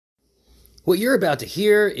What you're about to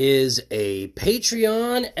hear is a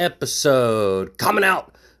Patreon episode coming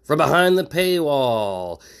out from behind the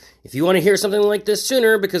paywall. If you want to hear something like this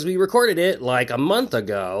sooner, because we recorded it like a month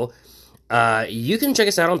ago, you can check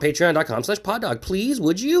us out on patreon.com/poddog. Please,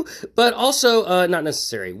 would you? But also, not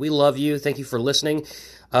necessary. We love you. Thank you for listening.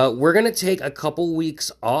 We're going to take a couple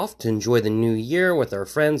weeks off to enjoy the new year with our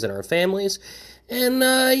friends and our families. And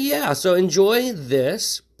so enjoy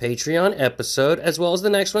this Patreon episode as well as the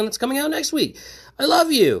next one that's coming out next week. I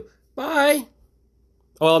love you. Bye.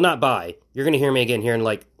 Well, not bye. You're going to hear me again here in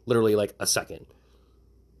literally a second.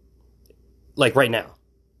 Like right now.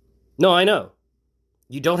 No, I know.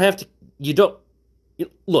 You don't have to,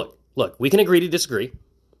 look, we can agree to disagree.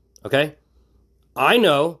 Okay? I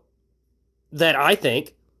know that I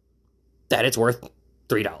think that it's worth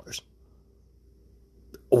 $3.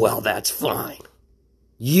 Well, that's fine.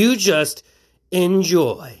 You just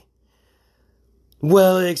enjoy.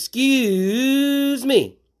 Well, excuse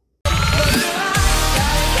me.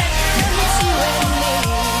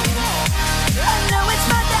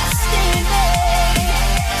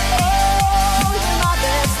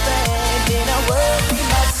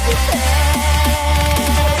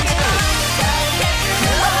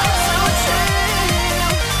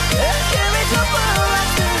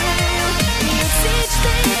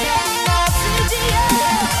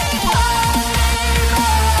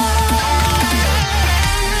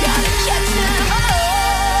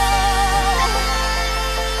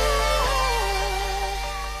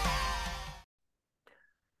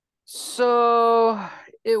 So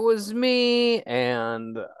it was me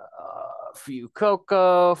and Few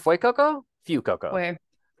Coco, Fue Coco, Few Coco,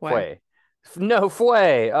 Fue, no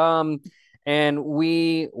Fue. And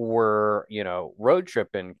we were, road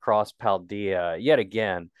tripping across Paldea yet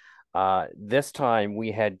again. This time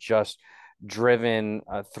we had just driven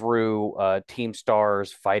through Team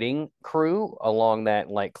Star's fighting crew along that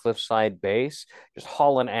cliffside base, just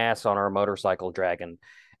hauling ass on our motorcycle dragon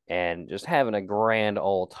and just having a grand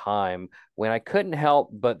old time when I couldn't help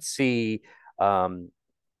but see.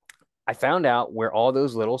 I found out where all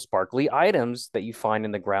those little sparkly items that you find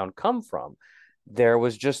in the ground come from. There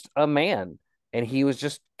was just a man, and he was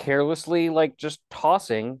just carelessly just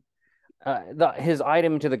tossing his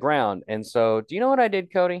item to the ground. And so, do you know what I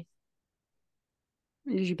did, Cody?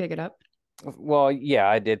 Did you pick it up? Well, yeah,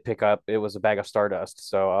 I did pick up. It was a bag of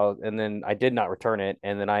Stardust. And then I did not return it.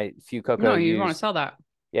 And then Few Coco. No, you want to sell that?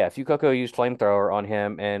 Yeah, Few Coco used flamethrower on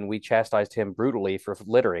him, and we chastised him brutally for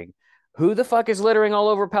littering. Who the fuck is littering all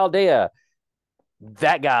over Paldea?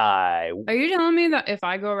 That guy. Are you telling me that if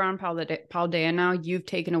I go around Paldea now, you've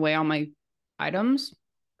taken away all my items?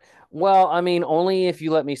 Well, I mean, only if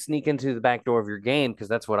you let me sneak into the back door of your game, because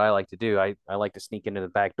that's what I like to do. I like to sneak into the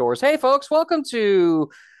back doors. Hey, folks, welcome to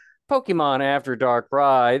Pokemon After Dark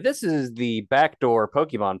Ride. This is the Backdoor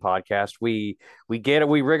Pokemon podcast. We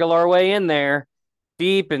wriggle our way in there,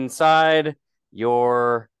 deep inside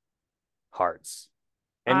your hearts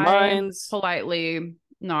and minds. Politely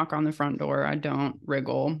knock on the front door. I don't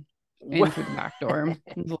wriggle into the back door.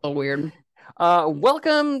 It's a little weird.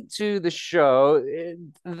 Welcome to the show.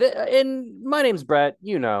 And my name's Brett.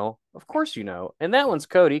 Of course you know. And that one's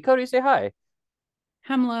Cody. Cody, say hi.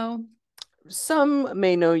 Hello. Some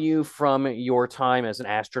may know you from your time as an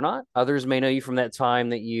astronaut. Others may know you from that time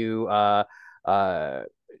that you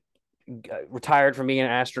retired from being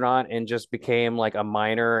an astronaut and just became a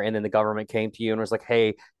miner, and then the government came to you and was like,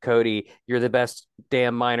 hey, Cody, you're the best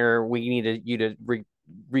damn miner. We need you to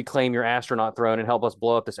reclaim your astronaut throne and help us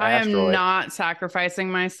blow up this asteroid. I am not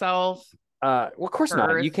sacrificing myself. Well, of course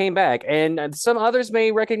not. You came back, and some others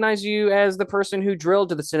may recognize you as the person who drilled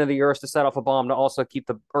to the center of the earth to set off a bomb to also keep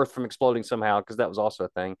the earth from exploding somehow, because that was also a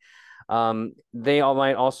thing. They all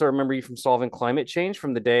might also remember you from solving climate change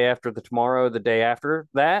from the day after the tomorrow, the day after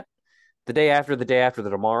that, the day after the day after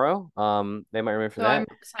the tomorrow. They might remember that. I'm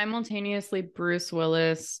simultaneously Bruce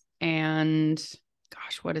Willis and,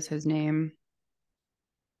 gosh, what is his name?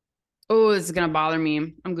 Oh, this is going to bother me.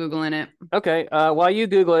 I'm Googling it. Okay. While you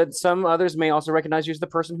Google it, some others may also recognize you as the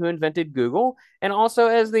person who invented Google, and also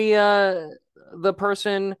as the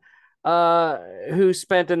person who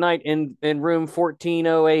spent a night in room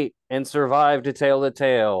 1408 and survived to tell the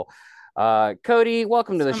tale. Cody,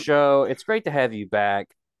 welcome to the show. It's great to have you back.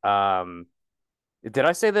 Did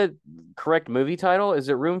I say the correct movie title? Is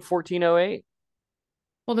it room 1408?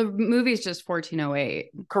 Well, the movie is just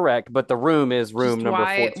 1408. Correct, but the room is room just number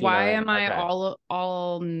 1408. Why am I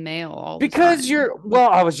all male all the because time?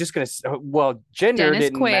 I was just going to say, gender Dennis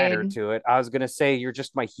didn't Quaid. matter to it. I was going to say you're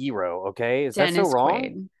just my hero, okay? Is Dennis that so wrong?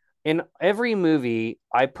 Quaid. In every movie,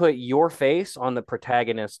 I put your face on the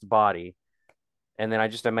protagonist's body. and then I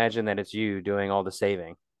just imagine that it's you doing all the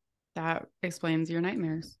saving. That explains your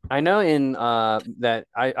nightmares. I know in that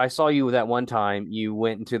I saw you that one time you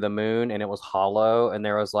went into the moon and it was hollow and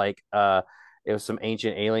there was like it was some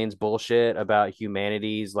ancient aliens bullshit about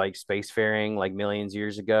humanity's like spacefaring like millions of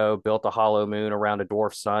years ago, built a hollow moon around a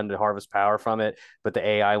dwarf sun to harvest power from it, but the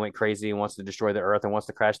AI went crazy and wants to destroy the earth and wants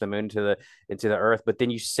to crash the moon into the earth. But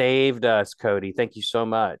then you saved us, Cody. Thank you so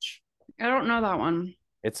much. I don't know that one.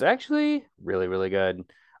 It's actually really, really good.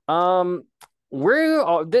 Um,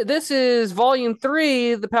 this is volume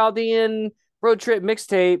 3, the Paldean Road Trip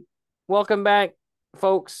Mixtape. Welcome back,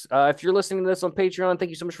 folks. If you're listening to this on Patreon, thank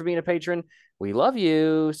you so much for being a patron. We love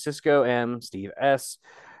you, Cisco M, Steve S,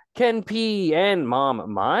 Ken P, and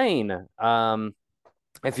Mom Mine.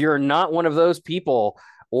 If you're not one of those people,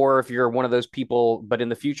 or if you're one of those people, but in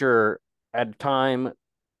the future, at a time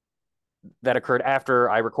that occurred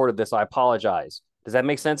after I recorded this, I apologize. Does that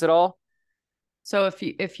make sense at all? So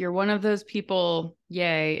if you're one of those people,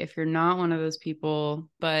 yay. If you're not one of those people,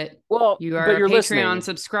 but you are a Patreon listening.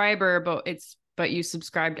 subscriber, but you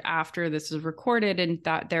subscribed after this is recorded, and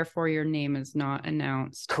that therefore your name is not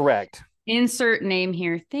announced. Correct. Insert name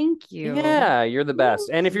here. Thank you. Yeah, you're the best.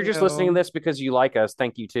 And if you're just listening to this because you like us,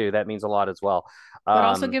 thank you too. That means a lot as well. But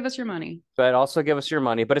also give us your money. But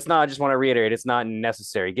it's not, I just want to reiterate, it's not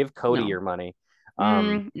necessary. Give Cody your money.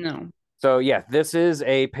 No. So yeah, this is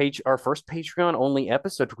our first Patreon only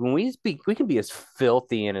episode. We can be as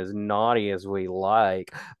filthy and as naughty as we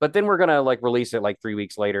like, but then we're gonna like release it like 3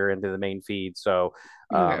 weeks later into the main feed. So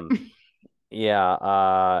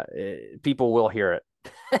people will hear it.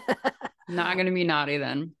 Not gonna be naughty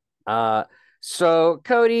then. So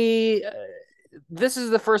Cody, this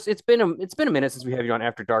is the first. It's been a minute since we have you on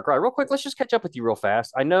After Dark. Right, real quick, let's just catch up with you real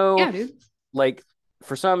fast. I know, yeah, dude. Like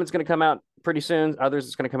for some, it's going to come out pretty soon. Others,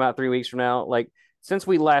 it's going to come out 3 weeks from now. Like since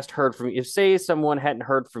we last heard from you, if say someone hadn't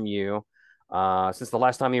heard from you, since the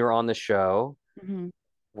last time you were on the show,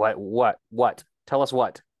 what? Tell us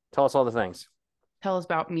what. Tell us all the things. Tell us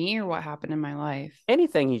about me or what happened in my life.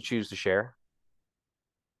 Anything you choose to share.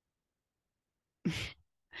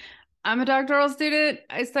 I'm a doctoral student.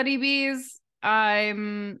 I study bees.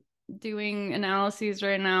 I'm doing analyses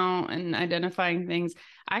right now and identifying things.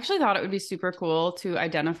 I actually thought it would be super cool to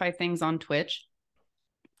identify things on Twitch.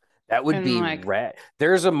 That would be rad.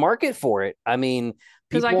 There's a market for it. I mean,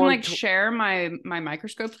 because I can share my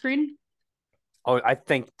microscope screen. Oh, I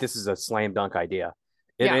think this is a slam dunk idea.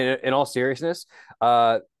 In all seriousness,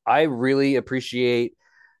 I really appreciate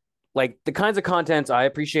like the kinds of contents I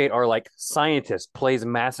appreciate are like scientists plays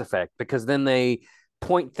Mass Effect, because then they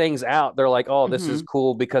point things out. They're like, oh, this is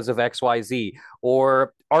cool because of XYZ,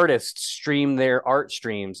 or artists stream their art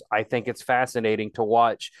streams. I think it's fascinating to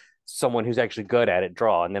watch someone who's actually good at it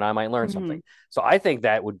draw, and then I might learn something. So I think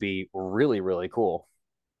that would be really, really cool.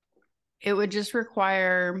 It would just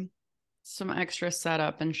require some extra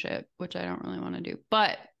setup and shit, which I don't really want to do,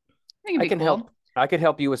 but I can help. I could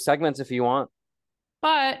help you with segments if you want.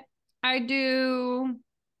 But I do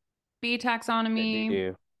bee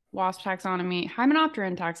taxonomy, wasp taxonomy,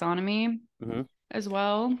 Hymenopteran taxonomy as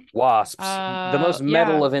well. Wasps, the most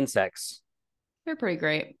metal of insects. They're pretty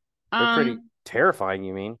great. They're pretty terrifying,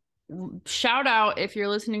 you mean? Shout out if you're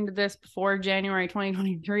listening to this before January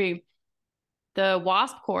 2023. The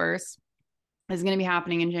WASP course is going to be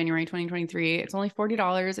happening in January 2023. It's only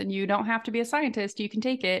 $40 and you don't have to be a scientist. You can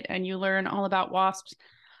take it and you learn all about wasps,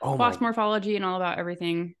 wasp morphology, and all about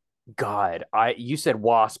everything. God, you said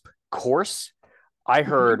wasp course. I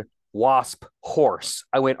heard wasp horse.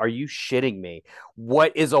 I went, are you shitting me?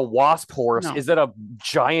 What is a wasp horse? No. Is it a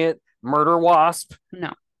giant murder wasp?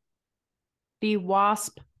 No. The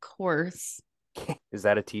wasp course. Is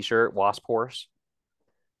that a t-shirt? Wasp horse?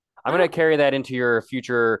 I'm going to carry that into your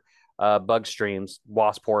future bug streams.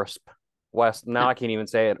 Wasp horse. West. Now I can't even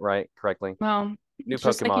say it correctly. Well, new Pokemon.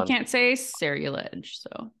 Just like you can't say Ceruledge,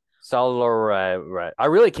 so. Right. I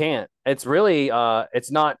really can't. It's really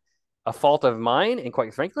it's not a fault of mine, and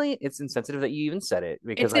quite frankly, it's insensitive that you even said it,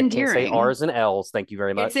 because I can't say R's and L's. Thank you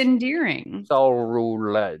very much. It's endearing.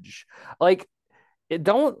 Ceruledge. Like it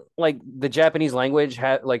don't like the Japanese language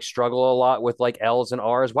struggle a lot with like L's and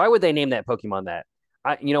R's. Why would they name that Pokemon that?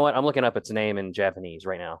 You know what? I'm looking up its name in Japanese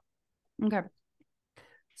right now. Okay.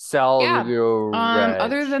 Ceruledge.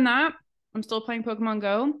 Other than that, I'm still playing Pokemon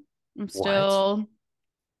Go. I'm still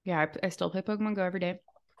I still play Pokemon Go every day.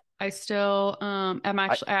 I still I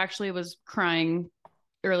actually was crying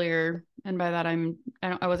earlier, and by that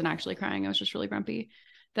I wasn't actually crying. I was just really grumpy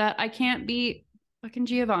that I can't beat fucking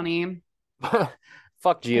Giovanni.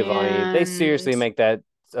 Fuck Giovanni. They seriously make that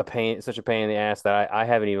such a pain in the ass that I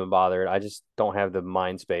haven't even bothered. I just don't have the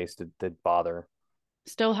mind space to bother.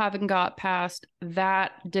 Still haven't got past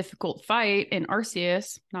that difficult fight in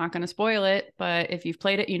Arceus. Not going to spoil it, but if you've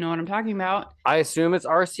played it, you know what I'm talking about. I assume it's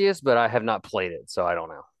Arceus, but I have not played it, so I don't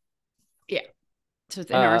know. Yeah. So it's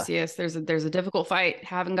in Arceus. There's a difficult fight.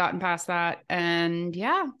 Haven't gotten past that. And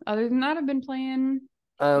yeah, other than that, I've been playing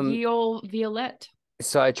ye ol' Violette.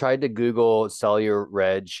 So I tried to Google cellular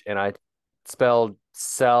reg and I spelled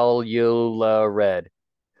cellular red.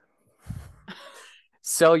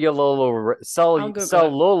 Cellular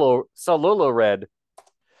red.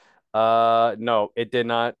 No, it did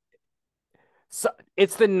not. So,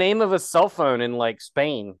 it's the name of a cell phone in like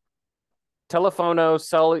Spain. Telefono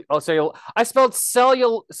cell. Oh, I spelled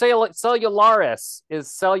cellularis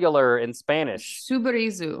is cellular in Spanish.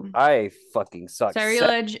 Subarizu. I fucking suck.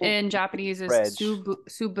 Ceruledge in Japanese is Subarizu.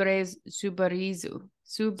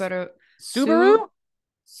 Subaru.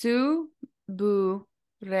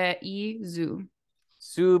 Subureizu.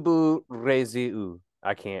 Subureizu.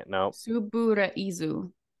 I can't. No.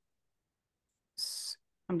 Subureizu.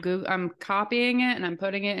 I'm copying it and I'm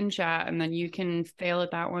putting it in chat, and then you can fail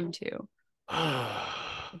at that one too.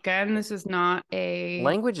 Again, this is not a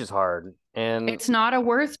language is hard, and it's not a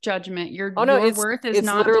worth judgment. Your worth is it's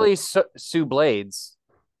not literally Sue Blades.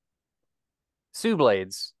 Sue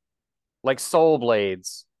Blades, like Soul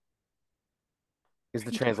Blades, is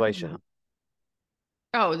the translation.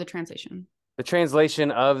 Oh, the translation. The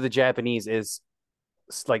translation of the Japanese is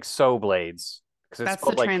like Soul Blades because that's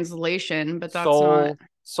the translation, but that's not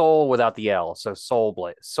soul without the L. So Soul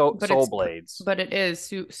Blade, Soul Blades. But it is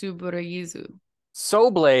Subureizu.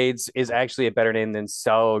 Soul Blades is actually a better name than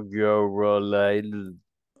Ceruledge.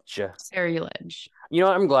 Ceruledge. You know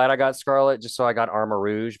what? I'm glad I got Scarlet just so I got Armor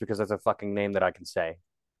Rouge because that's a fucking name that I can say.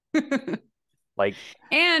 Like,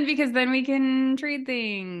 and because then we can trade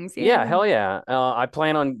things. Yeah, hell yeah. I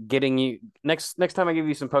plan on getting you next time I give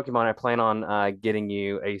you some Pokemon. I plan on getting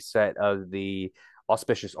you a set of the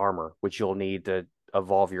Auspicious Armor, which you'll need to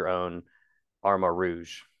evolve your own Armor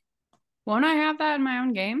Rouge. Won't I have that in my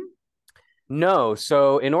own game? No.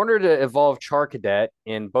 So in order to evolve Charcadet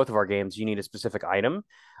in both of our games, you need a specific item.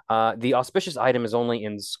 The auspicious item is only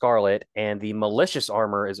in Scarlet, and the malicious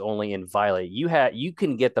armor is only in Violet. You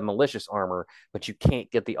can get the malicious armor, but you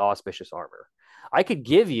can't get the auspicious armor. I could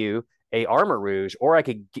give you a Armor Rouge, or I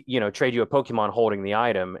could trade you a Pokemon holding the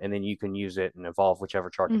item, and then you can use it and evolve whichever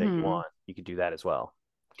Charcadet you want. You could do that as well.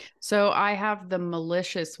 So I have the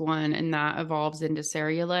malicious one, and that evolves into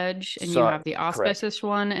Ceruledge, and you have the auspicious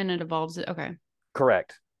one, and it evolves. Okay.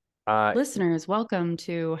 Correct. Listeners, welcome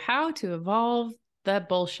to How to Evolve the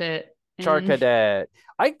Bullshit. Charcadet.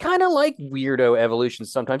 I kind of like weirdo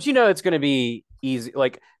evolutions sometimes. It's going to be easy.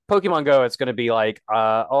 Like Pokemon Go, it's going to be like,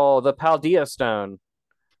 the Paldea Stone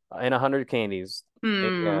and 100 candies.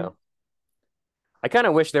 Yeah. I kind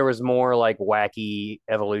of wish there was more like wacky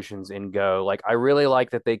evolutions in Go. Like I really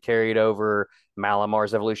like that they carried over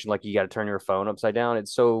Malamar's evolution. Like you got to turn your phone upside down.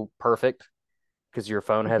 It's so perfect because your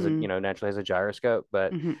phone has naturally has a gyroscope.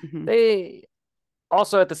 But they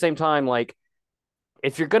also at the same time, like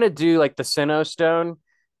if you're gonna do like the Sinnoh Stone,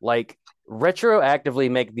 like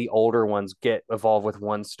retroactively make the older ones get evolved with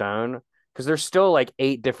one stone because there's still like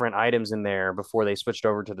 8 different items in there before they switched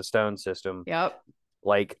over to the stone system. Yep.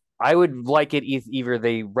 Like I would like it either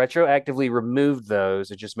they retroactively removed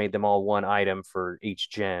those, it just made them all one item for each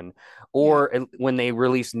gen, or when they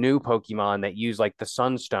release new Pokemon that use like the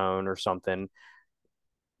Sunstone or something,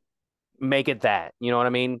 make it that. You know what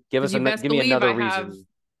I mean? Give me another reason.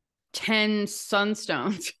 10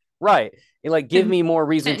 Sunstones. Right. Like give me more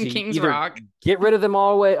reason to King's either Rock. Get rid of them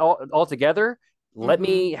all together. Let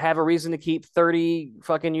me have a reason to keep 30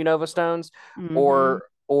 fucking Unova stones,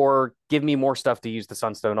 or give me more stuff to use the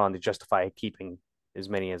Sunstone on to justify keeping as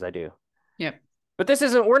many as I do. Yep. But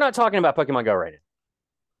we're not talking about Pokemon Go right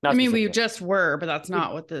now. We just were, but that's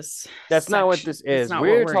not what this not what this is.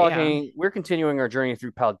 We're continuing our journey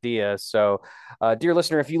through Paldea. So, dear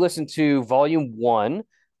listener, if you listen to volume 1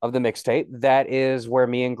 of the mixtape, that is where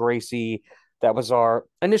me and Gracie, that was our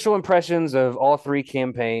initial impressions of all 3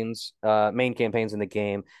 campaigns, main campaigns in the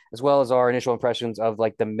game, as well as our initial impressions of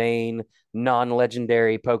like the main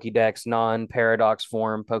non-legendary Pokédex, non-paradox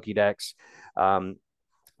form Pokédex.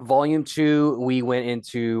 Volume 2, we went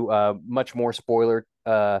into much more spoiler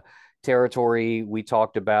territory. We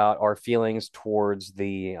talked about our feelings towards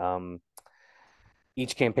the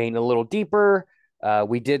each campaign a little deeper.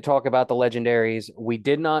 We did talk about the legendaries. We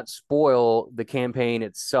did not spoil the campaign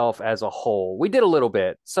itself as a whole. We did a little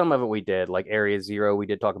bit. Some of it we did, like Area Zero. We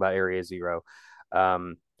did talk about Area Zero.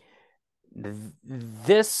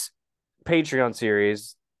 This Patreon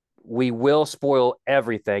series, we will spoil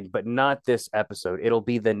everything, but not this episode. It'll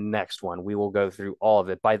be the next one. We will go through all of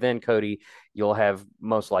it. By then, Cody, you'll have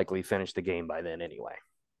most likely finished the game by then anyway.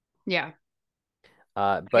 Yeah.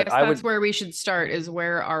 But I guess that's where we should start, is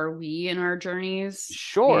where are we in our journeys?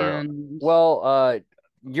 Sure. Well,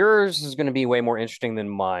 yours is going to be way more interesting than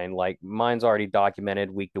mine. Like, mine's already documented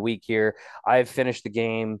week to week here. I've finished the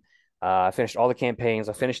game. I finished all the campaigns.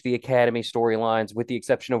 I finished the Academy storylines with the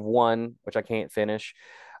exception of one, which I can't finish.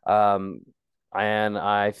 And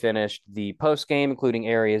I finished the post game, including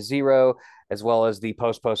Area Zero, as well as the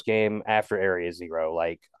post game after Area Zero.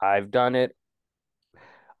 Like, I've done it.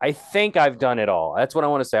 I think I've done it all. That's what I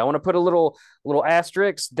want to say. I want to put a little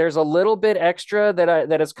asterisk. There's a little bit extra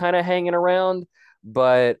that is kind of hanging around,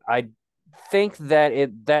 but I think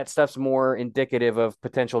that stuff's more indicative of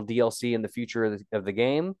potential DLC in the future of the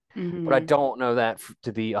game. Mm-hmm. But I don't know that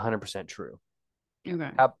to be 100% true. Okay.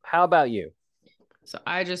 How about you? So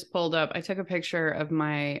I just pulled up. I took a picture of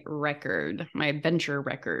my record, my adventure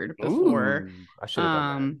record before. Ooh, I should have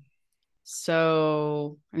done that.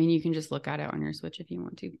 So, I mean, you can just look at it on your Switch if you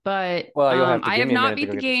want to, but well, you'll have to I have not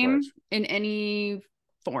beat the game in any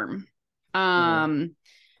form.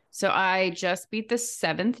 So I just beat the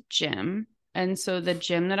 7th gym. And so the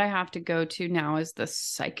gym that I have to go to now is the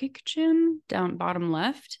psychic gym down bottom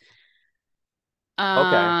left.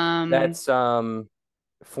 Okay. That's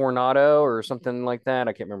Fornado or something like that.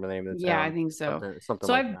 I can't remember the name of the town. Yeah, I think so. Something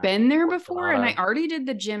so like I've been there before, and I already did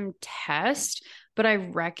the gym test, but I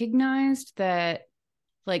recognized that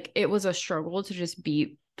like it was a struggle to just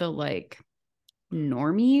beat the like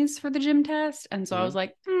normies for the gym test, and so I was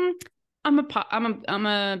like, I'm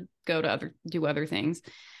a go to do other things.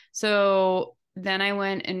 So then I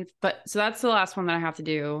went so that's the last one that I have to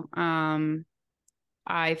do.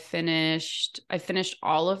 I finished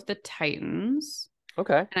all of the Titans.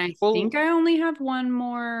 Okay. And I think I only have one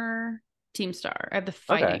more team star. I have the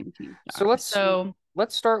fighting team star. So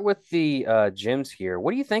let's start with the gyms here.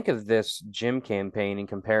 What do you think of this gym campaign in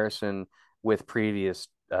comparison with previous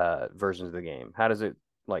versions of the game? How does it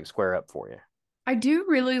like square up for you? I do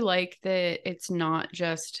really like that it's not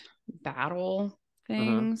just battle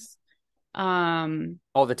things.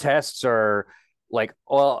 Oh, the tests are like,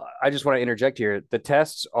 well, I just want to interject here. The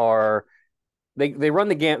tests are they run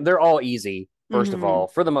the game. They're all easy. First of all,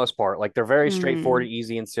 for the most part, like they're very straightforward,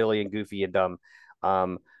 easy, and silly, and goofy and dumb.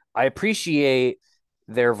 I appreciate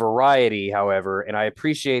their variety, however, and I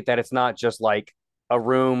appreciate that it's not just like a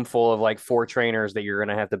room full of like 4 trainers that you're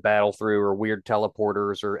going to have to battle through, or weird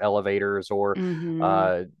teleporters or elevators, or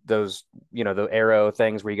those, the arrow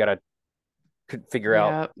things where you got to figure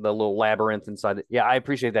out the little labyrinth inside. Yeah, I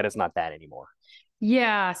appreciate that it's not that anymore.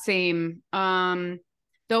 Yeah, same.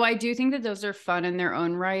 Though I do think that those are fun in their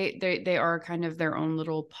own right. They are kind of their own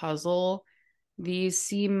little puzzle. These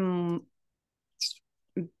seem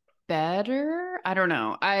better. I don't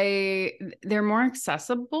know. They're more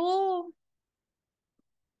accessible.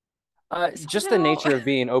 Just the nature of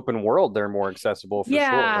being open world, they're more accessible for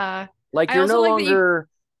sure. Like you're no longer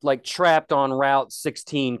like trapped on Route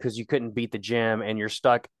 16 because you couldn't beat the gym, and you're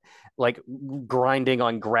stuck like grinding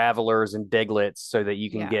on gravelers and diglets so that you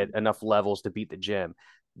can get enough levels to beat the gym.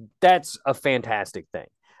 That's a fantastic thing.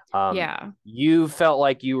 You felt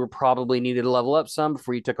like you were probably needed to level up some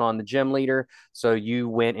before you took on the gym leader, so you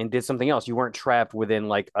went and did something else. You weren't trapped within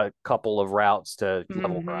like a couple of routes to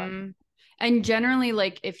level grind. And generally,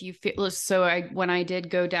 like if you feel when I did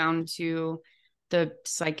go down to the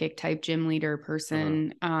psychic type gym leader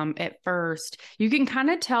person at first, you can kind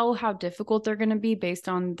of tell how difficult they're going to be based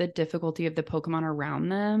on the difficulty of the Pokemon around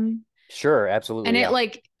them. Sure, absolutely. And it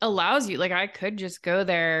like allows you, like I could just go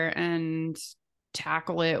there and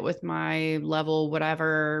tackle it with my level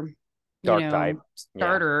whatever dark type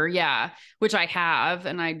starter, which I have,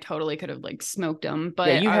 and I totally could have like smoked them.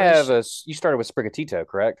 But you started with Sprigatito,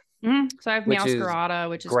 correct? So I have Meowscarada,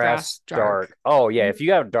 which is grass dark. Oh yeah, if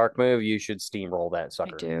you have a dark move, you should steamroll that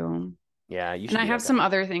sucker. I do. Yeah, you should. And I have some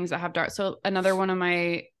other things that have dark. So another one of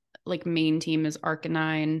my like main team is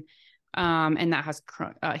Arcanine. And that has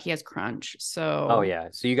he has Crunch. So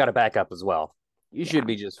so you got to back up as well. You should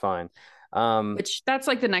be just fine. Which that's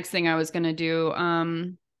like the next thing I was gonna do.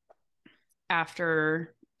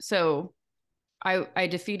 After I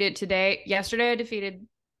defeated yesterday I defeated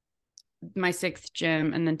my 6th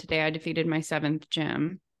gym, and then today I defeated my 7th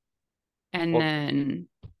gym, and then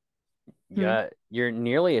you're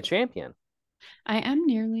nearly a champion. I am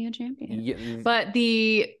nearly a champion, but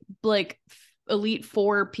the like Elite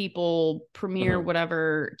 4 people, Premier,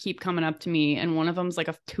 whatever, keep coming up to me, and one of them's like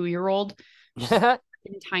a 2-year-old,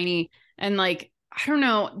 tiny, and like I don't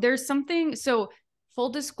know. There's something. So full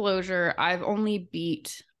disclosure, I've only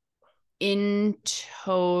beat in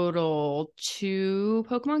total 2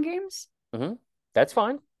 Pokemon games. Mm-hmm. That's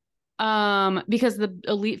fine. Because the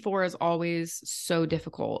Elite Four is always so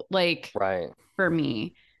difficult, like right for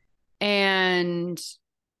me. And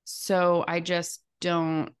so I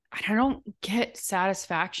don't get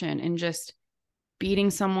satisfaction in just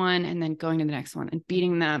beating someone and then going to the next one and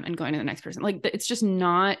beating them and going to the next person. Like it's just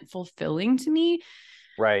not fulfilling to me.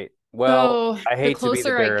 Right. Well, so I hate to be the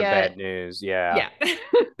bearer of bad news. Yeah.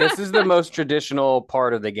 This is the most traditional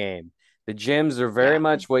part of the game. The gyms are very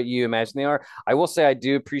much what you imagine they are. I will say I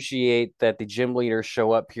do appreciate that the gym leaders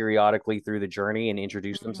show up periodically through the journey and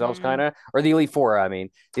introduce themselves kind of, or the Elite Four, I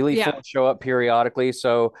mean. The Elite Four show up periodically.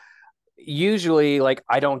 So usually, like,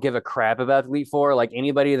 I don't give a crap about the Elite Four. Like,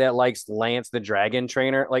 anybody that likes Lance the Dragon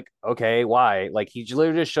Trainer, like, okay, why? Like, he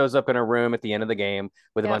literally just shows up in a room at the end of the game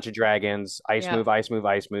with a bunch of dragons, ice move, ice move,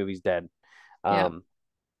 ice move, he's dead.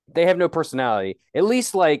 They have no personality. At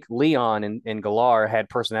least like Leon and Galar had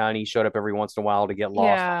personality. He showed up every once in a while to get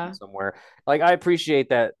lost somewhere. Like, I appreciate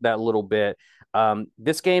that little bit.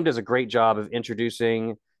 This game does a great job of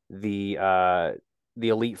introducing the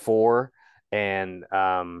Elite Four, and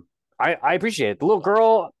I appreciate it. The little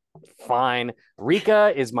girl, fine.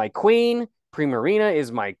 Rika is my queen. Primarina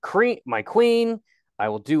is my queen. I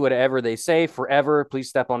will do whatever they say forever. Please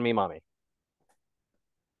step on me, mommy.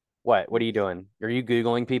 What are you doing? Are you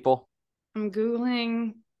Googling people? I'm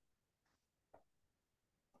Googling.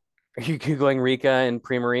 Are you Googling Rika and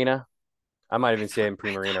Primarina? I might even say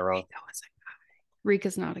Primarina wrong. Rika was a guy.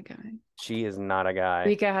 Rika's not a guy. She is not a guy.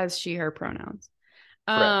 Rika has she, her pronouns.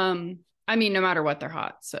 Correct. I mean, no matter what, they're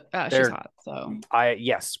hot. So she's hot. So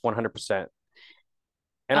yes, 100%.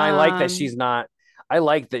 And I like that she's not. I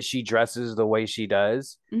like that she dresses the way she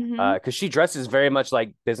does, because she dresses very much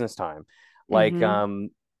like business time. Like,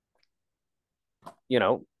 you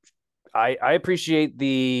know, I appreciate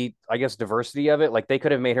the, I guess, diversity of it. Like, they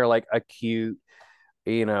could have made her like a cute,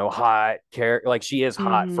 hot character. Like, she is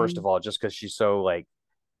hot, first of all, just because she's so like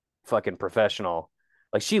fucking professional.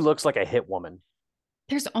 Like, she looks like a hit woman.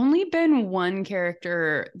 There's only been one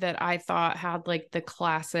character that I thought had like the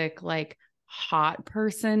classic like hot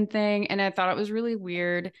person thing, and I thought it was really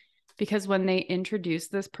weird because when they introduce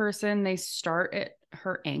this person, they start at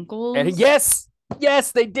her ankles. And yes,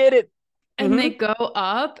 they did it. And they go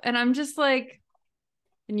up, and I'm just like,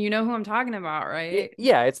 and you know who I'm talking about, right?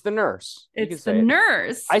 Yeah, it's the nurse. It's the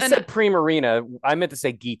nurse. I said Primarina. I meant to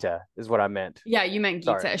say Gita is what I meant. Yeah, you meant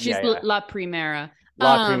Gita. Sorry. She's La Primera.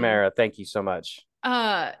 La Primera. Thank you so much.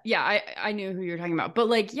 Yeah, I knew who you were talking about, but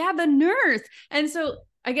like, yeah, the nurse. And so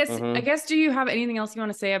I guess, do you have anything else you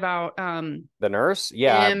want to say about the nurse?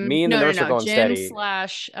 Yeah, me and the nurse are going Gym steady.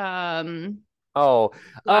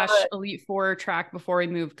 / Elite Four track before we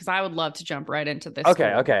move, because I would love to jump right into this.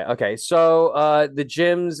 Okay. So the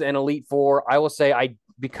gyms and Elite Four, I will say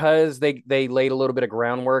because they laid a little bit of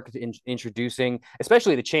groundwork in introducing,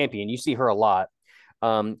 especially the champion. You see her a lot.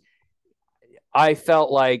 I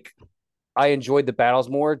felt like I enjoyed the battles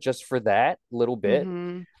more just for that little bit.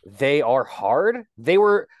 They are hard.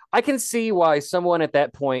 I can see why someone at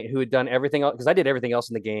that point who had done everything else, because I did everything else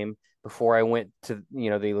in the game before I went to the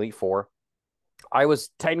Elite Four. I was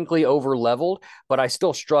technically over leveled, but I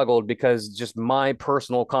still struggled because just my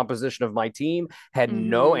personal composition of my team had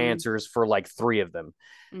no answers for like 3 of them.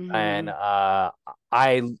 And I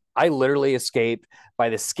literally escaped by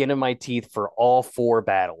the skin of my teeth for all 4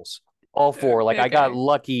 battles. All 4. Like, I got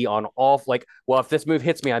lucky on all, like, well, if this move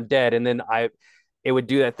hits me, I'm dead. And then it would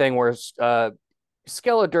do that thing where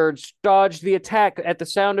Skeledirge dodged the attack at the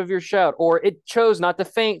sound of your shout, or it chose not to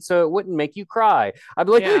faint so it wouldn't make you cry. I'd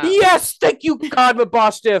be like, yes, thank you, God,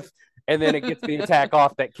 Mabostiff. And then it gets the attack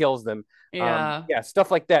off that kills them.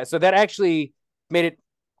 Stuff like that. So that actually made it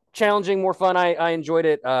challenging, more fun. I enjoyed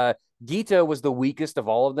it. Gita was the weakest of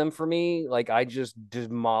all of them for me. Like, I just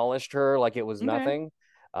demolished her like it was nothing.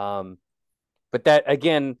 But that,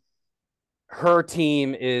 again, her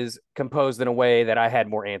team is composed in a way that I had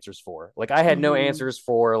more answers for. Like, I had no answers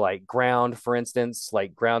for like ground, for instance,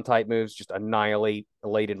 like ground type moves just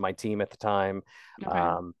annihilated my team at the time.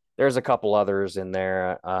 There's a couple others in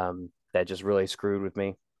there that just really screwed with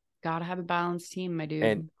me. Gotta have a balanced team, my dude.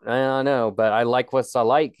 And I know, but I like what I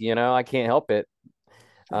like, I can't help it.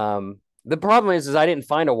 The problem is I didn't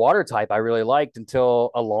find a water type I really liked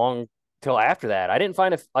until after that. I didn't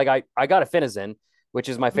find I got a Finizen, which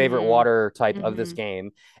is my favorite water type of this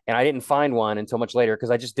game. And I didn't find one until much later because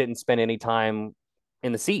I just didn't spend any time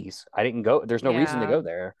in the seas. I didn't go. There's no reason to go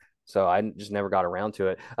there. So I just never got around to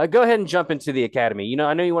it. Go ahead and jump into the academy.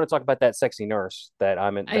 I know you want to talk about that sexy nurse that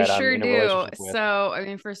I'm in. I sure do. So, I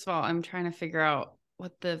mean, first of all, I'm trying to figure out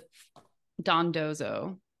what the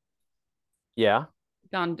Dondozo. Yeah.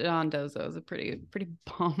 Dondozo is a pretty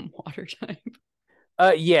bomb water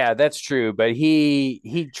type. Yeah, that's true, but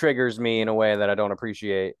he triggers me in a way that I don't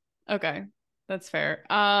appreciate. Okay, that's fair.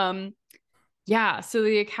 Yeah, so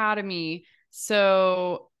the academy.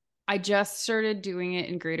 So I just started doing it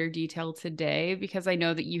in greater detail today because I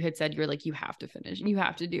know that you had said you're like, you have to finish, you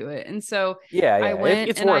have to do it. And so Yeah, I went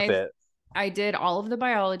it's and worth it. I did all of the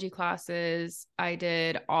biology classes. I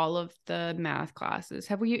did all of the math classes.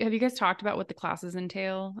 Have you guys talked about what the classes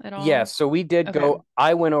entail at all? Yeah, so we did go.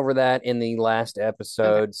 I went over that in the last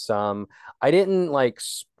episode. Some I didn't like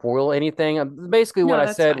spoil anything. Basically, what No, I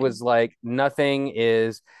that's said fine. was like nothing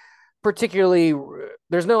is particularly.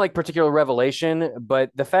 There's no like particular revelation, but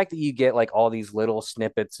the fact that you get like all these little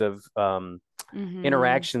snippets of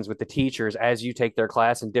interactions with the teachers as you take their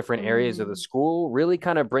class in different areas of the school really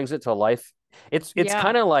kind of brings it to life. It's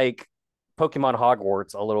kind of like Pokemon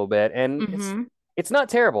Hogwarts a little bit, and it's not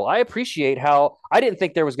terrible. I appreciate how I didn't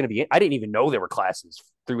think there was going to be. I didn't even know there were classes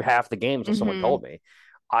through half the games until someone told me.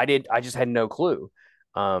 I did. I just had no clue.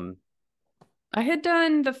 I had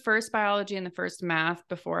done the first biology and the first math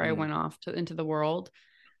before I went off into the world.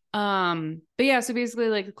 But yeah, so basically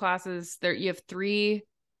like the classes there, you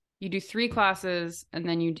do 3 classes and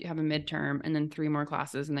then you have a midterm and then 3 more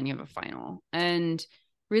classes and then you have a final. And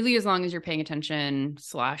really, as long as you're paying attention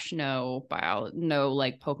 / no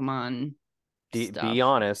like Pokemon stuff. Be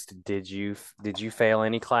honest, did you fail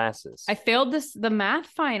any classes? I failed the math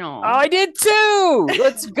final. Oh, I did too.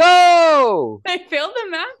 Let's go. I failed the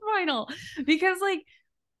math final because like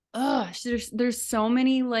there's so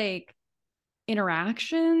many like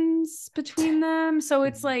interactions between them, so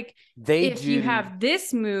it's like if you have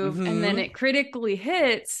this move and then it critically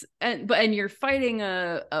hits and you're fighting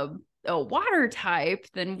a water type,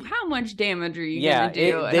 then how much damage are you gonna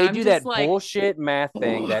do? They do that bullshit math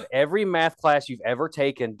thing that every math class you've ever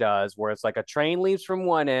taken does, where it's like a train leaves from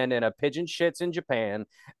one end and a pigeon shits in Japan,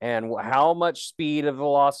 and how much speed of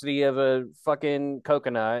velocity of a fucking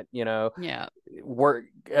coconut, work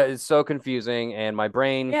is so confusing, and my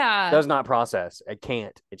brain does not process. It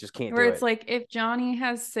can't. It just can't. Where it's like if Johnny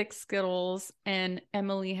has 6 Skittles and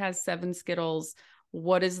Emily has 7 Skittles,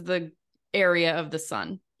 what is the area of the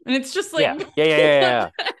sun? And it's just like yeah.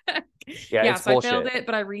 Yeah, so bullshit. I failed it,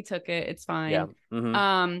 but I retook it. It's fine.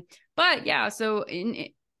 But yeah, so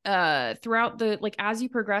throughout the like as you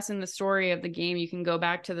progress in the story of the game, you can go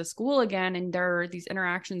back to the school again, and there are these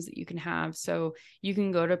interactions that you can have. So you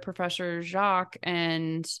can go to Professor Jacques,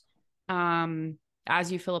 and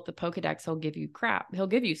as you fill up the Pokedex, he'll give you crap. He'll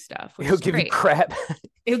give you stuff. He'll give you crap.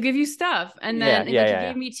 He'll give you stuff, and then he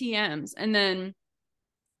gave me TMs, and then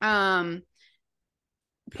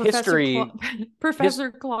Professor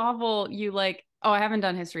Clavel, you like, I haven't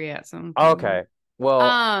done history yet, so okay. Well,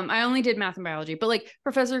 I only did math and biology, but like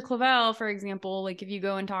Professor Clavel, for example, like if you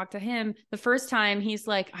go and talk to him the first time, he's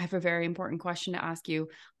like, I have a very important question to ask you.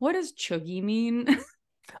 What does chuggy mean?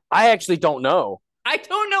 I actually don't know. I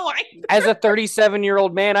don't know either. As a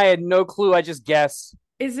 37-year-old man, I had no clue. I just guess.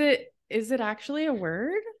 Is it actually a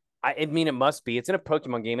word? I mean, it must be. It's in a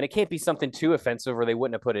Pokemon game, and it can't be something too offensive or they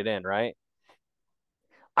wouldn't have put it in, right?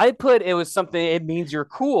 I put it was something, it means you're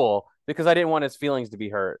cool, because I didn't want his feelings to be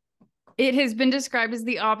hurt. It has been described as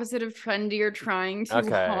the opposite of trendy or trying too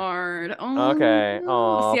hard. Okay.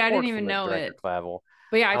 Oh, see, I didn't even know it. Clavel.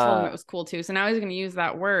 But yeah, I told him it was cool too. So now he's going to use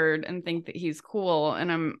that word and think that he's cool.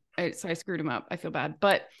 And so I screwed him up. I feel bad.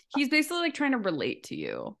 But he's basically like trying to relate to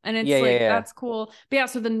you. And it's that's cool. But yeah,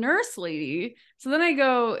 so the nurse lady. So then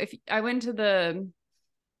I went to the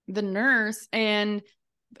nurse, and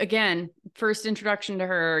again, first introduction to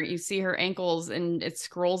her, you see her ankles and it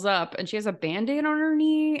scrolls up and she has a band-aid on her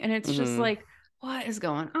knee, and it's just like, what is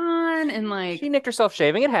going on? And like, she nicked herself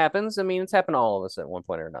shaving. It happens. I mean, it's happened to all of us at one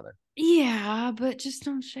point or another. Yeah, but just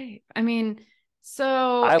don't shave. I mean,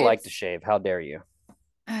 so I like to shave. How dare you?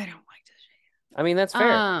 I don't like to shave. I mean, that's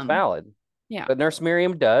fair. It's valid. Yeah. But Nurse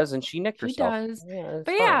Miriam does, and she nicked herself. She does. Yeah,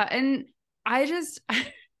 but fine. And I just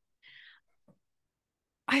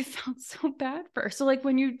I felt so bad for her. So like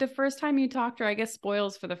when the first time you talked to her, I guess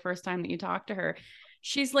spoils for the first time that you talked to her,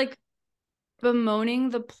 she's like bemoaning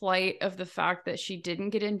the plight of the fact that she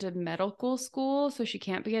didn't get into medical school, so she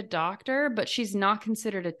can't be a doctor, but she's not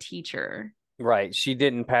considered a teacher. Right. She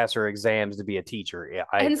didn't pass her exams to be a teacher. Yeah.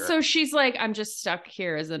 And so she's like, I'm just stuck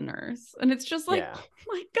here as a nurse. And it's just like, oh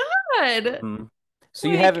my God. Mm-hmm. So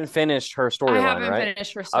you haven't finished her storyline, right? I haven't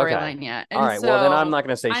finished her storyline yet. And all right. Well, then I'm not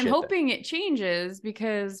going to say I'm shit. hoping it changes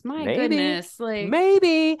because goodness, like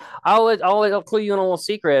maybe I'll clue you in a little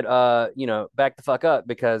secret. Back the fuck up,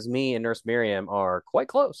 because me and Nurse Miriam are quite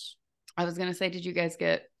close. I was going to say, did you guys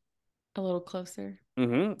get a little closer.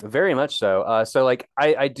 Very much so. So like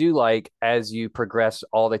I do like as you progress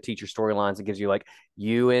all the teacher storylines, it gives you like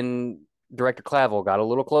you and Director Clavel got a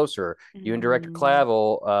little closer. You and Director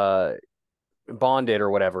Clavel bonded or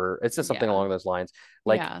whatever. It's just something along those lines.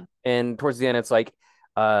 Like, and towards the end, it's like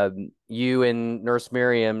you and Nurse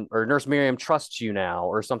Miriam or Nurse Miriam trusts you now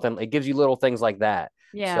or something. It gives you little things like that.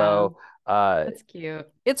 Yeah. So that's cute.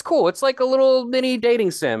 It's cool. It's like a little mini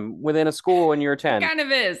dating sim within a school when you're 10. It kind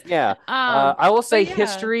of is. Yeah. I will say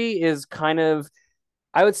history is kind of,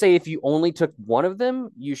 I would say if you only took one of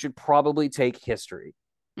them, you should probably take history.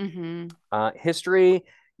 History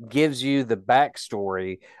gives you the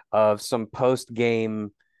backstory of some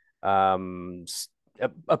post-game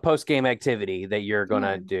a post-game activity that you're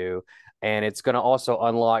gonna do, and it's gonna also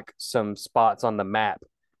unlock some spots on the map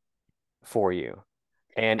for you.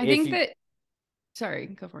 And I think that sorry,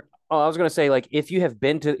 go for it. Oh, I was gonna say, like, if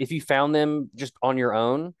you found them just on your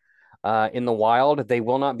own in the wild, they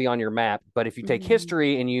will not be on your map. But if you take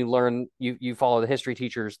history and you learn, you follow the history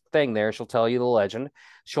teacher's thing there, she'll tell you the legend.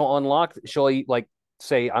 She'll like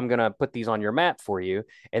say, I'm gonna put these on your map for you,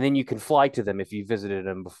 and then you can fly to them if you visited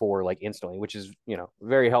them before, like instantly, which is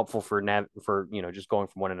very helpful for just going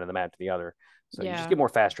from one end of the map to the other. So you just get more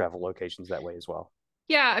fast travel locations that way as well.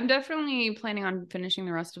 Yeah, I'm definitely planning on finishing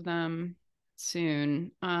the rest of them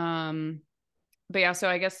soon. But yeah, so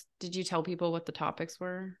I guess, did you tell people what the topics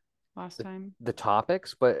were last time? The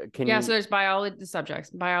topics, but can you? So there's the subjects: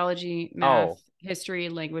 biology, math, history,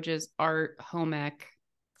 languages, art, home ec.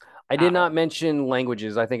 I did not mention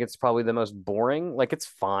languages. I think it's probably the most boring. Like, it's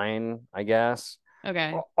fine, I guess.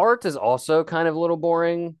 Okay. Art is also kind of a little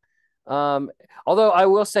boring. Although I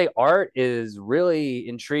will say art is really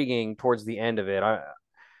intriguing towards the end of it.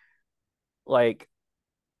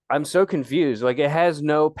 I'm so confused. Like, it has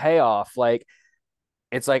no payoff. Like,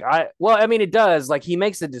 it's like, I mean, it does. Like, he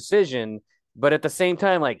makes a decision, but at the same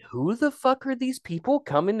time, like, who the fuck are these people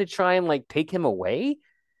coming to try and like take him away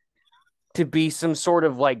to be some sort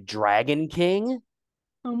of like dragon king?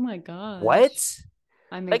 Oh my god! What?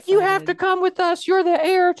 I'm like, excited. You have to come with us. You're the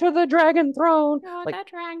heir to the dragon throne. You're like, the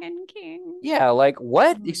dragon king. Yeah, like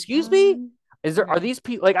what? Excuse me? Are these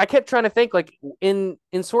people like, I kept trying to think, like, in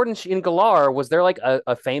Sword in Galar, was there like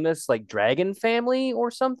a famous like dragon family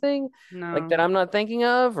or something? No. Like, that I'm not thinking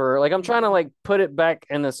of? Or like, I'm trying to like put it back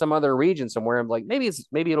into some other region somewhere. I'm like, maybe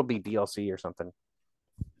it'll be DLC or something.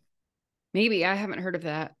 Maybe. I haven't heard of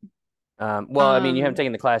that. Well, I mean, you haven't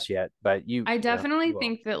taken the class yet, but I definitely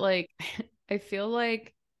think that, like, I feel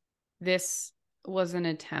like this was an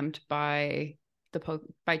attempt by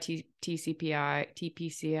TPCI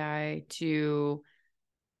to,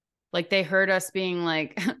 like, they heard us being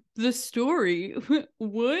like, the story,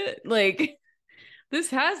 what? Like,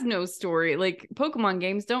 this has no story. Like, Pokemon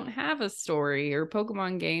games don't have a story, or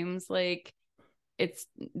Pokemon games, like, it's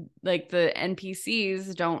like the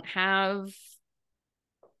NPCs don't have,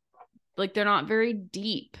 like, they're not very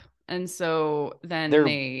deep. And so then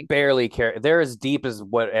they barely care. They're as deep as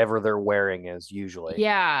whatever they're wearing is usually.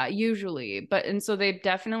 Yeah, usually. And so they've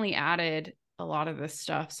definitely added a lot of this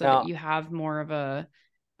stuff so that you have more of a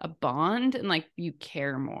bond and like you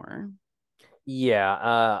care more.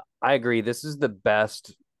 Yeah, I agree. This is the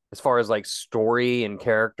best as far as like story and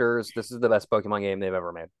characters. This is the best Pokemon game they've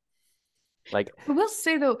ever made. Like, I will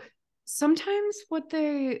say though, sometimes what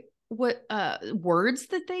words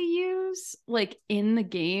that they use, like, in the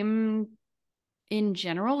game in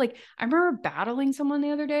general, like, I remember battling someone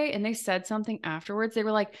the other day and they said something afterwards. They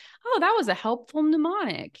were like, oh, that was a helpful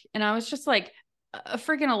mnemonic. And I was just like, a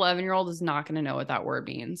freaking 11-year-old is not going to know what that word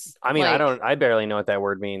means. I mean, like, I barely know what that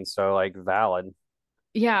word means. So, like, valid.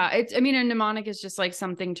 Yeah. I mean, a mnemonic is just like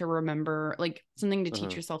something to remember, like something to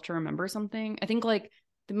teach yourself to remember something. I think like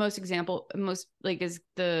the most like is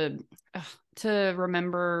to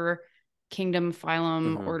remember kingdom,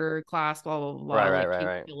 phylum, order, class, blah blah blah.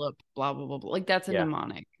 Right. Philip, blah blah blah blah. Like, that's a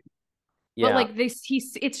mnemonic. Yeah. But like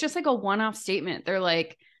it's just like a one-off statement. They're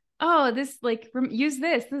like, oh, this, like, use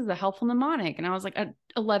this. This is a helpful mnemonic. And I was like, an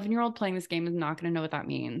 11-year-old playing this game is not going to know what that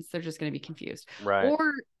means. They're just going to be confused. Right.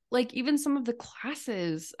 Or like even some of the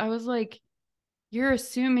classes, I was like, you're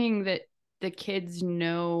assuming that the kids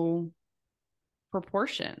know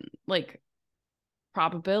proportion, like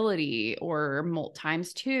probability or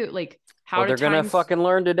times two, like how they're gonna fucking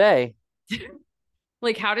learn today.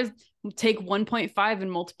 Like, how does take 1.5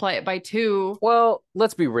 and multiply it by 2? Well,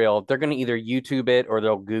 let's be real, they're gonna either YouTube it or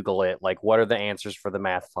they'll Google it, like, what are the answers for the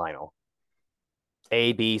math final,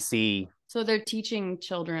 A, B, C. So they're teaching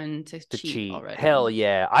children to cheat already. Hell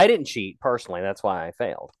yeah. I didn't cheat personally, that's why I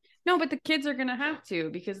failed. No, but the kids are gonna have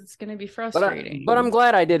to because it's gonna be frustrating. But I'm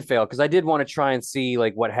glad I did fail because I did want to try and see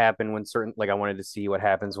like what happened when certain like I wanted to see what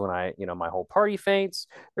happens when my whole party faints.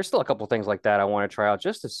 There's still a couple things like that I want to try out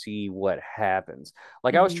just to see what happens.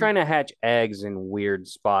 Like I was trying to hatch eggs in weird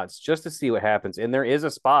spots just to see what happens. And there is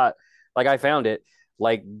a spot, like I found it,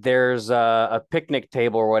 like there's a picnic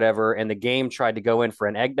table or whatever, and the game tried to go in for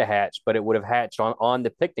an egg to hatch, but it would have hatched on the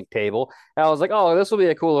picnic table. And I was like, oh, this will be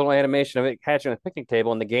a cool little animation of it hatching on the picnic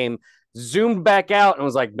table, and the game zoomed back out and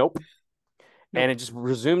was like, nope. And it just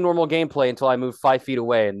resumed normal gameplay until I moved 5 feet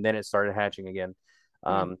away, and then it started hatching again.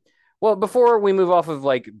 Well, before we move off of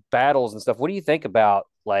like battles and stuff, what do you think about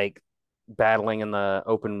like battling in the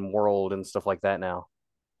open world and stuff like that now?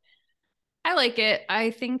 I like it. I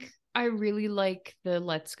think I really like the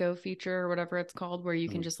Let's Go feature or whatever it's called, where you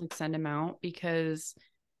can just like send them out, because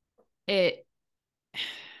it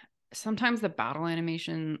sometimes the battle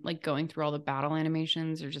animation, like going through all the battle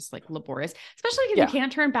animations, are just like laborious, especially if you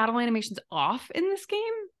can't turn battle animations off in this game.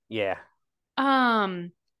 Yeah.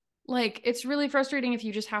 Like it's really frustrating if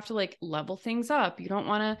you just have to like level things up. You don't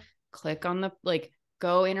want to click on the like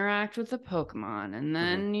go interact with the Pokemon and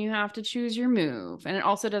then you have to choose your move. And it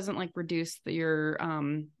also doesn't like reduce your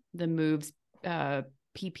the moves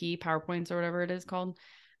PP PowerPoints or whatever it is called.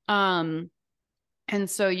 And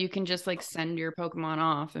so you can just like send your Pokemon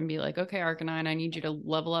off and be like, okay, Arcanine, I need you to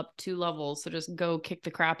level up 2 levels. So just go kick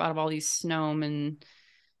the crap out of all these Snom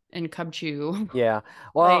and Cubchoo. Yeah.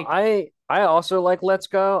 Well, like, I also like Let's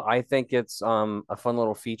Go. I think it's a fun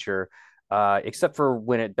little feature. Except for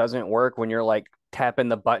when it doesn't work, when you're like tapping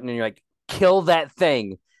the button and you're like, kill that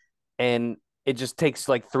thing. And it just takes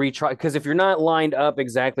like 3 tries, because if you're not lined up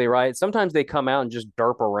exactly right, sometimes they come out and just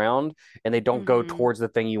derp around and they don't go towards the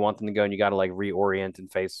thing you want them to go, and you got to like reorient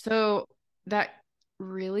and face. So that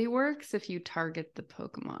really works if you target the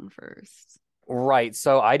Pokemon first. Right.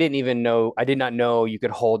 So I did not know you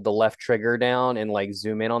could hold the left trigger down and like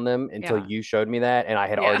zoom in on them until you showed me that, and I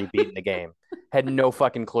had already beaten the game. Had no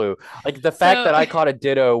fucking clue. Like the fact that I caught a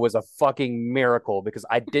Ditto was a fucking miracle, because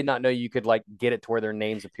I did not know you could like get it to where their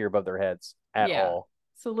names appear above their heads at all.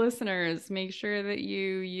 So listeners, make sure that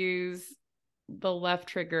you use the left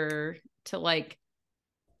trigger to like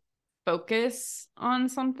focus on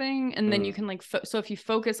something, and then you can like so if you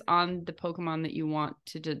focus on the Pokemon that you want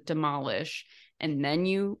to demolish, and then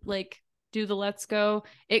you like do the Let's Go,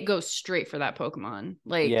 it goes straight for that Pokemon.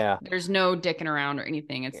 Like there's no dicking around or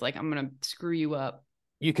anything. It's like, I'm gonna screw you up.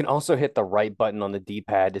 You can also hit the right button on the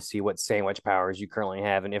D-pad to see what sandwich powers you currently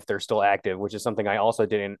have and if they're still active, which is something I also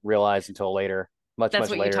didn't realize until later. That's much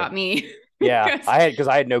what later. You taught me. Yeah, because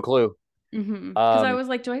I had no clue. Because I was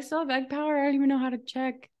like, do I still have egg power? I don't even know how to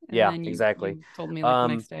check. And exactly. You told me like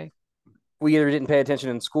the next day. We either didn't pay attention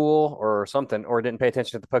in school or something, or didn't pay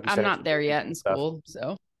attention at the Pokemon. I'm not there yet in school,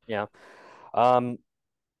 so yeah. I'm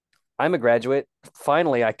a graduate.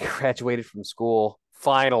 Finally, I graduated from school.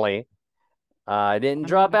 Finally. I didn't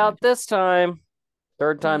drop out this time.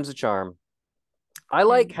 Third time's a charm. I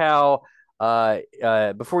like how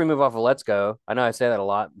before we move off of Let's Go, I know I say that a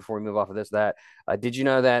lot before we move off of that. Did you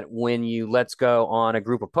know that when you Let's Go on a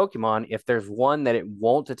group of Pokemon, if there's one that it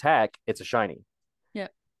won't attack, it's a shiny? Yeah.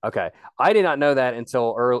 Okay. I did not know that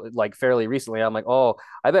until fairly recently. I'm like, oh,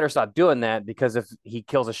 I better stop doing that, because if he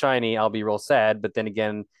kills a shiny, I'll be real sad. But then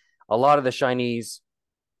again, a lot of the shinies,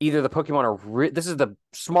 either the Pokemon are this is the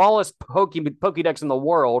smallest Pokédex in the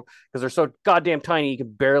world, because they're so goddamn tiny you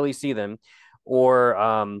can barely see them, or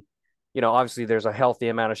obviously there's a healthy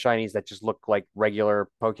amount of shinies that just look like regular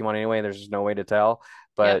Pokemon anyway. There's just no way to tell,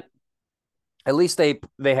 but at least they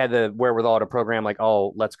had the wherewithal to program like,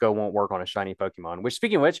 oh, Let's Go won't work on a shiny Pokemon. Which,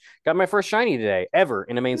 speaking of which, got my first shiny today ever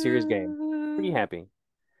in a main series game. Pretty happy.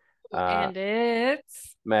 And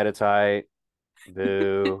it's Meditite.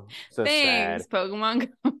 Boo. So Thanks, sad. Pokemon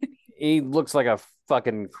Go. He looks like a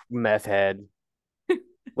fucking meth head.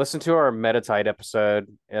 Listen to our Meditite episode.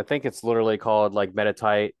 I think it's literally called like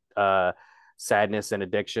Meditite, Sadness and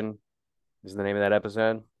Addiction is the name of that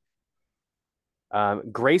episode.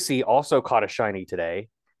 Gracie also caught a shiny today.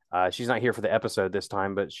 She's not here for the episode this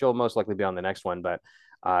time, but she'll most likely be on the next one. But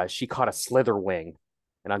she caught a Slitherwing,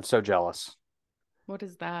 and I'm so jealous. What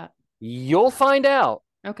is that? You'll find out.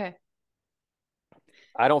 Okay.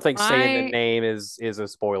 I don't think saying the name is a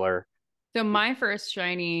spoiler. So my first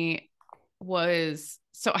shiny was,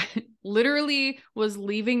 so I literally was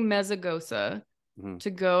leaving Mesagosa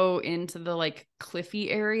to go into the like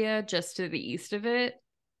cliffy area just to the east of it.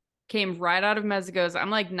 Came right out of Mesagosa.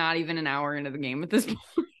 I'm like not even an hour into the game at this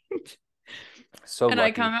point. And lucky.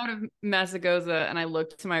 I come out of Mesagosa and I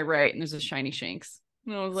look to my right and there's a shiny Shanks.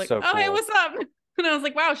 And I was like, cool. Hey, what's up? And I was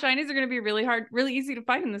like, wow, shinies are going to be really hard, really easy to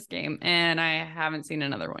find in this game. And I haven't seen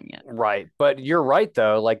another one yet. Right. But you're right,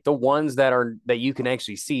 though. Like the ones that you can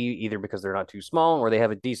actually see, either because they're not too small or they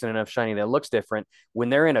have a decent enough shiny that looks different, when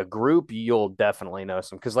they're in a group, you'll definitely notice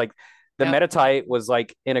them. Because like the Metatite was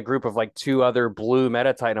like in a group of like 2 other blue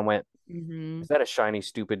Metatite. And I went, is that a shiny,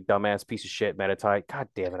 stupid, dumbass piece of shit Metatite? God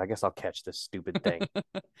damn it. I guess I'll catch this stupid thing.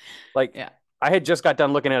 Like, I had just got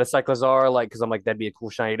done looking at a Cyclizar, like, because I'm like, that'd be a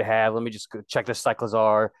cool shiny to have. Let me just go check the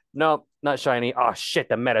Cyclizar. Nope, not shiny. Oh, shit,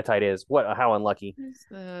 the Metatite is. How unlucky.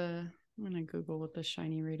 I'm going to Google what the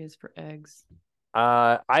shiny rate is for eggs.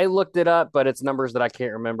 I looked it up, but it's numbers that I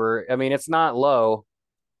can't remember. I mean, it's not low.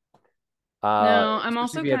 No, I'm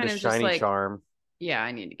also kind of just like, charm. Yeah,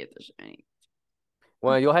 I need to get the shiny.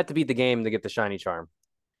 Well, you'll have to beat the game to get the shiny charm.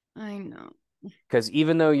 I know. Because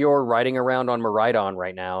even though you're riding around on Miraidon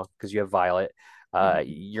right now, because you have Violet,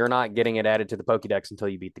 you're not getting it added to the Pokédex until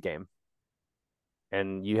you beat the game.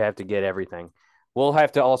 And you have to get everything. We'll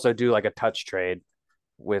have to also do like a touch trade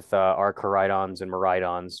with our Koraidons and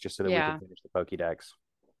Miraidons just so that we can finish the Pokédex.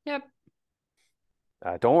 Yep.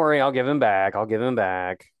 Don't worry, I'll give him back.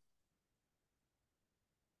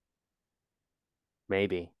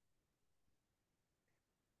 Maybe.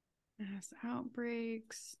 Mass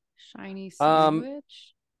outbreaks. Shiny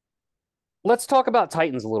sandwich. Let's talk about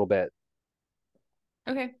Titans a little bit.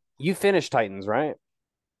 Okay. You finished Titans, right?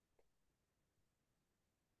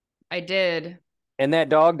 I did. And that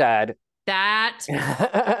dog died. That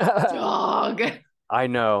dog. I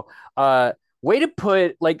know. Way to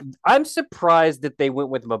put, like, I'm surprised that they went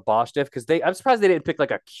with Mabostiff because I'm surprised they didn't pick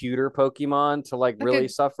like a cuter Pokemon to like really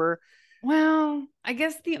suffer. Well, I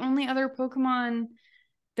guess the only other Pokemon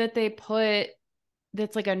that they put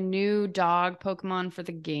that's like a new dog Pokemon for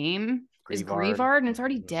the game is Greavard, and it's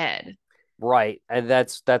already dead. Right. And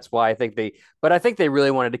that's why I think they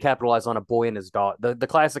really wanted to capitalize on a boy and his dog, the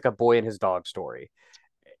classic a boy and his dog story.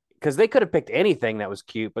 Because they could have picked anything that was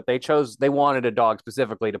cute, but they wanted a dog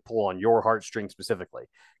specifically to pull on your heartstrings specifically.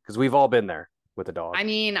 Because we've all been there with a dog. I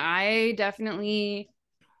mean, I definitely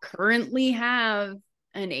currently have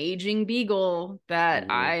an aging beagle that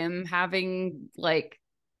I am having, like,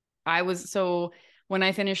 when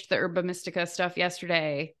I finished the Herba Mystica stuff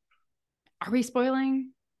yesterday, are we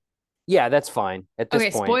spoiling? Yeah, that's fine at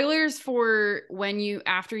this point. Spoilers for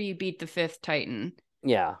after you beat the 5th Titan.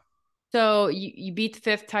 Yeah. So you beat the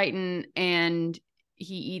 5th Titan and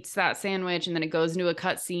he eats that sandwich and then it goes into a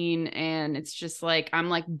cutscene and it's just like, I'm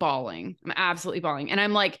like bawling. I'm absolutely bawling. And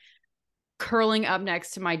I'm like curling up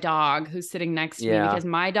next to my dog who's sitting next to me because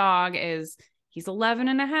my dog he's 11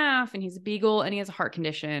 and a half and he's a beagle and he has a heart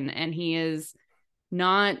condition and he is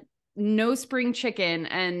no spring chicken.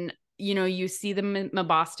 And you see the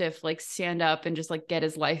Mabostiff like stand up and just like get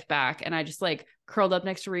his life back. And I just like curled up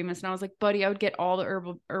next to Remus and I was like, buddy, I would get all the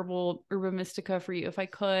Herba Mystica for you if I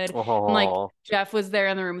could. And like Jeff was there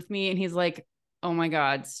in the room with me and he's like, oh my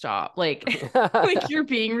God, stop. Like, like you're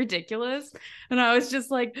being ridiculous. And I was just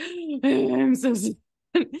like, I'm so sad.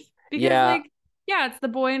 Because it's the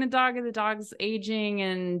boy and a dog and the dog's aging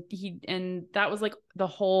and that was like the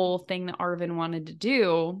whole thing that Arven wanted to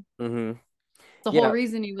do. Mm-hmm. The whole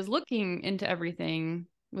reason he was looking into everything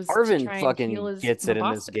was Arven fucking gets it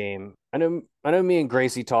in this game. I know me and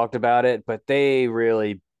Gracie talked about it, but they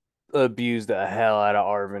really abused the hell out of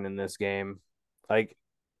Arven in this game. Like,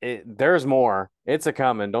 there's more. It's a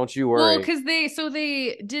coming. Don't you worry. Well, because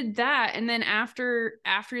they did that, and then after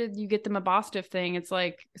you get the Mabostiff thing, it's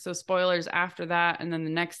like, so spoilers after that, and then the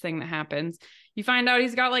next thing that happens, you find out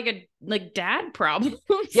he's got like dad problems.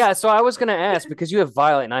 Yeah, so I was gonna ask because you have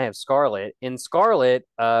Violet and I have Scarlet. In Scarlet,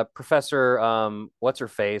 Professor what's her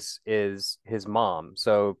face is his mom.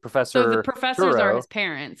 So the professors are his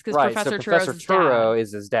parents because Professor Turo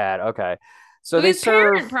is his dad. Okay. So his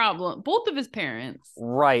parent problem, both of his parents.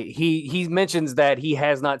 Right. He mentions that he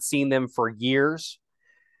has not seen them for years.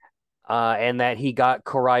 And that he got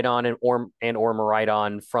Koraidon and or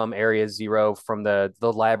Miraidon from Area 0 from the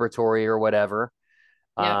laboratory or whatever.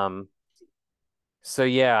 Yep. So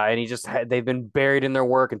yeah, and they've been buried in their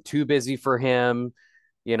work and too busy for him,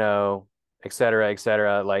 et cetera, et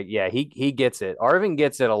cetera. Like, yeah, he gets it. Arven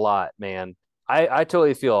gets it a lot, man. I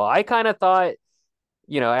totally feel. I kind of thought,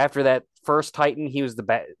 after that first Titan, he was the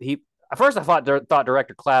bad. At first I thought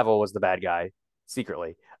Director Clavel was the bad guy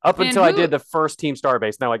secretly. Until I did the first Team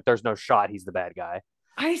Starbase. Now, like, there's no shot he's the bad guy.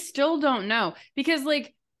 I still don't know because,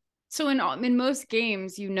 like, so in most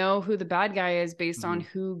games, who the bad guy is based on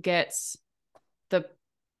who gets the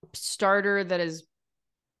starter that is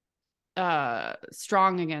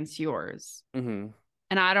strong against yours. Mm-hmm.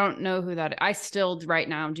 And I don't know who that is. I still right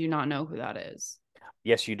now do not know who that is.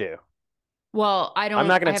 Yes, you do. Well, I'm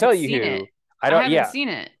not going to tell you who. I haven't seen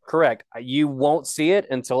it. Correct. You won't see it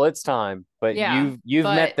until it's time. But yeah, you've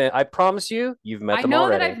met them. I promise you've met them already. I know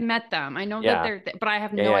that I've met them. I know that they're, but I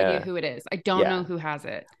have no idea who it is. I don't know who has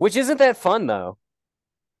it. Which isn't that fun though.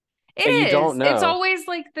 It is. You don't know. It's always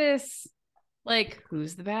like this. Like,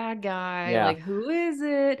 who's the bad guy? Yeah. Like, who is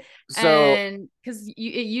it? So, and because it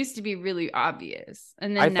used to be really obvious,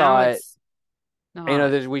 and then it's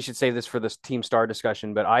not. We should save this for this Team Star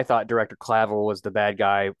discussion, but I thought Director Clavel was the bad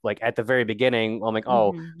guy. Like at the very beginning, I'm like,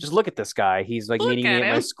 just look at this guy. He's like meeting me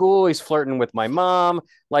at my school. He's flirting with my mom.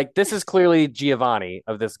 Like, this is clearly Giovanni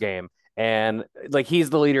of this game, and like he's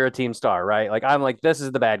the leader of Team Star, right? Like, I'm like, this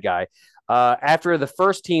is the bad guy. After the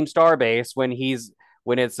first Team Star base, when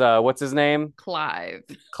it's what's his name?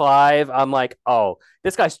 Clive. I'm like, oh,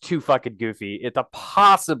 this guy's too fucking goofy. It to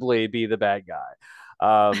possibly be the bad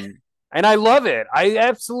guy. And I love it. I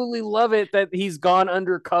absolutely love it that he's gone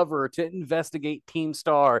undercover to investigate Team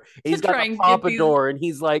Star. And he's got a pompadour and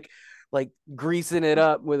he's like greasing it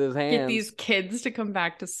up with his hands. Get these kids to come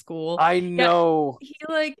back to school. I know.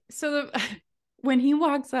 Yeah, when he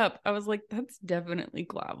walks up, I was like, that's definitely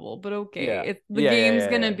Clavel, but okay. Yeah. The game's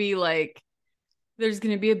gonna be like, there's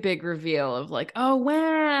going to be a big reveal of like, oh,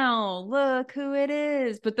 wow, look who it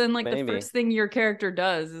is. But then like the first thing your character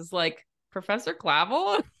does is like, Professor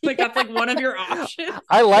Clavel? Like that's like one of your options.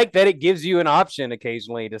 I like that it gives you an option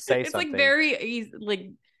occasionally to say something. It's like very easy.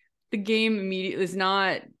 Like the game immediately is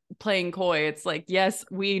not playing coy. It's like, yes,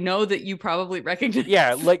 we know that you probably recognize.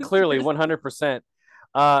 Yeah, like clearly 100%.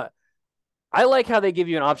 I like how they give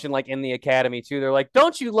you an option like in the academy too. They're like,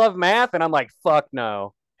 don't you love math? And I'm like, fuck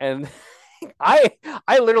no. And I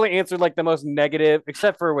literally answered like the most negative,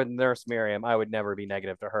 except for with Nurse Miriam. I would never be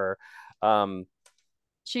negative to her.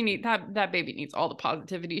 She need that baby needs all the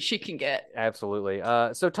positivity she can get. Absolutely.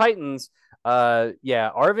 So Titans,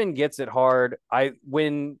 Arven gets it hard.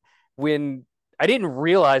 When I didn't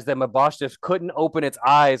realize that Mabashtif couldn't open its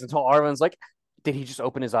eyes until Arven's like, did he just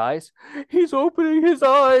open his eyes? He's opening his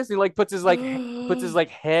eyes. He like puts his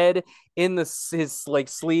head in his like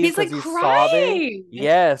sleeve because he's sobbing.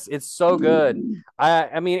 Yes, it's so good.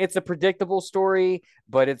 I mean, it's a predictable story,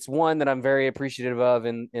 but it's one that I'm very appreciative of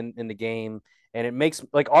in the game, and it makes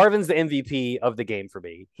like Arven's the MVP of the game for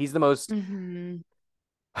me. He's the most.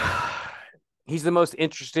 He's the most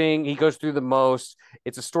interesting. He goes through the most.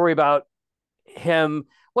 It's a story about him.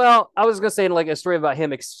 Well, I was gonna say like a story about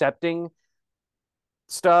him accepting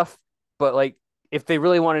stuff, but like if they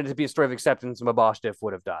really wanted it to be a story of acceptance, Mabashtif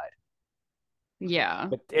would have died. Yeah,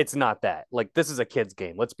 but it's not that. Like, this is a kid's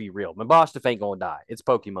game. Let's be real. Mabashtif ain't gonna die. It's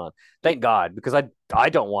Pokemon. Thank God, because I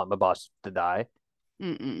don't want Mabashtif to die.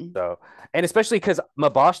 So, and especially because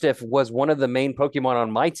Mabashtif was one of the main Pokemon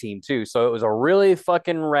on my team too. So it was a really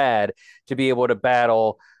fucking rad to be able to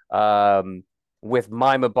battle with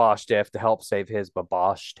my Mabashtif to help save his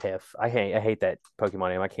Mabashtif. I hate that Pokemon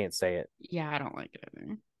name. I can't say it. Yeah, I don't like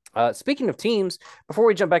it either. Speaking of teams, before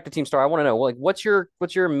we jump back to Team Star, I want to know like what's your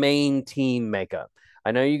main team makeup?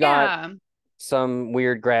 I know you got some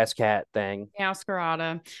weird grass cat thing.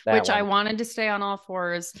 Meowscarada, which I wanted to stay on all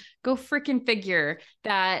fours. Go freaking figure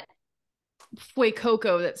that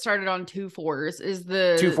Fuecoco that started on 2 fours is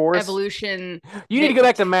the 2 fours evolution. You need to go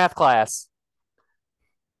back to math class.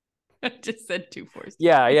 I just said 2 fours.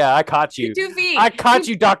 Yeah, I caught you. 2 feet. I caught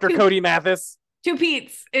you, Dr. Cody Mathis. 2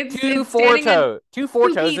 Pete's. It's 2 4 toes. 2 4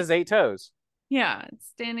 toes is 8 toes. Yeah, it's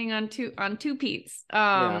standing on two Pete's.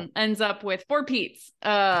 Ends up with 4 Pete's.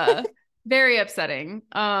 Very upsetting.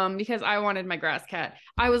 Because I wanted my grass cat.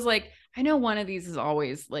 I was like, I know one of these is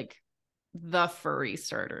always like the furry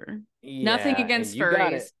starter. Nothing against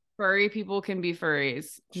furries. Furry people can be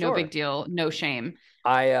furries. Sure. No big deal. No shame.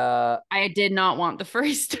 I did not want the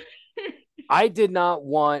furry starter. I did not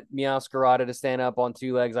want Meowscarada to stand up on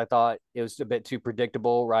 2 legs. I thought it was a bit too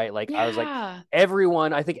predictable, right? Like, I was like,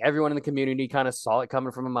 I think everyone in the community kind of saw it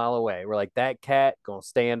coming from a mile away. We're like, that cat gonna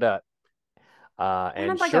stand up.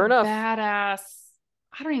 And like sure enough, badass,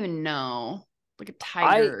 I don't even know, like a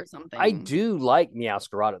tiger or something. I do like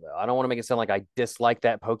Meowscarada though. I don't want to make it sound like I dislike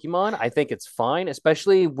that Pokemon. I think it's fine,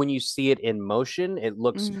 especially when you see it in motion. It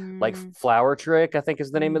looks like Flower Trick, I think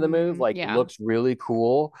is the name of the move. Like, it looks really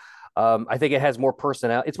cool. I think it has more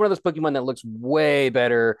personality. It's one of those Pokemon that looks way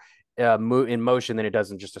better in motion than it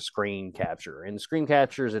does in just a screen capture. In screen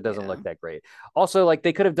captures, it doesn't look that great. Also, like,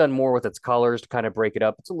 they could have done more with its colors to kind of break it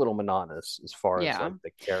up. It's a little monotonous as far as like the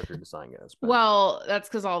character design goes. But... Well, that's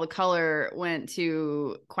because all the color went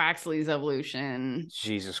to Quaxly's evolution.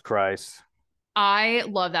 Jesus Christ. I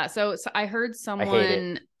love that. So I heard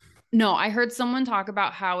someone I heard someone talk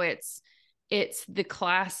about how it's the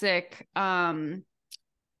classic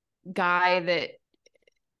guy that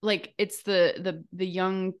like it's the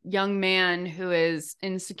young man who is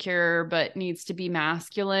insecure but needs to be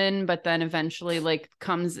masculine, but then eventually like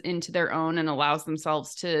comes into their own and allows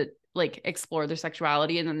themselves to like explore their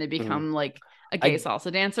sexuality, and then they become like a gay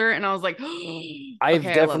salsa dancer. And I was like, I've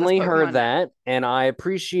definitely heard that, and I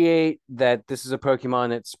appreciate that this is a Pokemon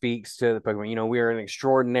that speaks to the Pokemon. You know, we are an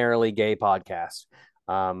extraordinarily gay podcast.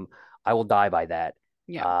 I will die by that.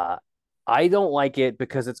 Yeah. I don't like it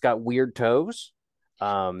because it's got weird toes.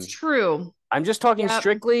 It's true. I'm just talking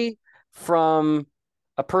strictly from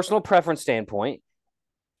a personal preference standpoint.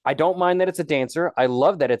 I don't mind that it's a dancer. I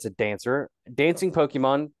love that it's a dancer. Dancing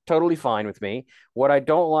Pokemon, totally fine with me. What I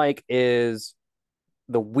don't like is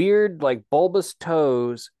the weird, like, bulbous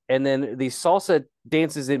toes, and then the salsa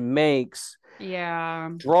dances it makes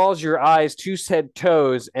draws your eyes to said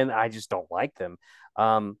toes, and I just don't like them.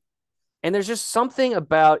 And there's just something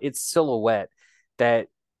about its silhouette that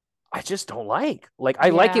I just don't like. Like, I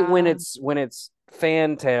like it when it's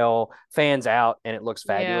fantail fans out and it looks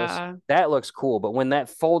fabulous. That looks cool. But when that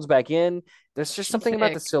folds back in, there's just something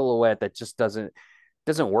about the silhouette that just doesn't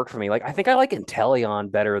work for me. Like, I think I like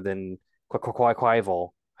Inteleon better than Quaquaval.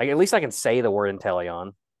 At least I can say the word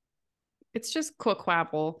Inteleon. It's just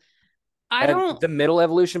Quaquaval. The middle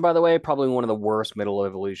evolution, by the way, probably one of the worst middle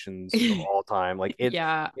evolutions of all time. Like,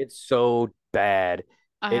 it's so bad.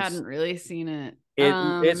 I hadn't really seen it.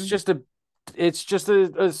 It's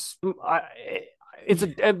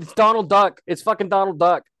Donald Duck. It's fucking Donald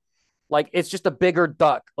Duck. Like, it's just a bigger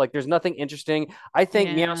duck. Like, there's nothing interesting. I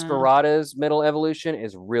think Meowscarada's middle evolution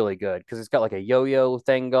is really good because it's got like a yo-yo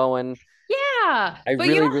thing going. Yeah, I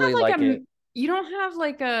really like it. You don't have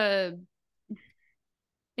like a.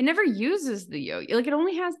 It never uses the yo-yo. Like, it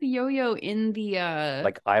only has the yo-yo in the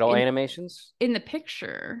like idle animations in the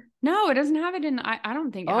picture. No, it doesn't have it in. I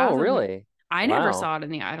don't think. It has really? I never saw it in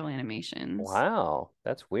the idle animations. Wow,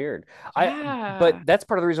 that's weird. Yeah. But that's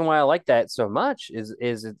part of the reason why I like that so much is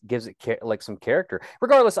it gives it like some character.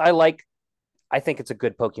 Regardless, I think it's a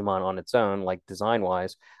good Pokemon on its own, like design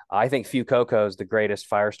wise. I think Fuecoco is the greatest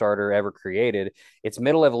fire starter ever created. Its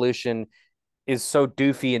middle evolution is so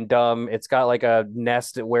doofy and dumb. It's got like a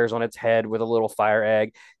nest it wears on its head with a little fire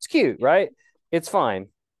egg. It's cute, right? It's fine.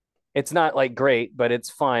 It's not like great, but it's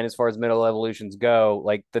fine as far as middle evolutions go.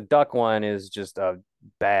 Like, the duck one is just a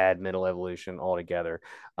bad middle evolution altogether.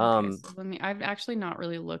 So I've actually not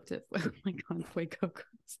really looked at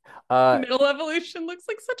Fuecoco's middle evolution looks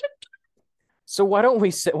like such a. So why don't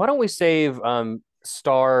we save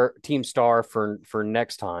Team Star for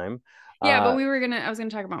next time? Yeah, but I was gonna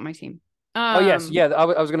talk about my team. Yes, yeah. I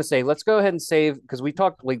was gonna say, let's go ahead and save, because we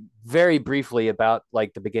talked like very briefly about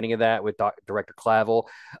like the beginning of that with Director Clavel.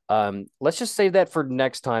 Let's just save that for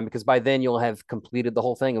next time, because by then you'll have completed the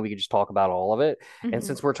whole thing and we can just talk about all of it. Mm-hmm. And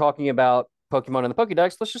since we're talking about Pokemon and the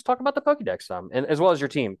Pokédex, let's just talk about the Pokédex some, and as well as your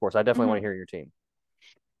team, of course. I definitely want to hear your team.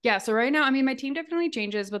 Yeah, so right now, I mean, my team definitely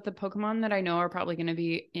changes, but the Pokemon that I know are probably going to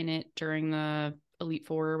be in it during the Elite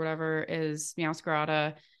Four or whatever is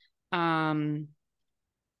Meowscarada. Don't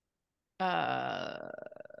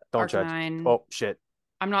judge. Oh shit!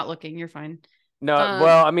 I'm not looking. You're fine. No,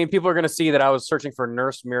 well, I mean, people are going to see that I was searching for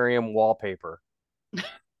Nurse Miriam wallpaper. You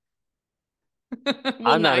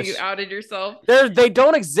outed yourself. They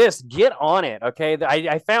don't exist. Get on it, okay?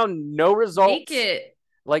 I found no results. Make it.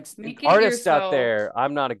 Like, artists out there.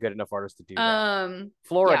 I'm not a good enough artist to do that.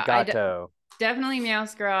 Florigato. Definitely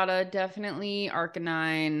Meowscarada. Definitely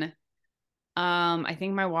Arcanine. I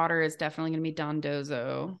think my water is definitely going to be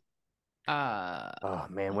Dondozo. Oh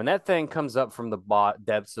man, when that thing comes up from the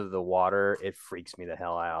depths of the water, it freaks me the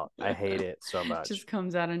hell out. I hate it so much. It just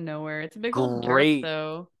comes out of nowhere. It's a big old dirt,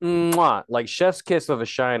 though. Mwah, like chef's kiss of a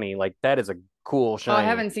shiny. Like, that is a cool shiny. Oh, I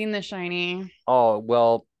haven't seen the shiny. Oh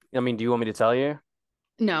well, I mean, do you want me to tell you?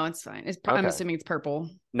 No, it's fine. I'm assuming it's purple.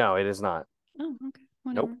 No, it is not. Oh, okay.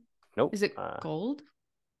 Whatever. Nope. Is it gold?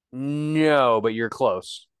 No, but you're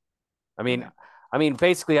close. I mean,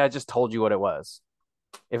 basically, I just told you what it was.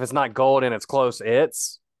 If it's not gold and it's close,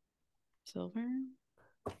 it's silver.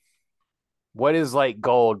 What is like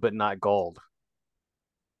gold but not gold?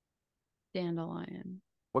 Dandelion.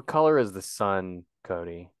 What color is the sun,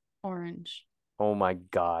 Cody? Orange. Oh my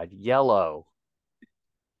God, yellow.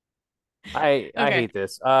 I hate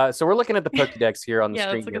this. So we're looking at the Pokédex here on the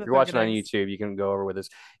screen. If you're watching on YouTube, you can go over with us.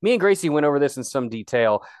 Me and Gracie went over this in some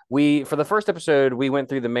detail. For the first episode, we went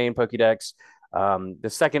through the main Pokédex. The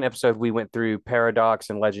second episode, we went through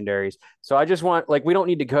Paradox and Legendaries. So I just want, we don't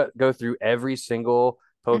need to go through every single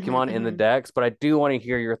Pokemon in the dex, but I do want to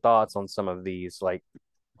hear your thoughts on some of these.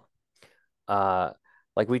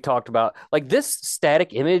 Like we talked about, like this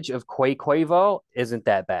static image of Quavo isn't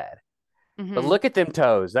that bad. But look at them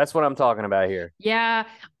toes. That's what I'm talking about here. Yeah.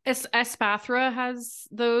 Espathra has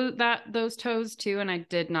those toes too, and I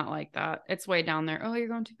did not like that. It's way down there. Oh, you're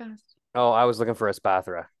going too fast. Oh, I was looking for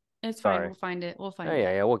Espathra. It's fine. We'll find it. We'll find it.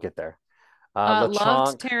 Yeah, we'll get there.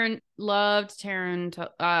 Loved Terran.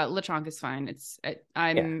 Lechonk is fine.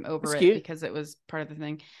 I'm over it because it was part of the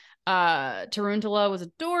thing. Taruntula was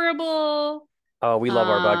adorable. Oh, we love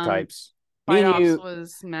our bug types. Spidops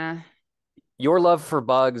was meh. Your love for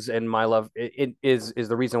bugs and my love it is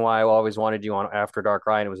the reason why I always wanted you on After Dark,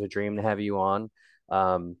 Ryan. It was a dream to have you on.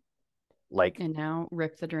 And now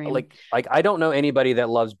rip the dream. Like I don't know anybody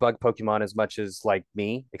that loves bug Pokemon as much as like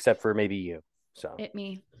me, except for maybe you. So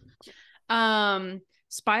me.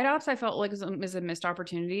 Spidops I felt like was a missed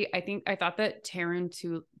opportunity. I thought that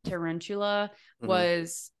Tarantula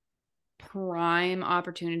was prime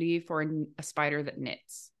opportunity for a spider that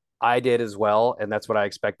knits. I did as well, and that's what I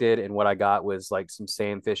expected. And what I got was like some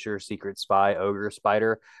Sam Fisher Secret Spy Ogre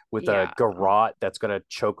Spider with a garrote that's gonna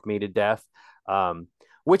choke me to death.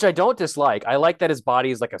 Which I don't dislike. I like that his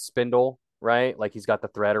body is like a spindle, right? Like he's got the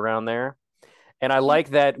thread around there. And I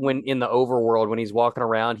like that when in the overworld, when he's walking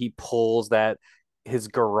around, he pulls his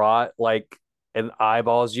garrote like and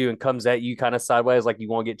eyeballs you and comes at you kind of sideways like you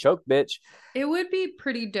want to get choked, bitch. It would be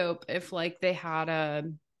pretty dope if like they had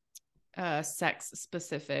a sex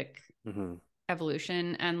specific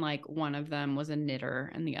evolution and like one of them was a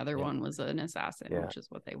knitter and the other one was an assassin, which is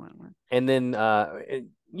what they went with. And then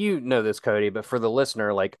you know this, Cody, but for the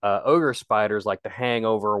listener, like ogre spiders like to hang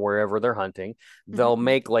over wherever they're hunting. They'll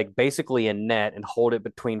make like basically a net and hold it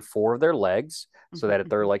between 4 of their legs so that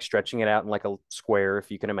they're like stretching it out in like a square,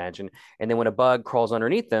 if you can imagine. And then when a bug crawls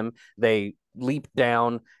underneath them, they leap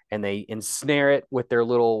down and they ensnare it with their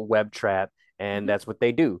little web trap. And that's what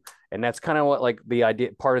they do. And that's kind of what like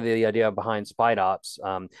part of the idea behind Spidops,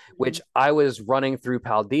 which I was running through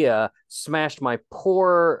Paldea, smashed my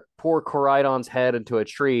poor Coridon's head into a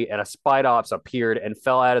tree, and a Spidops appeared and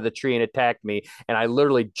fell out of the tree and attacked me. And I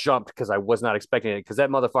literally jumped because I was not expecting it, because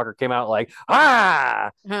that motherfucker came out like,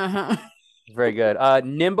 ah! Very good.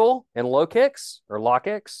 Nimble and low kicks or lock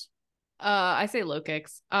kicks? I say low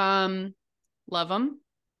kicks. Love them.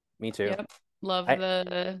 Me too. Yep.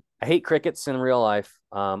 I hate crickets in real life.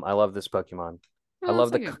 I love this Pokemon. I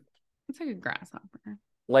love it's like a grasshopper.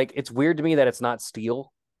 Like, it's weird to me that it's not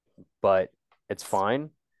steel, but it's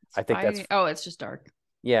fine. I think it's just dark.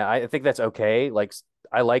 Yeah, I think that's okay. Like,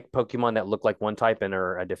 I like Pokemon that look like one type and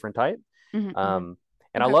are a different type. And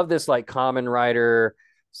I love this like Common Rider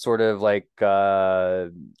sort of like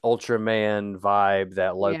Ultraman vibe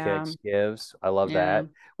that Lokix gives. I love that.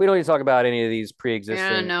 We don't need to talk about any of these pre-existing.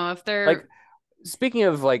 Yeah, no, if they're like, speaking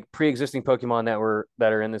of like pre-existing Pokemon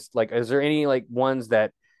that are in this, like, is there any like ones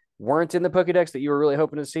that weren't in the Pokédex that you were really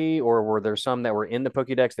hoping to see, or were there some that were in the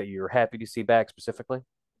Pokédex that you were happy to see back specifically?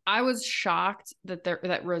 I was shocked that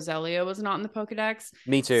Roselia was not in the Pokédex.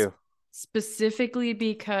 Me too. Specifically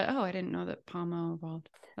because I didn't know that Pomo evolved.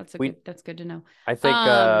 That's good to know. I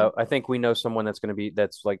think we know someone that's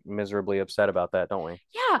like miserably upset about that, don't we?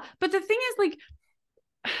 Yeah, but the thing is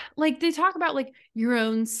like they talk about like your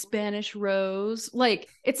own Spanish rose, like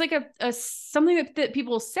it's like a something that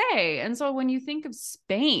people say, and so when you think of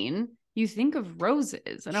Spain you think of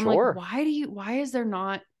roses, and I'm like, why is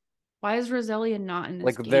Roselia not in this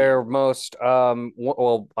like game? Their most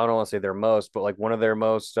well, I don't want to say their most, but like one of their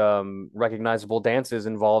most recognizable dances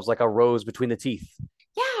involves like a rose between the teeth.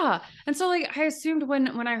 Yeah, and so like I assumed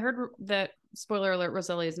when I heard that, spoiler alert,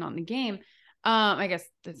 Roselia is not in the game. I guess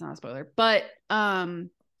it's not a spoiler, but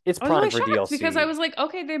it's prime for DLC, because I was like,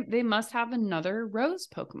 okay, they must have another Rose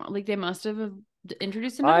Pokemon. Like they must have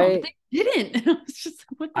introduced another one, but they didn't. It's just,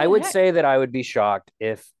 I would say that I would be shocked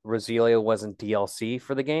if Roselia wasn't DLC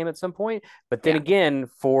for the game at some point. But then again,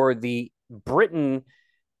 for the Britain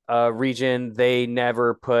region, they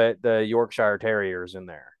never put the Yorkshire Terriers in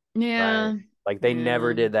there. Yeah, right? Like they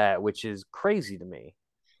never did that, which is crazy to me.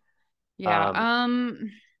 Yeah.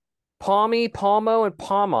 Palmy, Palmo, and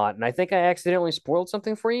Palmot. And I think I accidentally spoiled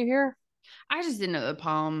something for you here. I just didn't know that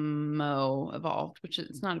Palmo evolved, which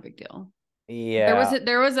is not a big deal. Yeah.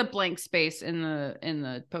 There was a blank space in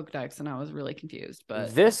the Pokedex, and I was really confused.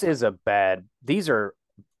 But these are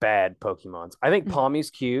bad Pokemons. I think Palmy's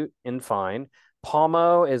cute and fine.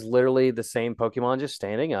 Palmo is literally the same Pokemon just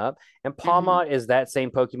standing up, and Palmot is that same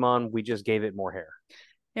Pokemon, we just gave it more hair.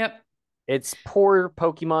 Yep. It's poor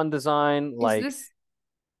Pokemon design.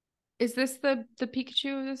 Is this the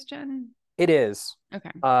Pikachu of this gen? It is. Okay.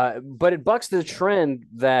 But it bucks the trend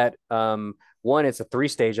that one, it's a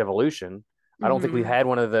 3-stage evolution. I don't think we've had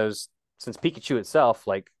one of those since Pikachu itself,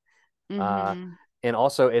 like, and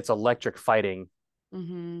also it's electric fighting,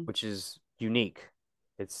 which is unique.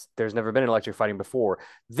 There's never been an electric fighting before.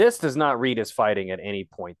 This does not read as fighting at any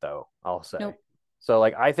point, though, I'll say. Nope. So,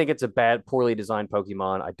 like, I think it's a poorly designed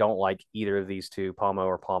Pokemon. I don't like either of these two, Palmo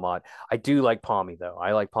or Palmot. I do like Palmy, though.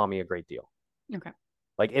 I like Palmy a great deal. Okay.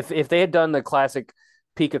 Like, if they had done the classic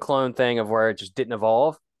Pika clone thing of where it just didn't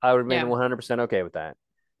evolve, I would have been 100% okay with that.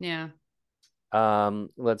 Yeah.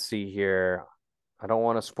 Let's see here. I don't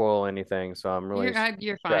want to spoil anything, so I'm really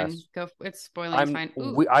you're fine. Go. It's spoiling. Fine.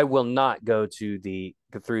 I will not go through the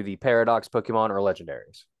Paradox Pokemon or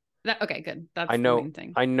Legendaries. Okay, good. That's the main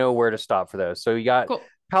thing. I know where to stop for those. So you got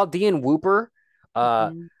Paldean Wooper.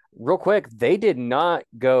 Real quick, they did not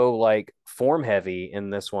go like form heavy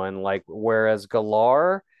in this one, like whereas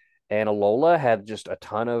Galar and Alola had just a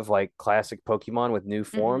ton of like classic Pokemon with new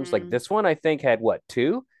forms. Like this one, I think had what,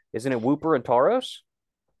 2? Isn't it Wooper and Tauros?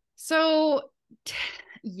 So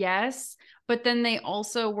yes, but then they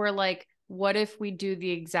also were like, what if we do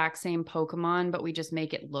the exact same Pokemon, but we just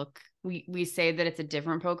make it look, we say that it's a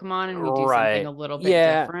different Pokemon and we do something a little bit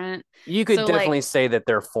different. You could definitely say that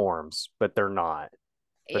they're forms, but they're not.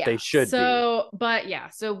 But they should be. But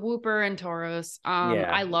so Wooper and Tauros,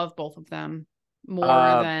 I love both of them more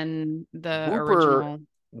than the original.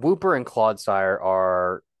 Wooper and Clodsire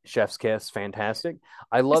are chef's kiss, fantastic.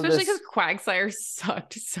 I love especially because Quagsire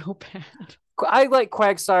sucked so bad. I like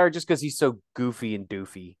Quagsire just because he's so goofy and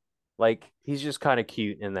doofy. Like, he's just kind of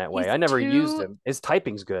cute in that way. I never used him. His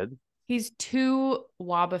typing's good. He's too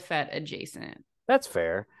Wobbuffet adjacent. That's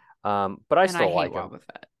fair. But I still like him.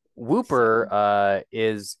 Wobbuffet. Wooper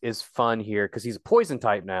is fun here because he's a poison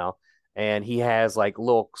type now, and he has like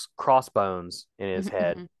little crossbones in his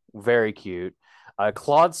head. Very cute.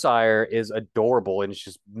 Clodsire is adorable, and it's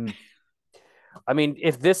just, I mean,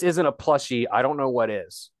 if this isn't a plushie, I don't know what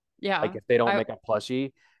is. Yeah. Like, if they don't make a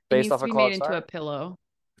plushie based off of Clodsire. Made into a pillow.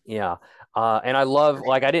 Yeah. And I love,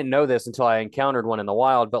 like, I didn't know this until I encountered one in the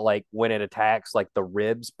wild, but like when it attacks, like the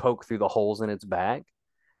ribs poke through the holes in its back.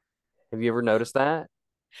 Have you ever noticed that?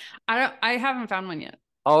 I haven't found one yet.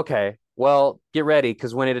 Okay. Well, get ready,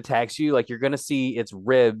 because when it attacks you, like, you're gonna see its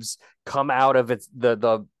ribs come out of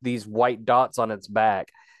these white dots on its back,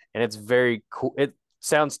 and it's very cool.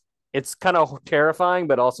 It's kind of terrifying,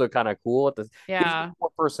 but also kind of cool at the gives it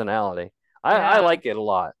more personality. I like it a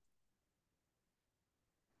lot.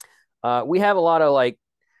 We have a lot of like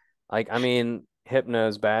I mean,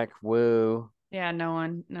 Hypno's back. Woo. Yeah, no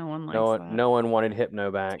one likes that. No one wanted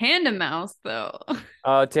Hypno back. Tandemaus, though.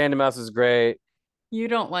 Tandemaus is great. You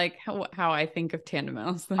don't like how I think of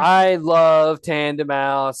Tandemaus, though. I love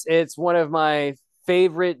Tandemaus. It's one of my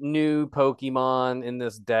favorite new Pokemon in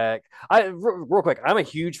this deck. Real quick, I'm a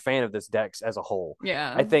huge fan of this deck as a whole.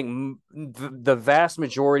 Yeah. I think the vast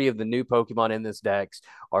majority of the new Pokemon in this deck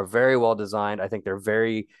are very well designed. I think they're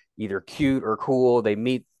very either cute or cool. They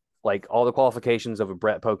meet like all the qualifications of a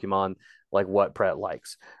Brett Pokemon, like what Brett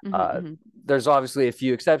likes. There's obviously a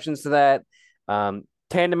few exceptions to that.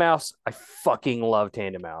 Tandemaus, I fucking love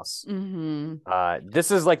Tandemaus.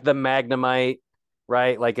 This is like the Magnemite,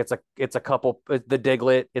 right? Like it's a couple, the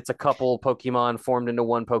Diglett, it's a couple Pokemon formed into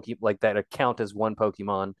one Pokemon, like that account as one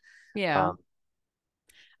Pokemon. Yeah.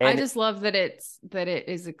 I just love that it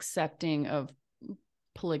is accepting of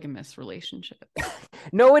polygamous relationship.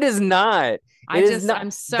 No, it is not.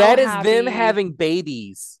 I'm so that happy. Is them having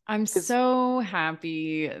babies. I'm so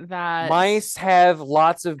happy that mice have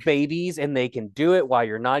lots of babies and they can do it while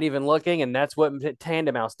you're not even looking, and that's what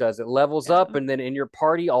Tandemaus does. It levels up, and then in your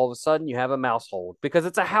party, all of a sudden you have a mousehold because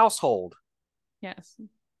it's a household. Yes.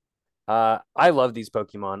 I love these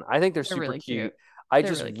Pokemon. I think they're super really cute. I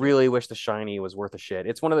just really wish the shiny was worth a shit.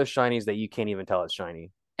 It's one of those shinies that you can't even tell it's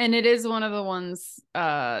shiny. And it is one of the ones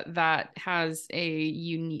that has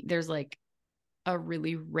there's like a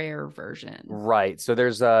really rare version. Right. So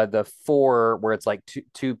there's the 4 where it's like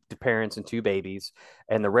two parents and 2 babies,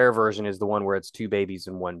 and the rare version is the one where it's 2 babies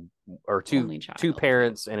and one, or two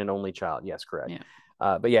parents and an only child. Yes, correct.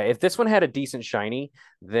 Yeah. But yeah, if this one had a decent shiny,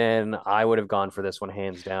 then I would have gone for this one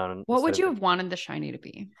hands down. What would you have wanted the shiny to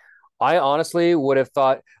be? I honestly would have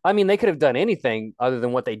thought, I mean, they could have done anything other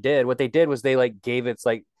than what they did. What they did was they like gave it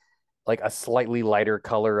like a slightly lighter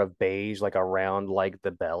color of beige, like around like the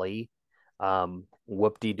belly. Whoopty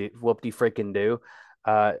freaking do.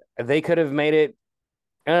 They could have made it.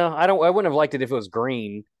 I wouldn't have liked it if it was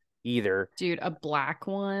green either. Dude, a black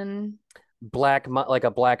one. Like a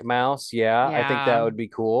black mouse. Yeah, I think that would be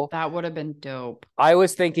cool. That would have been dope. I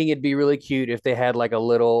was thinking it'd be really cute if they had like a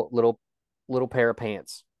little pair of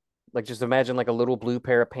pants. Like, just imagine like a little blue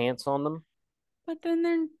pair of pants on them. But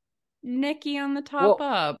then Nicky on the top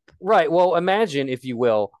up. Right. Well, imagine, if you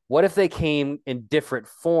will, what if they came in different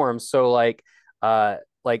forms? So like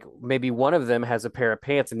maybe one of them has a pair of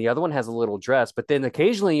pants and the other one has a little dress, but then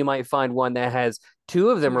occasionally you might find one that has two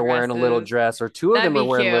of them are wearing a little dress or two of them are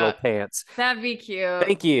wearing little pants. That'd be cute.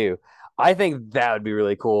 Thank you. I think that would be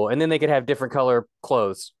really cool. And then they could have different color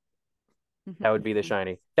clothes. That would be the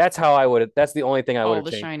shiny. That's how I would. That's the only thing I would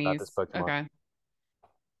have changed about this Pokemon.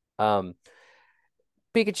 Okay.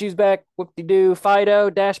 Pikachu's back. Whoop-de-doo. Fido.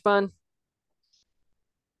 Dashbun.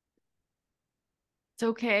 It's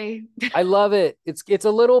okay. I love it. It's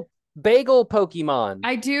a little bagel Pokemon.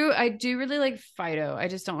 I do really like Fido. I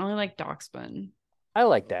just don't really like Darkspun. I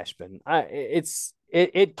like Dashbun.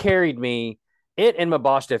 It carried me. It and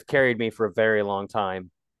Mabosstiff carried me for a very long time.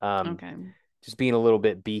 Okay. Just being a little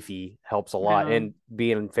bit beefy helps a lot, and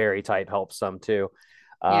being fairy type helps some too.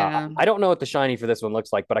 Yeah. I don't know what the shiny for this one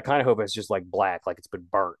looks like, but I kind of hope it's just like black, like it's been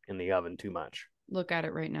burnt in the oven too much. Look at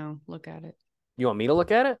it right now. Look at it. You want me to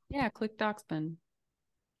look at it? Yeah, click Darkspun.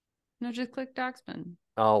 No, just click Darkspun.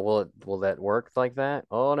 Oh, will that work like that?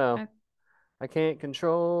 Oh no. I can't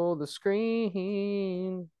control the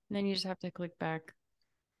screen. Then you just have to click back.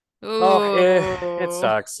 Oh, it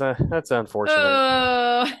sucks. That's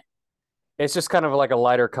unfortunate. It's just kind of like a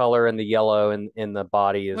lighter color, and the yellow in the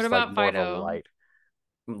body is what about like more of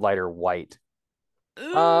a lighter white.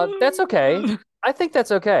 That's okay. I think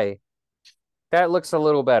that's okay. That looks a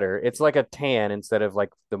little better. It's like a tan instead of like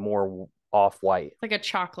the more off-white. Like a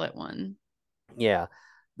chocolate one. Yeah.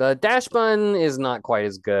 The Dashbun is not quite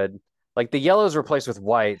as good. Like the yellow is replaced with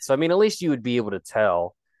white. So I mean, at least you would be able to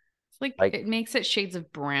tell. Like it makes it shades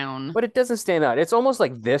of brown. But it doesn't stand out. It's almost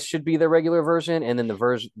like this should be the regular version, and then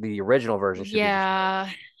the original version should be.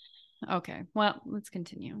 Okay. Well, let's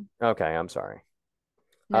continue. Okay, I'm sorry.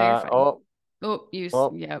 No,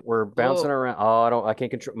 we're bouncing around. Oh, I can't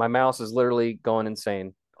control. My mouse is literally going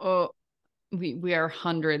insane. Oh, we are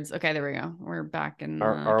hundreds. Okay, there we go. We're back in.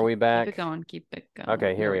 Are we back? Keep it going.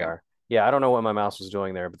 Okay, here we are. Yeah, I don't know what my mouse was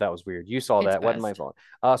doing there, but that was weird. You saw that. Wasn't my fault.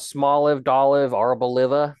 Smoliv, Dolliv,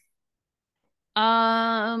 Arboliva.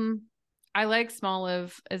 I like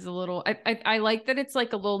Smoliv as a little. I like that it's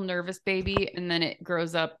like a little nervous baby, and then it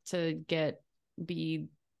grows up to be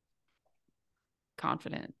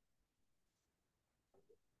confident.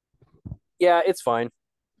 Yeah, it's fine.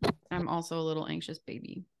 I'm also a little anxious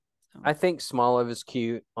baby. So. I think Smoliv is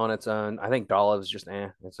cute on its own. I think Dolliv is just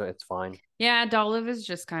it's fine. Yeah, Dolliv is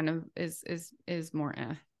just kind of is more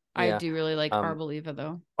Yeah. I do really like Arboliva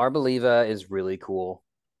though. Arboliva is really cool.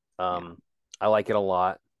 I like it a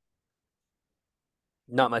lot.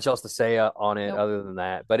 Not much else to say on it other than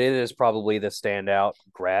that, but it is probably the standout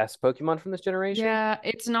grass Pokemon from this generation. Yeah,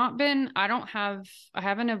 it's not been. I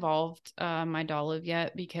haven't evolved my Dolliv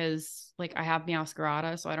yet because like I have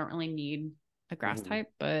Meowscarada, so I don't really need a grass type.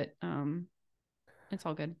 But it's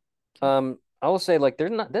all good. I will say like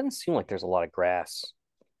doesn't seem like there's a lot of grass.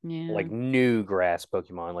 Yeah. Like new grass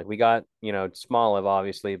Pokemon. Like we got Smoliv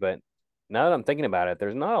obviously, but now that I'm thinking about it,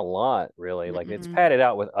 there's not a lot really. Like it's padded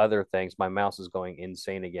out with other things. My mouse is going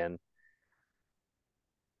insane again.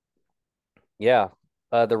 Yeah.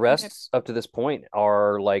 The rest up to this point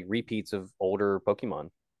are like repeats of older Pokemon.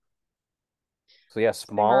 So yeah,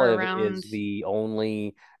 Smoliv is the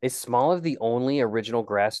only. Is Smoliv the only original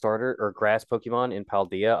grass starter or grass Pokemon in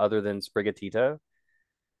Paldea other than Sprigatito?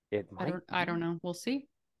 It might. I don't know. We'll see.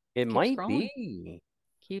 It might be.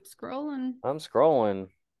 Keep scrolling. I'm scrolling.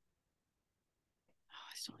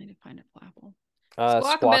 I still need to find a Flapple.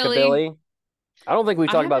 Squawkabilly. I don't think we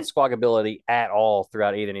talked about Squawkabilly at all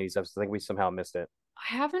throughout 8 and 80s episodes. I think we somehow missed it.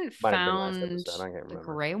 I haven't found the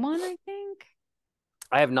gray one, I think.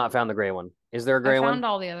 I have not found the gray one. Is there a gray one? I found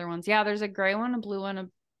all the other ones. Yeah, there's a gray one, a blue one, a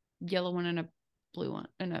yellow one, and a blue one.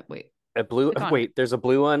 And there's a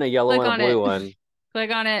blue one, a yellow one, a blue one.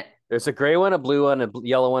 Click on it. There's a gray one, a blue one, a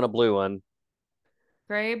yellow one, a blue one.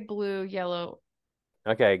 Gray, blue, yellow.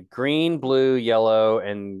 Okay, green, blue, yellow,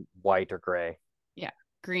 and white or gray. Yeah,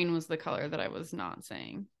 green was the color that I was not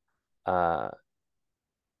saying. I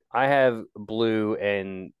have blue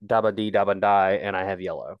and Dabba-dee Dabba-die, and I have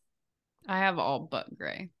yellow. I have all but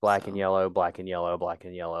gray. Black and yellow, black and yellow, black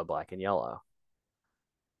and yellow, black and yellow.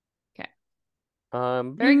 Okay.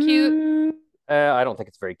 Very cute. I don't think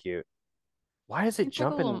it's very cute. Why is it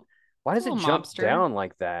jumping? Why does it jump down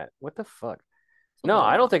like that? What the fuck? No,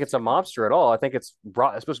 I don't think it's a mobster at all. I think it's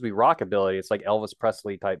supposed to be rockabilly. It's like Elvis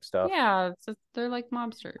Presley type stuff. Yeah, they're like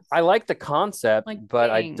mobsters. I like the concept,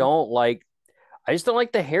 but I just don't like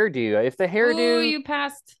the hairdo. If the hairdo, you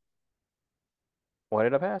passed. What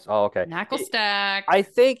did I pass? Oh, okay. Knackle Stack. I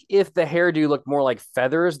think if the hairdo looked more like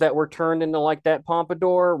feathers that were turned into like that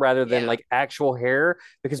pompadour rather than like actual hair,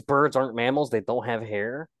 because birds aren't mammals, they don't have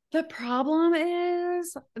hair. The problem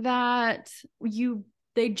is that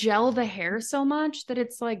they gel the hair so much that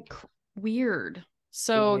it's like weird.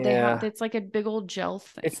 So it's like a big old gel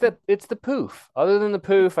thing. It's the poof. Other than the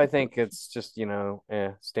poof, I think it's just,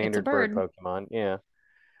 standard bird Pokemon. Yeah.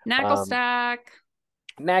 Knackle Stack.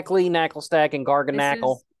 Knackly, Knackle Stack, and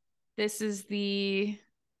Garganacl. This is the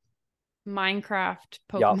Minecraft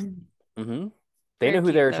Pokemon. Yep. Mm-hmm. They know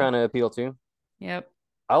who they're trying to appeal to. Yep.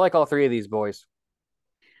 I like all three of these boys.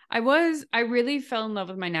 I really fell in love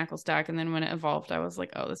with my Knackle Stack, and then when it evolved, I was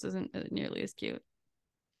like, oh, this isn't nearly as cute.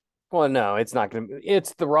 Well, no, it's not gonna be.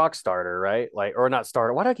 It's the rock starter, right? Like, or not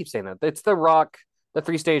starter. Why do I keep saying that? It's the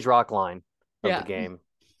 3-stage rock line of the game.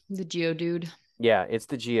 The Geodude. Yeah, it's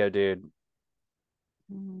the Geodude.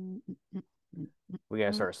 We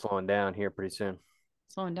gotta start slowing down here pretty soon.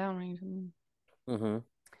 Slowing down, right? Mm-hmm.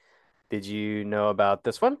 Did you know about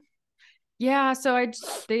this one? Yeah, so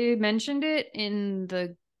they mentioned it in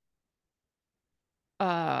the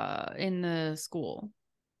school.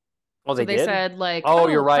 Oh, they said like,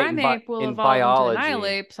 you're right. Primeape will evolve biology. Into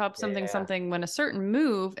Annihilape, stop something when a certain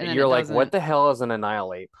move, and then you're like, what the hell is an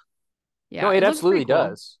Annihilape? Yeah, no, it absolutely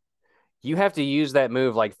does. You have to use that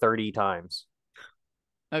move like 30 times.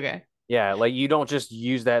 Okay. Yeah, like you don't just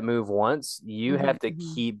use that move once. You have to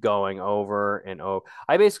keep going over and over.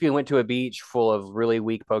 I basically went to a beach full of really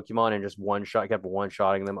weak Pokemon and just kept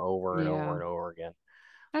one-shotting them over and over and over again.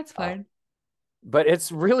 That's fine. But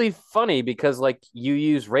it's really funny because like you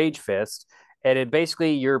use Rage Fist and it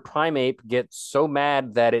basically your Primeape gets so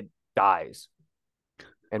mad that it dies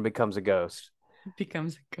and becomes a ghost. It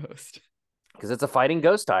becomes a ghost. Because it's a fighting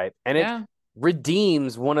ghost type. And it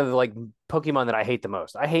redeems one of the like Pokemon that I hate the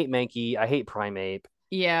most. I hate Mankey. I hate Primeape.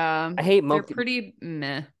 Yeah. I hate Monkey. They're pretty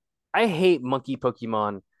meh. I hate monkey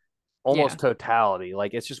Pokemon almost totality.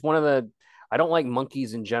 Like it's just one of the I don't like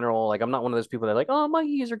monkeys in general. Like I'm not one of those people that are like, oh,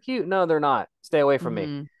 monkeys are cute. No, they're not. Stay away from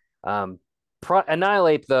me.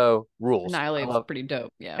 Annihilape though rules. Annihilape's pretty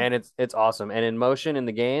dope. Yeah, and it's awesome. And in motion in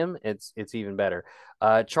the game, it's even better.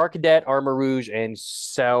 Charcadet, Armarouge, and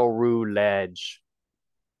Ceruledge.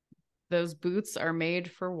 Those boots are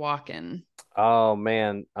made for walking. Oh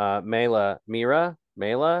man, Mela,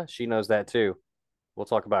 she knows that too. We'll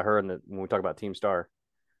talk about her when we talk about Team Star.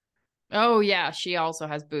 Oh yeah, she also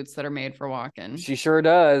has boots that are made for walking. She sure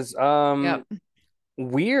does.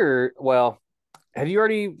 Weird. Well, have you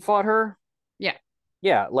already fought her? Yeah.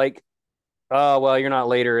 Yeah, like well, you're not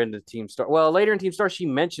later into Team Star. Well, later in Team Star, she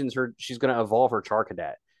mentions she's going to evolve her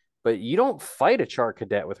Charcadet. But you don't fight a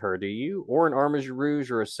Charcadet with her, do you? Or an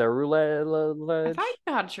Armarouge or a Ceruledge? I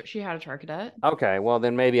thought she had a Charcadet. Okay, well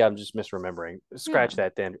then maybe I'm just misremembering. Scratch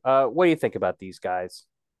that then. What do you think about these guys?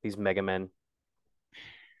 These Mega Men?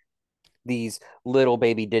 These little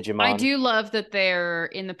baby Digimon. I do love that they're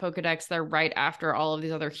in the Pokedex. They're right after all of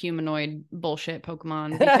these other humanoid bullshit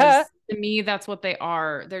Pokemon. Because to me, that's what they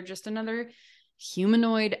are. They're just another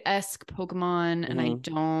humanoid-esque Pokemon. And I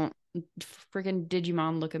don't freaking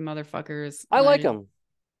Digimon looking motherfuckers. I like them.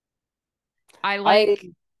 I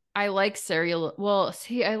like Cereal. Well,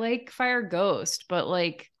 see, I like Fire Ghost, but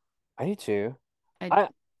like I do too.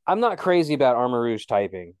 I'm not crazy about Armarouge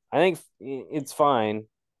typing. I think it's fine.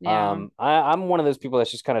 Yeah. I'm one of those people that's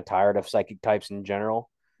just kind of tired of psychic types in general.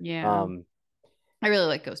 Yeah. I really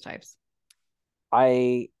like ghost types.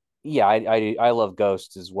 I love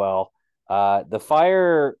ghosts as well. The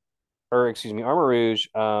fire, or excuse me, Armarouge.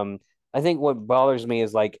 I think what bothers me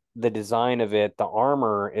is like the design of it. The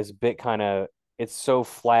armor is a bit it's so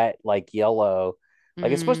flat, like yellow.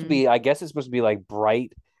 Like it's supposed to be. I guess it's supposed to be like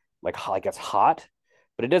bright, like it's hot.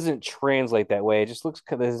 But it doesn't translate that way. It just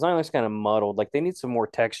the design looks kind of muddled. Like they need some more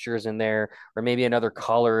textures in there, or maybe another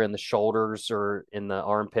color in the shoulders or in the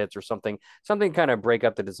armpits or something. Something kind of break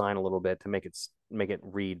up the design a little bit to make it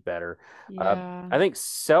read better. Yeah. I think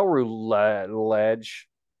Ceruledge,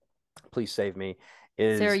 please save me,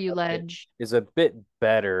 is a bit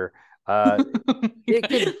better. It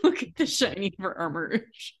could look at the shiny for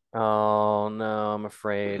Armarouge. Oh no, I'm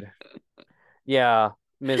afraid. Yeah,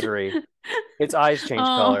 misery. Its eyes change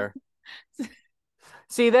color.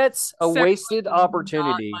 See, that's a wasted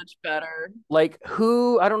opportunity. Not much better. Like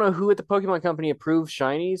I don't know who at the Pokemon Company approves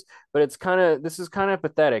shinies, but this is kind of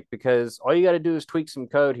pathetic because all you got to do is tweak some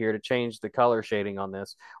code here to change the color shading on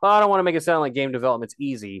this. Well, I don't want to make it sound like game development's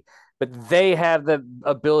easy, but they have the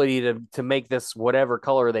ability to make this whatever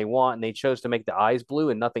color they want, and they chose to make the eyes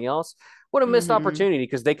blue and nothing else. What a missed opportunity,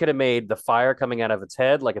 because they could have made the fire coming out of its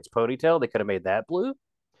head like its ponytail. They could have made that blue,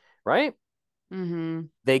 right? Mm-hmm.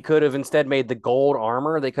 They could have instead made the gold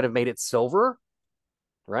armor. They could have made it silver,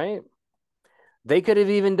 right? They could have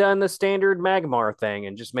even done the standard Magmar thing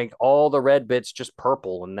and just make all the red bits just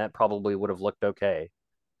purple, and that probably would have looked okay.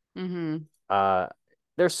 Mm-hmm. Uh,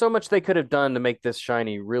 there's so much they could have done to make this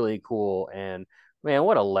shiny really cool, and man,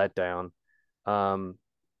 what a letdown. Um,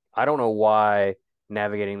 I don't know why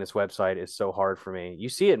navigating this website is so hard for me. You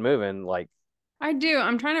see it moving, like I do.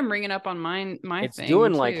 I'm trying to bring it up on my it's thing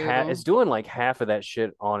doing like too. it's doing like half of that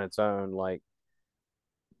shit on its own. Like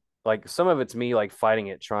some of it's me like fighting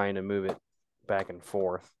it, trying to move it back and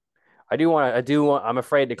forth. I'm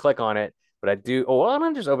afraid to click on it, but I do. Oh, well, I'm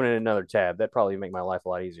gonna just open it in another tab. That'd probably make my life a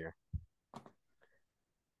lot easier.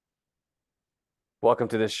 Welcome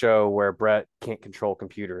to this show where Brett can't control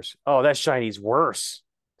computers. Oh, that shiny's worse.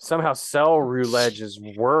 Somehow Cell Roulette is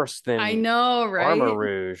worse than I know, right?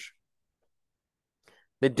 Armarouge.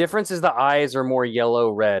 The difference is the eyes are more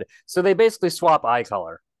yellow red. So they basically swap eye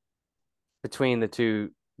color between the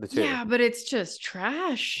two. Yeah, but it's just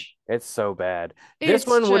trash. It's so bad. This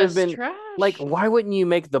one would have been trash. like, why wouldn't you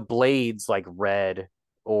make the blades like red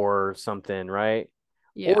or something, right?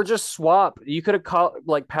 Yeah. Or just swap. You could have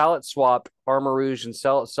like palette swap Armarouge and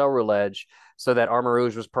Cell Roulette so that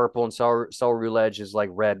Armarouge was purple and Cell Roulette is like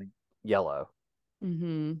red yellow.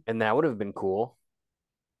 Mm-hmm. And that would have been cool.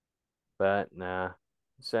 But nah,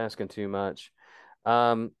 it's asking too much.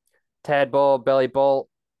 Tadball, Belly Bolt,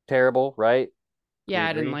 terrible, right? Yeah,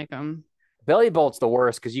 I didn't like them. Belly Bolt's the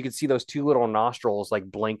worst because you can see those two little nostrils like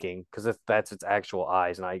blinking because that's its actual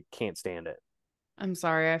eyes, and I can't stand it. I'm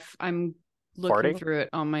sorry. I'm looking Farting? through it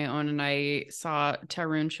on my own, and I saw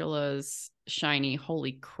Tarantulas shiny.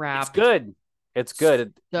 Holy crap! It's good. It's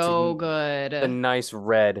good. So good. A nice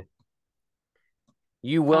red.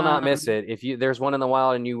 You will not miss it. If there's one in the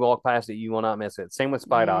wild and you walk past it, you will not miss it. Same with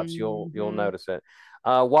Spidops. You'll notice it.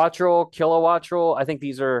 Wattrel, Kilowattrel. I think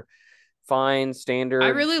these are fine, standard. I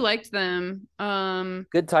really liked them.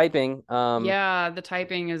 Good typing. Yeah, the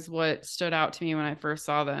typing is what stood out to me when I first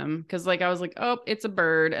saw them. Cause like I was like, oh, it's a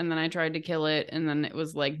bird. And then I tried to kill it, and then it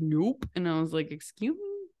was like, nope. And I was like, excuse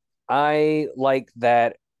me. I like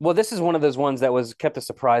that. Well, this is one of those ones that was kept a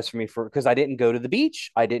surprise for me because I didn't go to the beach.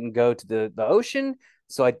 I didn't go to the ocean.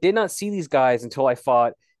 So I did not see these guys until I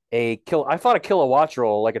fought a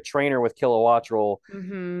Kilowattrel, like a trainer with Kilowattrel,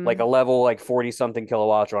 like a level like 40 something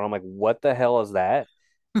Kilowattrel. And I'm like, what the hell is that?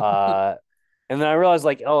 And then I realized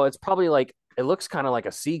like, oh, it's probably like it looks kind of like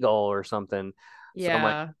a seagull or something. Yeah. So I'm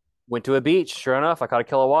like, went to a beach. Sure enough, I caught a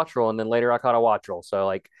Kilowattrel, and then later I caught a Wattrel. So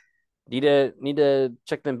like need to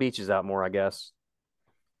check them beaches out more, I guess.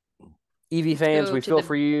 Eevee fans, we feel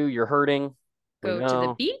for you. You're hurting. Go to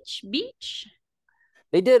the beach.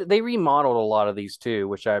 They remodeled a lot of these too,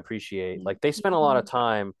 which I appreciate. Like they spent a lot of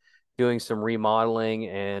time doing some remodeling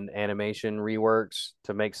and animation reworks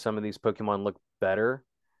to make some of these Pokemon look better.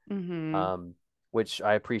 Which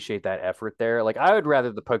I appreciate that effort there. Like I would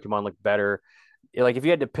rather the Pokemon look better. Like if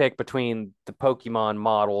you had to pick between the Pokemon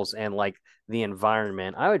models and like the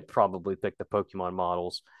environment, I would probably pick the Pokemon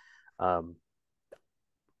models.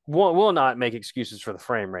 Will not make excuses for the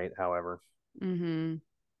frame rate, however.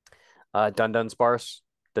 Dunsparce.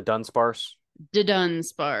 The Dunsparce.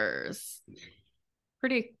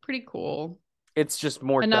 Pretty cool. It's just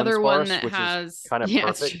more another Dunsparce, one that which has is kind of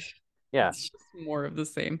perfect. It's just more of the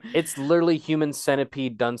same. It's literally human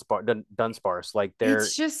centipede Dunsparce. Like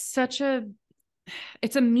it's just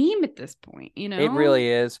it's a meme at this point, you know? It really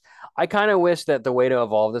is. I kind of wish that the way to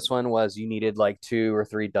evolve this one was you needed like 2 or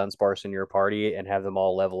 3 Dunsparce in your party and have them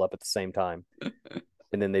all level up at the same time.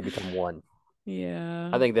 And then they become one. Yeah.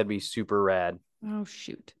 I think that'd be super rad. Oh,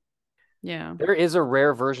 shoot. Yeah. There is a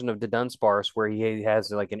rare version of the Dunsparce where he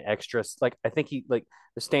has like an extra, like I think he like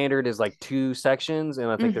the standard is like 2 sections, and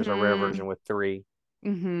I think there's a rare version with 3.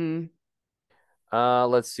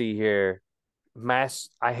 Let's see here. I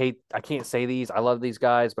can't say these. I love these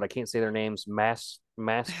guys, but I can't say their names. Mastiff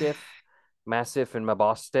and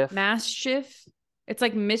Mabostiff. Mastiff. It's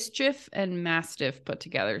like Mischief and Mastiff put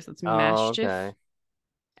together. So it's Mastiff. Okay.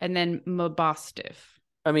 And then Mabostiff.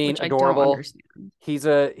 I mean, adorable. He's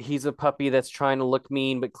a puppy that's trying to look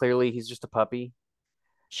mean, but clearly he's just a puppy.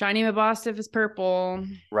 Shiny Mabostiff is purple.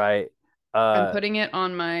 Right. I'm putting it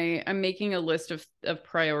on I'm making a list of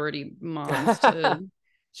priority mons to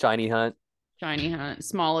Shiny Hunt.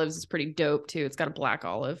 Smoliv is pretty dope too. It's got a black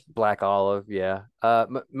olive. Yeah.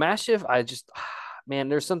 Mastiff, man,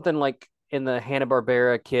 there's something like in the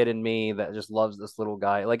Hanna-Barbera kid in me that just loves this little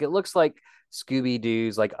guy. Like it looks like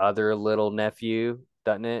Scooby-Doo's like other little nephew,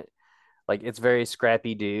 doesn't it? Like it's very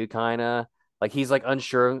Scrappy Doo kind of. Like he's like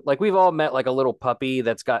unsure. Like we've all met like a little puppy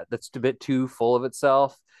that's a bit too full of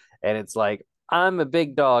itself, and it's like I'm a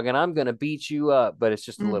big dog and I'm gonna beat you up, but it's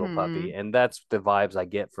just a little puppy, and that's the vibes I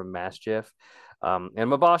get from Mastiff. And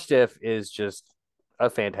Mabosstiff is just a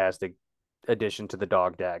fantastic addition to the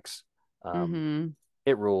dog decks.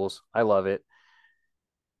 It rules. I love it.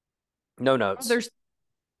 No notes.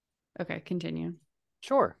 Okay, continue.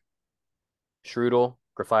 Sure. Shroodle,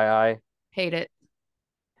 Grafaiai. Hate it.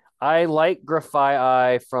 I like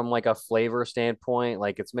Grafaiai from like a flavor standpoint.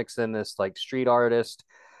 Like it's mixing this like street artist,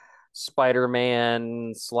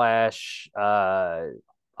 Spider-Man slash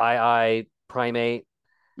II primate.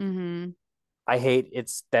 I hate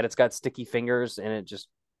it's got sticky fingers and it just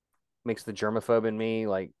makes the germaphobe in me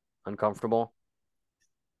like uncomfortable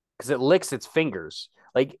because it licks its fingers.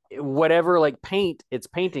 Like whatever like paint it's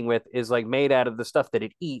painting with is like made out of the stuff that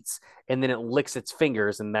it eats, and then it licks its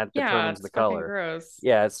fingers, and that determines the color. Gross.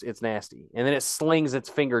 Yeah, it's nasty, and then it slings its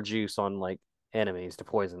finger juice on like enemies to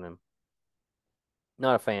poison them.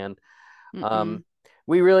 Not a fan.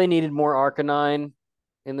 We really needed more Arcanine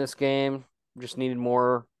in this game. Just needed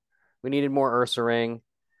more. We needed more Ursaring.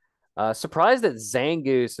 Surprised that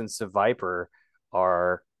Zangoose and Seviper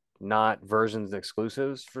are not versions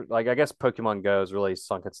exclusives for like I guess Pokemon Go has really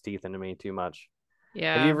sunk its teeth into me too much.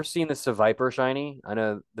 Yeah. Have you ever seen the Seviper shiny? I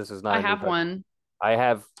know this is not. I have one. I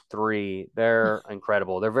have 3. They're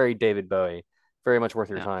incredible. They're very David Bowie. Very much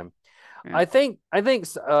worth your time. Yeah. I think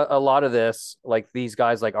a lot of this, like these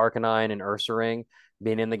guys like Arcanine and Ursaring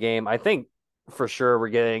being in the game, I think for sure we're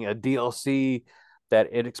getting a DLC that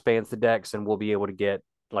it expands the decks and we'll be able to get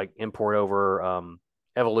like import over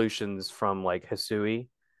evolutions from like Hisui.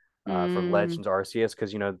 From Legends Arceus,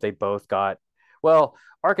 because they both got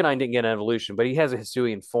Arcanine didn't get an evolution, but he has a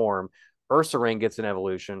Hisuian form. Ursaring gets an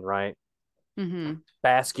evolution, right?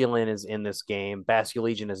 Basculin is in this game.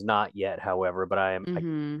 Basculegion is not yet, however, but I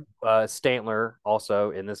am Stantler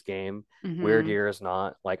also in this game. Weirdeer is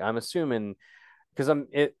not. Like I'm assuming because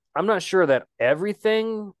I'm not sure that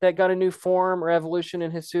everything that got a new form or evolution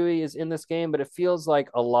in Hisui is in this game, but it feels like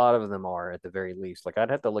a lot of them are at the very least. Like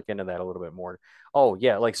I'd have to look into that a little bit more. Oh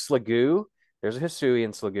yeah, like Sliggoo. There's a Hisui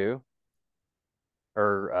in Sliggoo.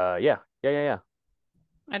 Or yeah. I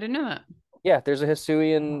didn't know that. Yeah, there's a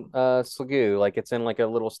Hisuian Sliggoo. Like it's in like a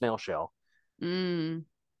little snail shell. It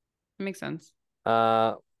makes sense.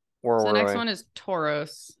 So the next one is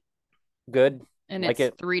Tauros. Good. And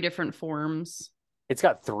it's 3 different forms. It's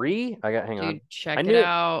got 3. Hang on. Check it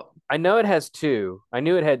out. I know it has 2. I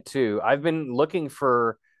knew it had 2. I've been looking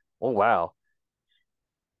for. Oh wow.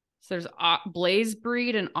 So there's Blaze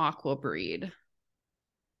Breed and Aqua Breed.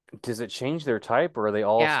 Does it change their type, or are they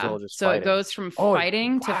all still just so fighting? It goes from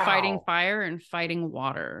fighting to fighting fire and fighting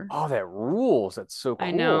water. Oh, that rules. That's so cool.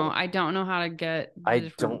 I know. I don't know how to get.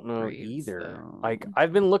 I don't know either. So. Like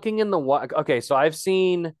I've been looking in the okay, so I've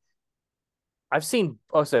seen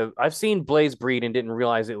Blaze Breed and didn't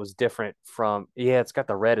realize it was different from it's got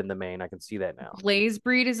the red in the mane. I can see that now. Blaze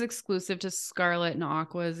Breed is exclusive to Scarlet and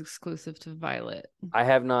Aqua is exclusive to Violet. I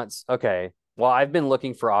have not okay. Well, I've been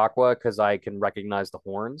looking for Aqua because I can recognize the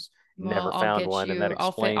horns. Never found one, and that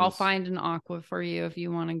explains. I'll find an Aqua for you if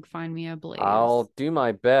you want to find me a Blaze. I'll do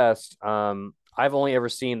my best. I've only ever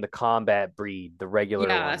seen the combat breed, the regular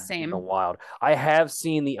one, same. In the wild. I have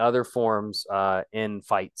seen the other forms in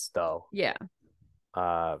fights though. Yeah.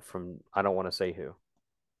 From I don't want to say who.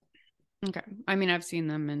 Okay. I mean, I've seen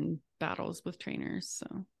them in battles with trainers,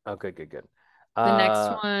 so. Oh, good. The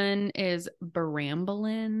next one is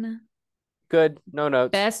Bramblin. Good. No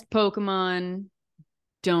notes. Best Pokemon.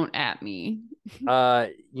 Don't at me.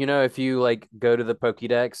 If you like go to the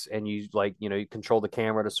Pokédex and you like, you control the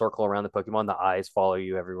camera to circle around the Pokemon, the eyes follow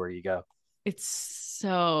you everywhere you go. It's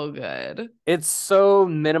so good. It's so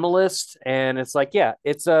minimalist, and it's like,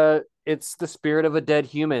 it's the spirit of a dead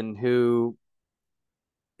human who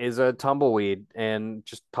is a tumbleweed, and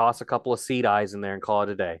just toss a couple of seed eyes in there and call it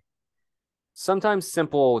a day. Sometimes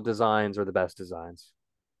simple designs are the best designs.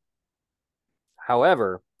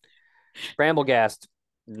 However, Bramblegast,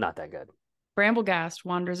 not that good. Bramblegast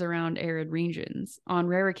wanders around arid regions. On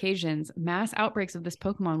rare occasions, mass outbreaks of this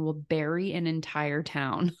Pokemon will bury an entire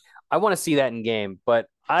town. I want to see that in game, but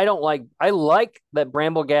I like that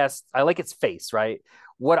Bramblegast, I like its face, right?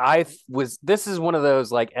 This is one of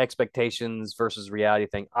those like expectations versus reality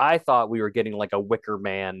thing. I thought we were getting like a Wicker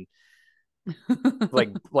Man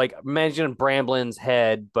like imagine Bramblin's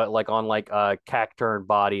head, but like on like a cacturn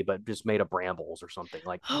body, but just made of brambles or something.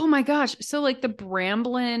 Like, oh my gosh! So like the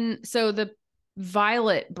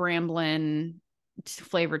Violet Bramblin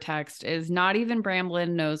flavor text is not even Bramblin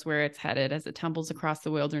knows where it's headed as it tumbles across the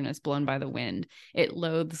wilderness, blown by the wind. It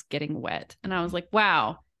loathes getting wet, and I was like,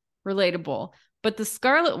 wow, relatable. But the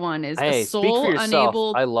Scarlet one is a soul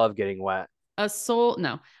unable. I love getting wet. A soul,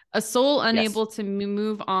 no. A soul unable Yes. to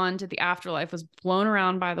move on to the afterlife was blown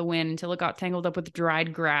around by the wind until it got tangled up with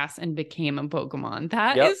dried grass and became a Pokemon.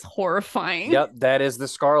 That Yep. is horrifying. Yep, that is the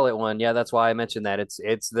Scarlet one. Yeah, that's why I mentioned that.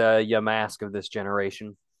 It's the Yamask of this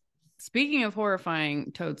generation. Speaking of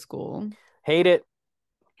horrifying, Toadschool. Hate it.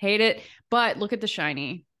 Hate it, but look at the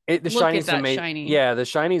shiny. The Look at shiny's that amazing. shiny. Yeah, the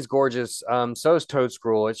shiny's gorgeous. So is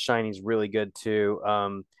Toadscroll. Its shiny's really good too.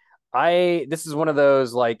 This is one of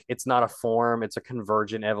those like it's not a form, it's a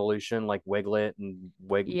convergent evolution like Wiglet and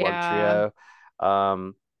Yeah.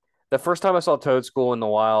 Trio. The first time I saw Toadschool in the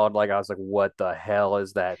wild, like I was like, what the hell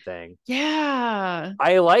is that thing? Yeah.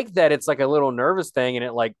 I like that it's like a little nervous thing and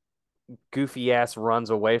it like goofy ass runs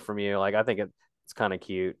away from you. Like I think it's kind of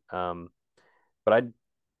cute. But I'm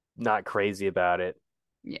not crazy about it.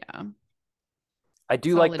 Yeah. I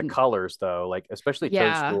do like the Solid. colors though, like especially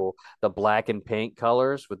Yeah. Toadstool, the black and pink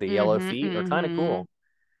colors with the yellow feet are kind of cool.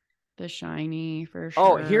 The shiny for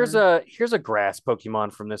Oh, sure. here's a grass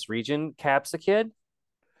Pokemon from this region, Capsakid.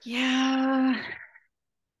 Yeah.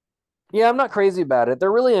 Yeah, I'm not crazy about it.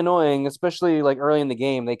 They're really annoying, especially like early in the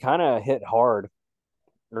game. They kind of hit hard,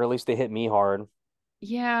 or at least they hit me hard.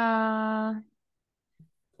 Yeah.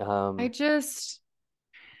 I Um, just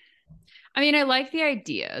I mean, I like the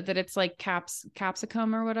idea that it's like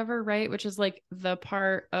capsicum or whatever, right? Which is like the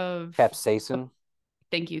part of Capsaicin.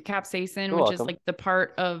 thank you, capsaicin, You're which is welcome. like the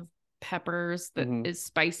part of peppers that Hmm. is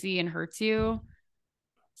spicy and hurts you.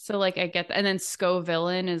 So like I get that. And then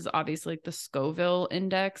Scovillin is obviously like the Scoville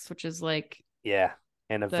index, which is like Yeah,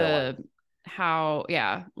 and a villain. the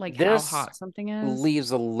like how This hot something is. leaves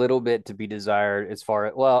a little bit to be desired as far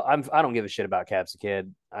as well. I don't give a shit about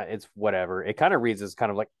Capsakid. It's whatever. It kind of reads as kind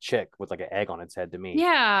of like chick with like an egg on its head to me.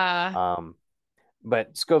 Yeah. Um,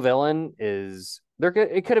 but Scovillain is there.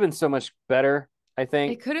 It could have been so much better. I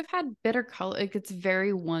think It could have had bitter color. Like it's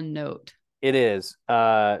very one note. it is.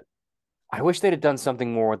 I wish they'd have done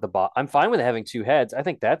something more with the bot. I'm fine with having two heads. I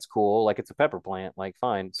think that's cool. Like it's a pepper plant. Like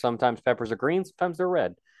fine. Sometimes peppers are green. Sometimes they're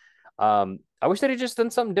red. I wish they'd have just done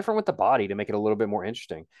something different with the body to make it a little bit more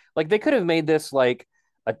interesting. Like they could have made this like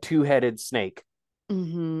a two-headed snake,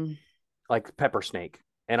 Mm-hmm. like pepper snake,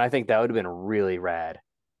 and I think that would have been really rad.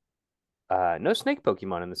 No snake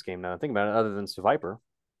Pokemon in this game now. Think about it, other than Seviper.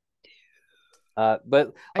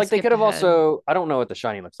 But I like they could skipped have ahead. also. I don't know what the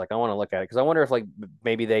shiny looks like. I want to look at it because I wonder if like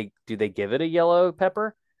maybe they give it a yellow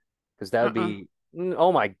pepper because that would Uh-uh. be.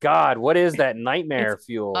 Oh my God, what is that It's nightmare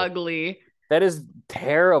fuel? ugly. That is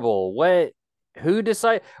terrible. What? Who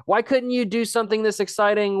decide? Why couldn't you do something this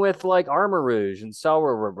exciting with like Armor Rouge and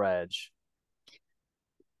Celery Reg?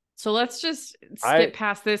 So let's just I skip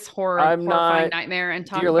past this I'm horrifying not, nightmare and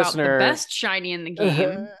talk dear about the listener. best shiny in the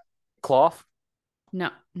game. Cloth. No,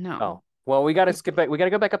 no. Oh well, we got to skip back. We got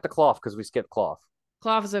to go back up to Cloth because we skipped Cloth.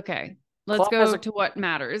 Cloth is okay. Let's Cloth has go a. to what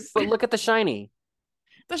matters. But look at the shiny.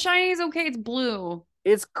 The shiny is okay. It's blue.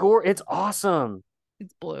 It's gore. It's awesome.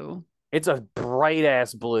 It's blue. It's a bright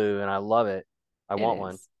ass blue, and I love it. I It want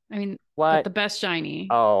one. is. I mean, but What? the best shiny.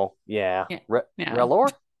 Oh yeah, Yeah. Yeah.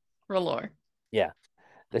 Relor. Rellor. Yeah,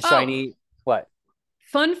 the Oh, shiny. What?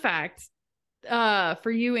 fun fact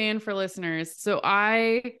for you and for listeners. So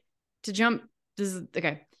to jump this is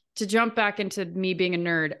okay. To jump back into me being a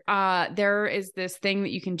nerd, there is this thing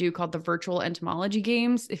that you can do called the virtual entomology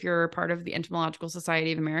games if you're a part of the Entomological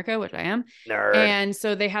Society of America, which I am. Nerd. And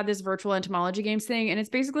so they had this virtual entomology games thing, and it's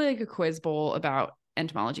basically like a quiz bowl about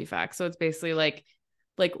entomology facts. So it's basically like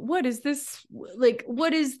what is this? Like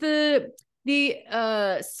what is the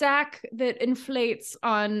sac that inflates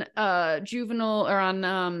on juvenile or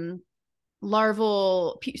on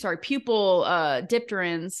pupil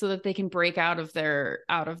dipterans so that they can break out of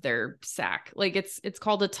their sac. Like it's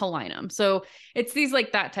called a telinum. So it's these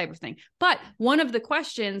like that type of thing. But one of the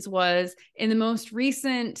questions was in the most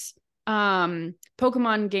recent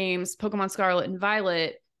Pokemon games, Pokemon Scarlet and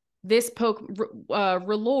Violet, this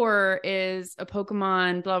Rellor is a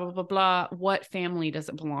Pokemon, blah, blah, blah, blah. What family does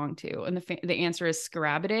it belong to? And the answer is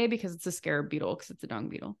Scarabidae because it's a scarab beetle because it's a dung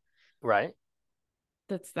beetle. Right.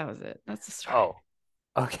 That was it. That's the story. Oh,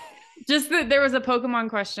 okay. Just that there was a Pokemon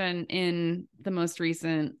question in the most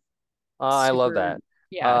recent. I love that.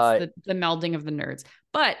 Yeah, it's the melding of the nerds.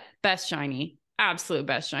 But best shiny, absolute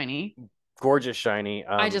best shiny. Gorgeous shiny.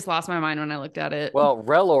 I just lost my mind when I looked at it. Well,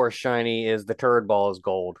 Relor shiny is the turd ball is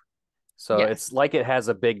gold. So Yes. it's like it has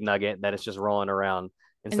a big nugget that it's just rolling around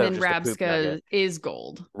instead of just a poop Rabsca nugget. is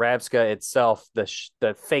gold. Rabsca itself,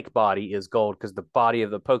 the fake body is gold because the body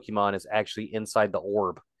of the Pokemon is actually inside the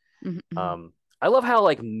orb. Mm-hmm. I love how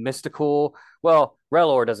like mystical. Well,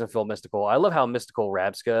 Relor doesn't feel mystical. I love how mystical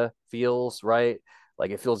Rabsca feels. Right,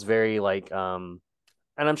 like it feels very like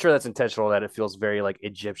and I'm sure that's intentional, that it feels very like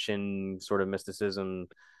Egyptian sort of mysticism.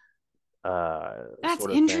 That's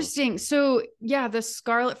sort of interesting. Thing. So yeah, the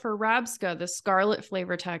scarlet for Rabsca, the scarlet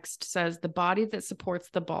flavor text says the body that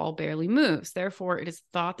supports the ball barely moves. Therefore, it is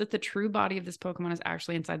thought that the true body of this Pokemon is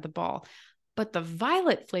actually inside the ball. But the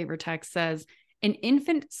violet flavor text says an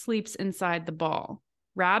infant sleeps inside the ball.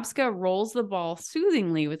 Rabsca rolls the ball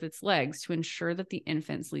soothingly with its legs to ensure that the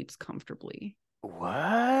infant sleeps comfortably.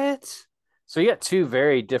 What? So you got two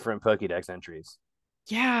very different Pokédex entries.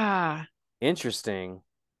 Yeah. Interesting.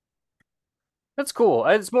 That's cool.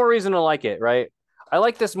 It's more reason to like it, right? I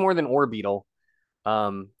like this more than Orbeetle,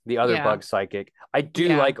 the other bug psychic. I do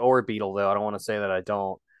like Orbeetle, though. I don't want to say that I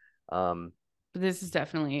don't. But this is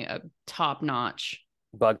definitely a top-notch.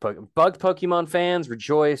 Bug Pokemon fans,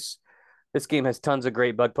 rejoice. This game has tons of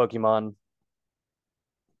great bug Pokemon.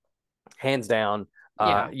 Hands down.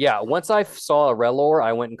 Once I saw a Rellor,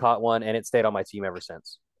 I went and caught one, and it stayed on my team ever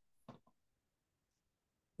since.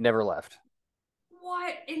 Never left.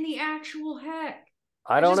 What in the actual heck?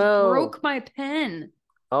 I don't know. Broke my pen.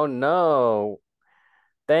 Oh no.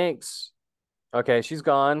 Thanks. Okay, she's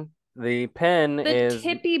gone. The pen is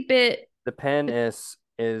tippy bit. The pen is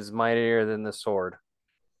mightier than the sword.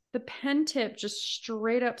 The pen tip just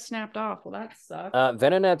straight up snapped off. Well, that sucks.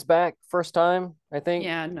 Venonat's back first time, I think.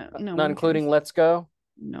 Yeah, no, not including cares. Let's Go.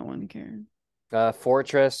 No one cares.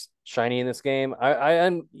 Fortress, shiny in this game.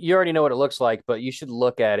 I you already know what it looks like, but you should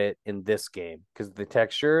look at it in this game because the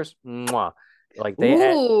textures, mwah, like they.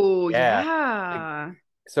 Yeah.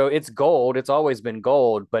 So it's gold. It's always been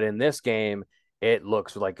gold, but in this game, it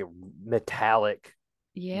looks like a metallic.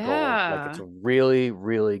 Yeah, gold. Like it's really,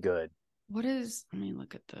 really good. Let me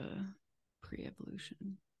look at the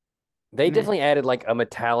pre-evolution. They definitely added like a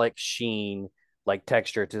metallic sheen, like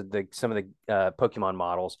texture to some of the Pokemon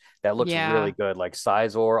models that looks really good. Like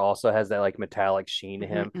Scizor also has that like metallic sheen to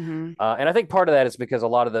him. And I think part of that is because a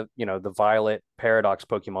lot of the Violet Paradox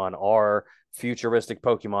Pokemon are futuristic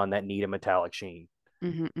Pokemon that need a metallic sheen.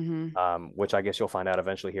 Which I guess you'll find out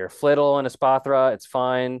eventually here. Flittle and Espathra, it's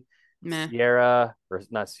fine. Sierra, or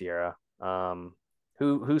not Sierra.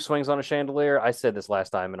 Who swings on a chandelier? I said this last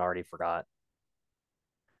time and already forgot.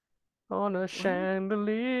 On a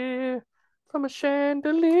chandelier, from a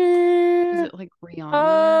chandelier. Is it like Rihanna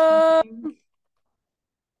or something?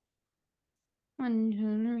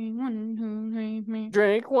 1, 2, 3,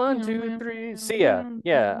 drink 1, 2, 3. Sia.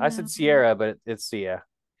 Yeah, I said Sierra, but it's Sia.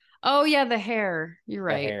 Oh yeah, the hair. You're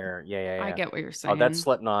right. The hair. Yeah. I get what you're saying. Oh, that's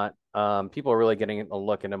Slipknot. People are really getting a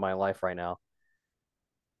look into my life right now.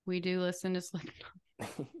 We do listen to Slipknot.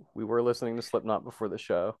 We were listening to Slipknot before the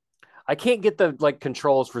show. I can't get the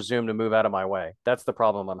controls for Zoom to move out of my way. That's the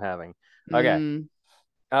problem I'm having. Okay.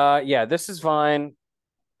 This is fine.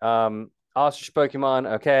 Ostrich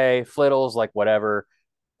Pokemon, okay. Flittles, like whatever.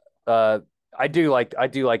 I do like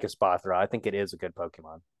Espathra. I think it is a good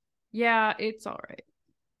Pokemon. Yeah, it's all right.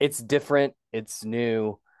 It's different. It's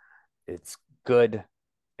new. It's good,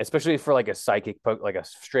 especially for like a psychic, like a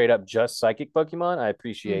straight up just psychic Pokemon. I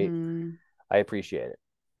appreciate it.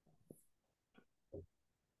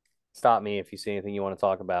 Stop me if you see anything you want to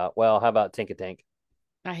talk about. Well, how about Tinkatank?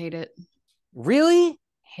 I hate it. Really?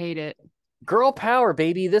 Hate it. Girl power,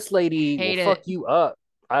 baby. This lady will fuck you up.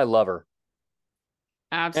 I love her.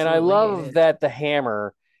 Absolutely. And I love that the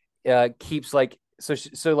hammer keeps like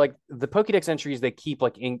so like the Pokédex entries, they keep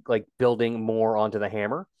building more onto the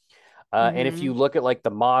hammer. And if you look at like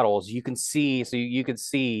the models, you can see you could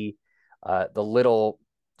see the little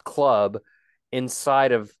club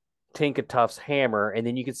inside of Tinkatuff's hammer, and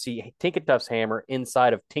then you can see Tinkatuff's hammer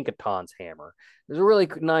inside of Tinkaton's hammer. There's a really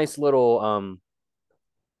nice little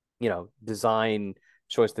design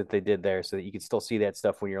choice that they did there so that you can still see that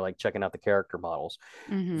stuff when you're like checking out the character models.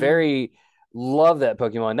 Very love that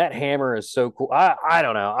Pokemon. That hammer is so cool. I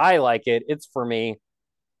don't know. I like it. It's for me.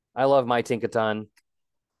 I love my Tinkaton.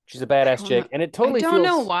 She's a badass chick, and it totally feels... I don't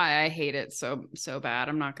know why I hate it so bad.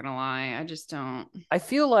 I'm not gonna lie. I just don't. I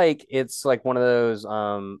feel like it's like one of those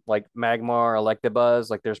like Magmar Electabuzz.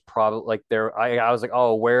 Like there's probably like there. I was like,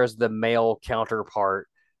 oh, where's the male counterpart?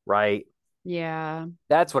 Right? Yeah.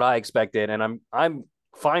 That's what I expected, and I'm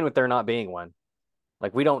fine with there not being one.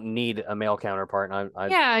 Like we don't need a male counterpart.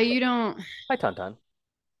 And you don't. Hi, Tauntaun.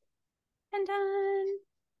 Tauntaun.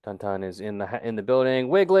 Tauntaun is in the building.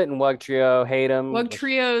 Wiglet and Wugtrio, hate him.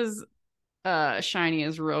 Wugtrio's shiny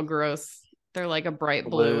is real gross. They're like a bright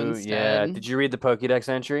blue instead. Yeah. Did you read the Pokédex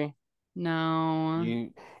entry? No.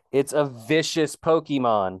 It's a vicious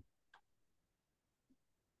Pokemon.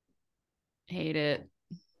 Hate it.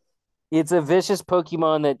 It's a vicious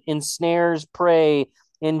Pokemon that ensnares prey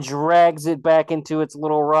and drags it back into its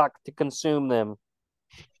little rock to consume them.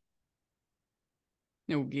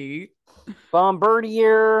 Okay.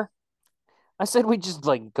 Bombardier. I said we just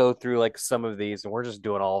like go through like some of these, and we're just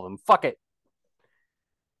doing all of them. Fuck it.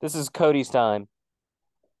 This is Cody's time.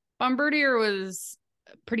 Bombardier was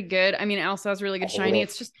pretty good. I mean, it also has really good shiny.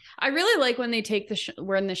 It's just I really like when they take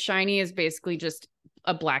when the shiny is basically just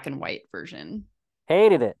a black and white version.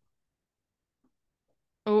 Hated it.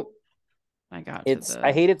 Oh, I got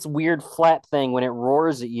I hate its weird flap thing when it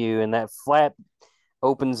roars at you, and that flap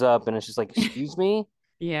opens up, and it's just like, excuse me.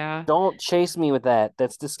 Yeah. Don't chase me with that.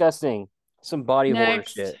 That's disgusting. Some body horror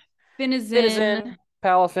shit. Finizen.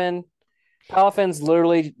 Palafin. Palafin's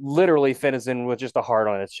literally Finizen with just a heart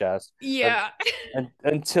on its chest. Yeah.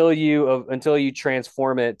 Until you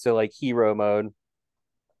transform it to like hero mode.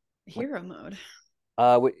 Hero mode.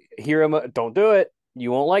 Hero mode. Don't do it.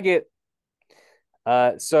 You won't like it.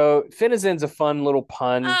 So Finizen's a fun little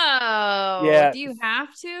pun. Oh, yeah. Do you have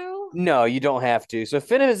to? No, you don't have to. So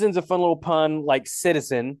Finizen's a fun little pun like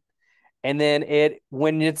citizen, and then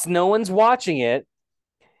when it's no one's watching it,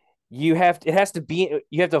 you have to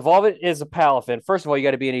evolve it as a Palafin. First of all, you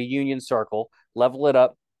got to be in a union circle, level it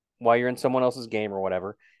up while you're in someone else's game or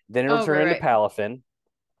whatever. Then it'll turn into Palafin.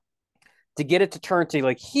 To get it to turn to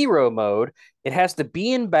like hero mode, it has to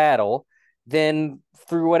be in battle. Then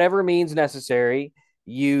through whatever means necessary,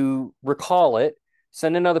 you recall it,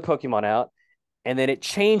 send another Pokemon out, and then it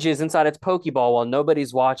changes inside its Pokeball while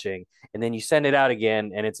nobody's watching. And then you send it out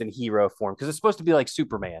again, and it's in hero form because it's supposed to be like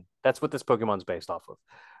Superman. That's what this Pokemon's based off of,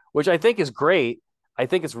 which I think is great. I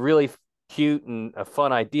think it's really cute and a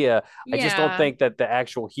fun idea. Yeah. I just don't think that the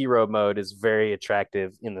actual hero mode is very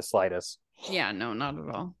attractive in the slightest. Yeah, no, not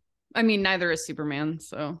at all. I mean, neither is Superman.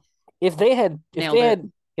 So if they had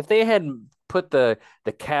put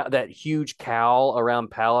that huge cowl around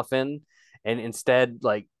Palafin and instead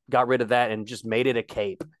like got rid of that and just made it a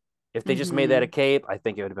cape. If they just made that a cape, I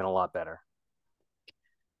think it would have been a lot better.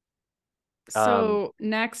 So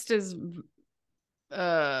next is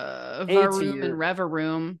Varoom and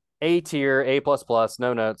Revaroom. A tier, A++,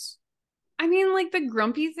 no notes. I mean, like the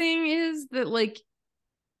grumpy thing is that like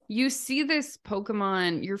you see this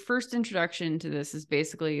Pokemon, your first introduction to this is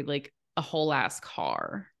basically like a whole ass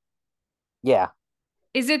car. Yeah.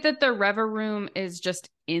 Is it that the Revaroom is just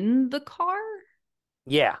in the car?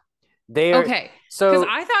 Yeah. Okay. So because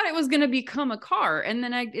I thought it was going to become a car, and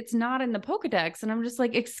then it's not in the Pokedex, and I'm just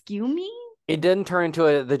like, excuse me? It didn't turn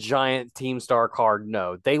into the giant Team Star card.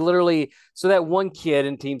 No, they literally. So that one kid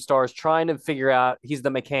in Team Star is trying to figure out. He's the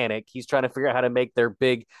mechanic. He's trying to figure out how to make their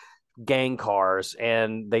big gang cars,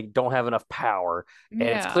 and they don't have enough power. And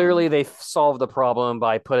it's clearly they solved the problem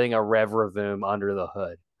by putting a Revravoom under the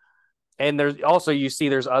hood. And there's also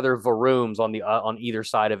there's other Varooms on either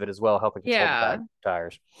side of it as well, helping control the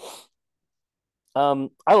tires.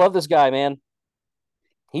 I love this guy, man.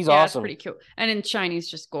 He's awesome. It's pretty cute. And in Chinese,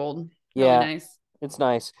 just gold. Really nice. It's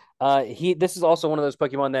nice. This is also one of those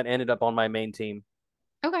Pokemon that ended up on my main team.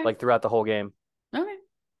 Okay. Like throughout the whole game. Okay.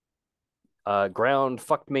 Ground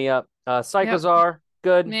fucked me up. Psychozar,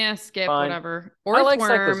 good. Yeah, skip, fine. Whatever. Orthworm. I like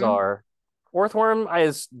Psychozar. Orthworm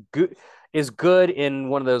is good in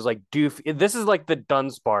one of those like doofy. This is like the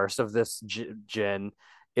Dunsparce of this gen.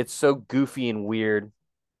 It's so goofy and weird.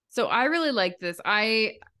 So I really like this.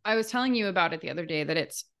 I was telling you about it the other day that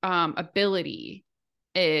its ability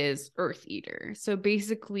is Earth Eater. So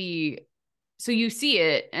basically, you see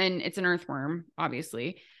it and it's an earthworm,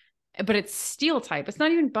 obviously, but it's steel type. It's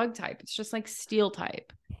not even bug type. It's just like steel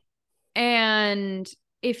type. And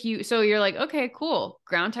you're like, okay, cool.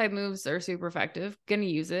 Ground type moves are super effective. Gonna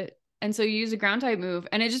use it. And so you use a ground type move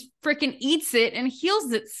and it just freaking eats it and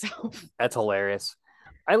heals itself. That's hilarious.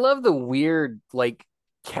 I love the weird like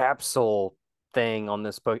capsule thing on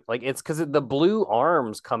this book. Like it's because the blue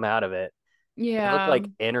arms come out of it. Yeah. They look like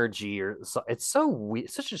energy it's so weird.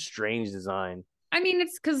 Such a strange design. I mean,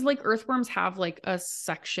 it's because like earthworms have like a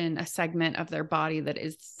segment of their body that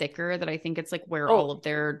is thicker that I think it's like where all of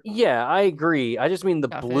their. Yeah, I agree. I just mean the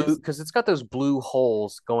blue because it's got those blue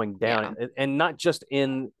holes going down and not just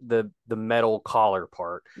in the metal collar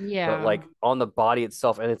part. Yeah. But like on the body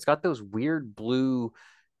itself. And it's got those weird blue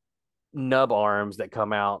nub arms that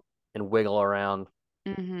come out and wiggle around.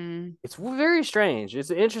 Mm-hmm. It's very strange.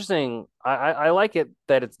 It's interesting. I like it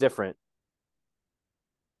that it's different.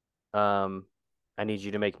 I need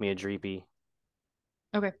you to make me a Dreepy.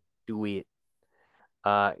 Okay. Do it.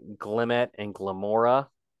 Glimmet and Glamora.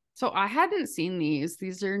 So I hadn't seen these.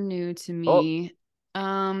 These are new to me.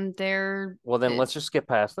 They're well. Then let's just skip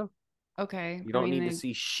past them. Okay. You don't need to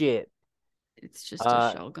see shit. It's just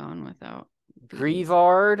a shell gone without.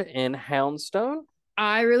 Greavard and Houndstone.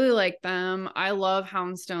 I really like them. I love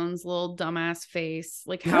Houndstone's little dumbass face,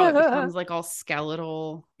 like how it becomes like all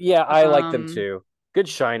skeletal. Yeah, I like them too. Good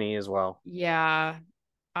shiny as well. Yeah,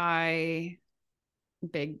 I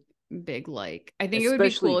big like. I think it would be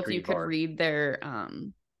Especially cool if you could Greavard. read their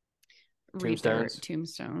Tombstones.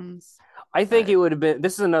 tombstones. I think it would have been.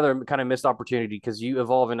 This is another kind of missed opportunity because you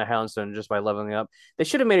evolve into Houndstone just by leveling up. They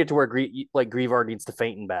should have made it to where Greavard needs to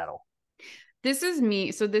faint in battle. This is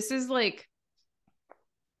me. So this is like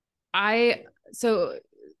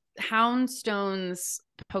Houndstone's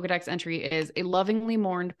Pokedex entry is a lovingly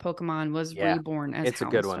mourned Pokemon was reborn as it's Houndstone.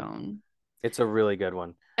 A good one. It's a really good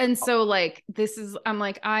one. And so like this is I'm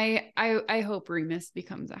like I hope Remus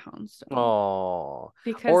becomes a Houndstone. Oh.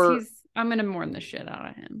 Because I'm gonna mourn the shit out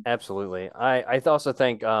of him. Absolutely. I also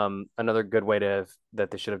think another good way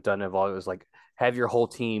that they should have done evolve was like have your whole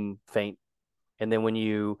team faint, and then when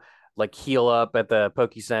you like heal up at the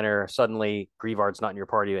Poke Center, suddenly Greavard's not in your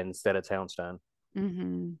party and instead it's Houndstone.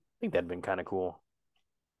 Mm-hmm. I think that'd been kind of cool.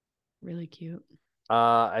 Really cute.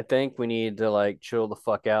 I think we need to like chill the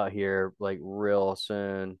fuck out here like real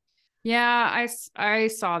soon. Yeah, I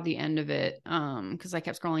saw the end of it because I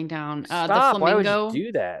kept scrolling down. Stop. The flamingo. Why would you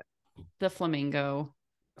do that? The flamingo.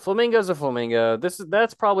 Flamingo's a flamingo.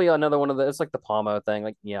 That's probably another one of the. It's like the Palmo thing.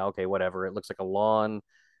 Like, yeah, okay, whatever. It looks like a lawn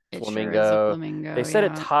flamingo. Sure is a flamingo. They said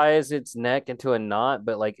it ties its neck into a knot,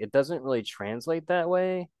 but like it doesn't really translate that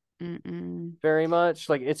way. Very much.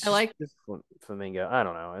 Like it's just flamingo. I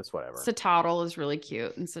don't know. It's whatever. Citadel is really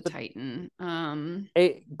cute and Titan.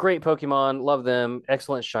 A great Pokemon. Love them.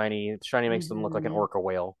 Excellent shiny. Shiny makes them look like an orca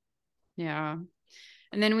whale. Yeah.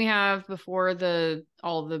 And then we have before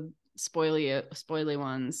all the spoily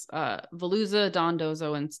ones, Veluza,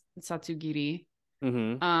 Dondozo, and Satsugiri.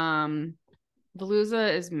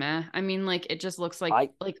 Veluza is meh. I mean, like it just looks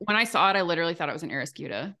like when I saw it, I literally thought it was an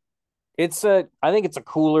Ariscuda. I think it's a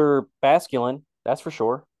cooler Basculin, that's for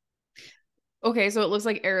sure. Okay, so it looks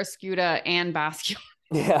like Ariscuda and Basculin.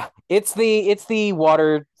 Yeah, it's the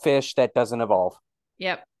water fish that doesn't evolve.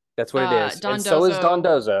 Yep, that's what it is. Dondozo, and so is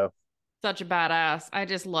Dondozo. Such a badass. I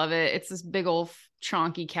just love it. It's this big old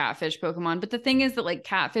chonky catfish Pokemon. But the thing is that like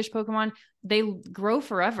catfish Pokemon, they grow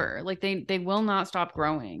forever. Like they will not stop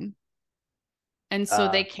growing. And so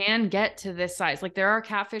they can get to this size. Like there are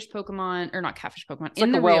catfish Pokemon, or not catfish Pokemon. It's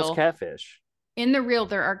in like the Wells catfish. In the real,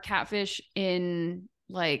 there are catfish in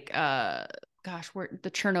like where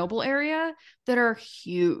the Chernobyl area that are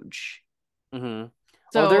huge. Mm-hmm.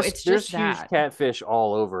 So there's huge catfish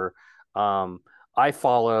all over. I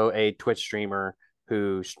follow a Twitch streamer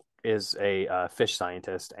who is a fish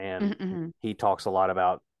scientist, and he talks a lot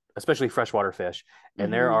about especially freshwater fish,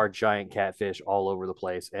 and there are giant catfish all over the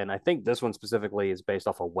place. And I think this one specifically is based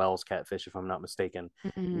off of Wells catfish, if I'm not mistaken.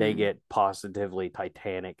 They get positively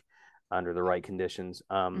titanic under the right conditions.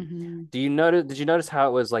 Did you notice how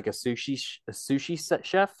it was like a sushi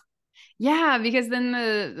chef? Yeah, because then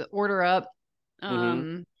the order up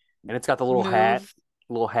and it's got the little hat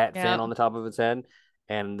fin on the top of its head,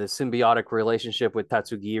 and the symbiotic relationship with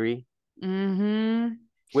Tatsugiri.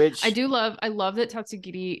 Which I love that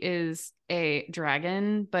Tatsugiri is a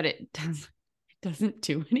dragon, but it doesn't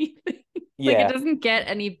do anything. Like it doesn't get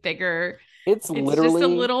any bigger. It's literally just a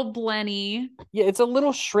little blenny. Yeah, it's a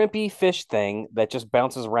little shrimpy fish thing that just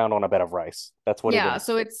bounces around on a bed of rice. That's what it is. Yeah,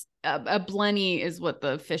 so it's a blenny is what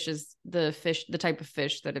the type of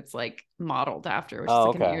fish that it's like modeled after, which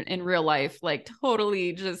is like in real life, like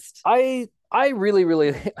totally just I really,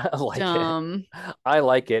 really like it. I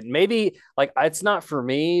like it. Maybe like it's not for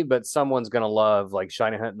me, but someone's gonna love like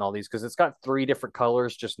Shiny Hunt and all these because it's got 3 different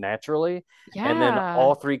colors just naturally, and then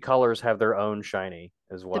all 3 colors have their own shiny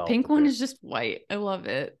as well. The pink one is just white. I love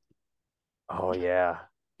it. Oh yeah,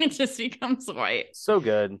 it just becomes white. So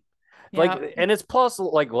good. Like, and it's plus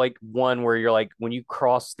like one where you're like when you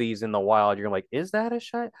cross these in the wild, you're like, is that a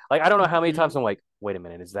shiny? Like I don't know how many times I'm like, wait a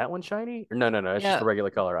minute, is that one shiny? Or no, it's just a regular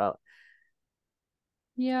color.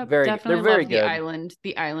 Yeah, definitely they're very good.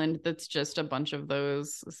 The island that's just a bunch of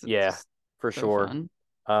those. For sure.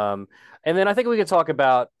 Fun. And then I think we could talk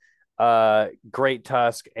about Great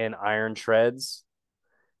Tusk and Iron Treads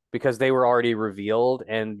because they were already revealed,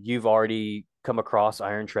 and you've already come across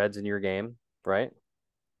Iron Treads in your game, right?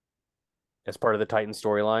 As part of the Titan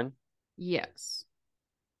storyline. Yes.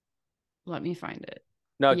 Let me find it.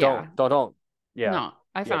 No, don't. Yeah. No,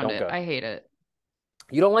 I found it. I hate it.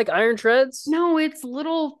 You don't like Iron Treads? No, it's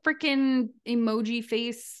little freaking emoji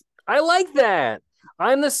face. I like that.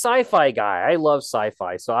 I'm the sci-fi guy. I love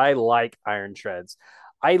sci-fi, so I like Iron Treads.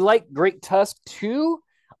 I like Great Tusk too.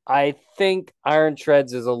 I think Iron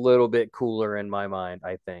Treads is a little bit cooler in my mind,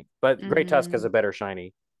 I think. But Great Tusk has a better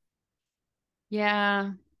shiny.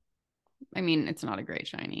 Yeah. I mean, it's not a great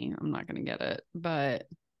shiny. I'm not gonna get it, but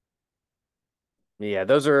Yeah,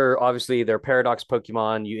 those are obviously they're Paradox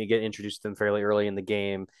Pokemon. You get introduced to them fairly early in the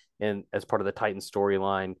game and as part of the Titan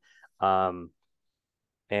storyline. Um,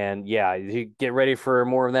 and yeah, you get ready for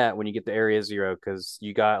more of that when you get to Area Zero because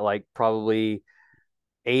you got like probably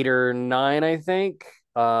 8 or 9, I think,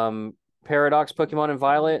 Paradox Pokemon in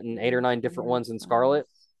Violet and 8 or 9 different ones in Scarlet.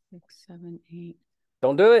 6, 7, 8.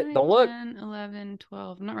 Don't do it. 9, Don't look. 10, 11,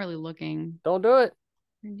 12. I'm not really looking. Don't do it.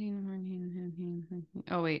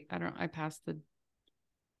 Oh wait, I passed the.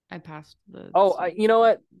 Oh, you know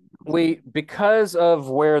what? Because of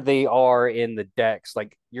where they are in the decks,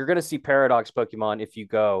 like you're gonna see Paradox Pokemon if you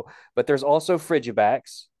go, but there's also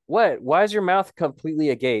Frigibax. What? Why is your mouth completely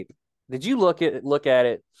agape? Did you look at it?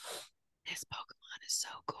 This Pokemon is so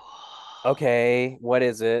cool. Okay, what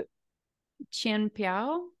is it?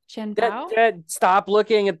 Qianpiao? Stop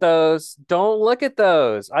looking at those. Don't look at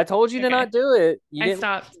those. I told you to not do it. You I didn't.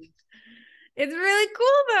 stopped. It's really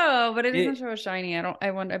cool though, but it doesn't It, show a shiny.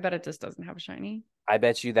 I bet it just doesn't have a shiny. I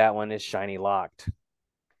bet you that one is shiny locked.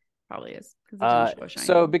 Probably is because it didn't show a shiny.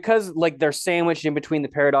 So because like they're sandwiched in between the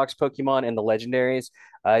Paradox Pokemon and the legendaries,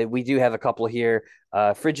 we do have a couple here.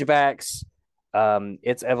 Frigibax,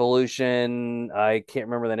 its evolution, I can't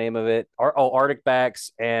remember the name of it. Arctic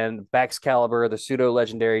Bax and Baxcalibur, the pseudo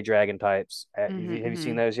legendary dragon types. Have you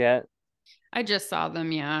seen those yet? I just saw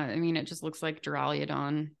them. Yeah, I mean, it just looks like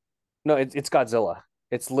Duraludon. No, it's Godzilla.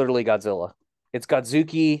 It's literally Godzilla. It's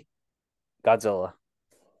Godzuki, Godzilla.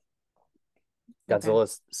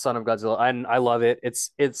 Godzilla's son of Godzilla. I love it. It's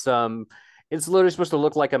literally supposed to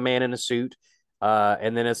look like a man in a suit.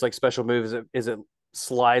 And then it's like special moves is it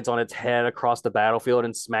slides on its head across the battlefield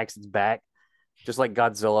and smacks its back, just like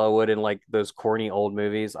Godzilla would in like those corny old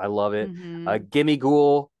movies. I love it.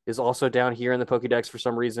 Gimmighoul is also down here in the Pokédex for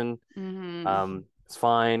some reason. It's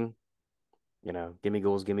fine. You know,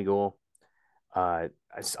 Gimmighoul's Gimmighoul. I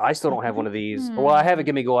still don't have one of these. Well, I have a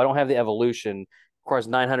Gimmighoul. I don't have the evolution. Of course,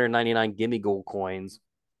 999 Gimmighoul coins.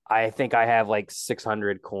 I think I have like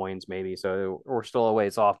 600 coins, maybe. So we're still a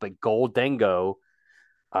ways off. But Gholdengo,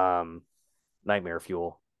 Nightmare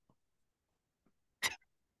Fuel.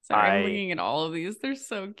 Sorry, I'm looking at all of these. They're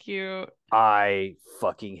so cute. I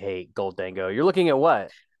fucking hate Gholdengo. You're looking at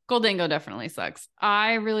what? Gholdengo definitely sucks.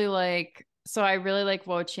 I really like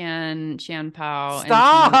Wo-Chien, Qianpao.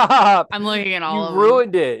 Stop! I'm looking at all of them. You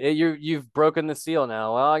ruined it. You've broken the seal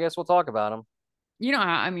now. Well, I guess we'll talk about them. You don't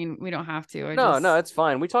have, I mean, we don't have to. No, it's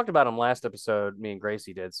fine. We talked about them last episode, me and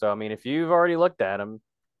Gracie did. So, I mean, if you've already looked at them,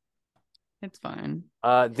 it's fine.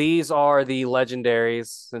 These are the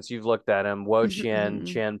legendaries since you've looked at them. Wo-Chien,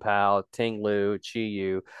 Qianpao, Ting-Lu,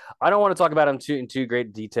 Chi-Yu. I don't want to talk about them in too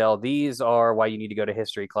great detail. These are why you need to go to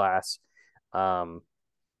history class.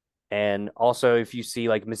 And also, if you see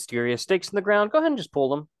like mysterious stakes in the ground, go ahead and just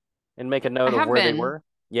pull them and make a note of where they were.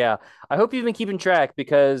 Yeah. I hope you've been keeping track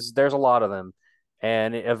because there's a lot of them.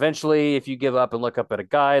 And eventually, if you give up and look up at a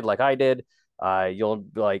guide like I did, you'll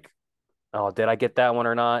be like, oh, did I get that one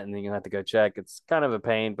or not? And then you have to go check. It's kind of a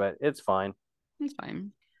pain, but it's fine. It's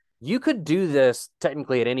fine. You could do this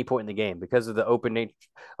technically at any point in the game because of the open nature.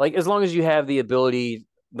 Like, as long as you have the ability,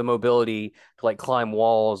 the mobility to like climb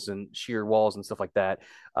walls and sheer walls and stuff like that.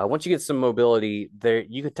 Once you get some mobility there,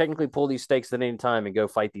 you could technically pull these stakes at any time and go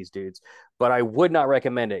fight these dudes. But I would not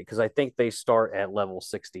recommend it because I think they start at level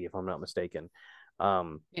 60, if I'm not mistaken.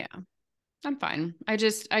 Yeah, I'm fine. I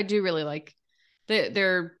do really like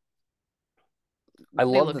they're. I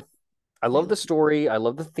love the story. I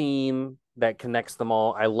love the theme that connects them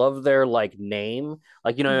all. I love their like name.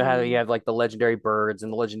 Like, you know how you have like the legendary birds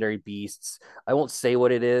and the legendary beasts. I won't say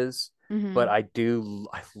what it is, but I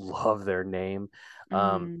love their name.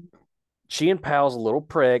 Qianpao's a little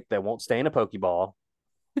prick that won't stay in a Pokeball.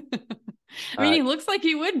 I mean, he looks like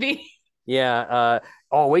he would be. Yeah.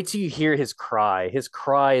 Wait till you hear his cry. His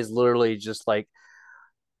cry is literally just like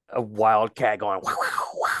a wildcat going wow,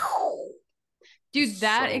 wow. Dude,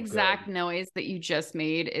 that so exact good. Noise that you just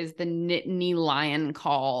made is the Nittany Lion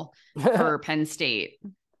call for Penn State.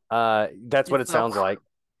 That's what it sounds like.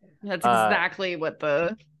 That's exactly what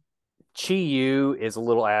the Chi-Yu is a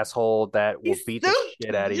little asshole that will beat the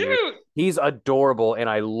shit out of you. He's adorable and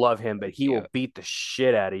I love him, but he will beat the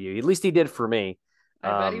shit out of you. At least he did for me.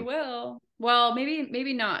 I bet he will. Well,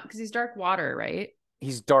 maybe not because he's dark water, right?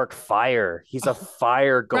 He's dark fire. He's a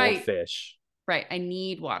fire goldfish. Right. I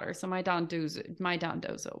need water. So my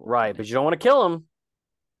Dondozo. Right. But you don't want to kill him.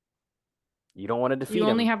 You don't want to defeat him. You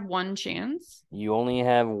only have one chance? You only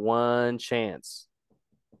have one chance.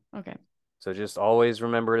 Okay. So just always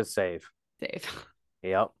remember to save. Save.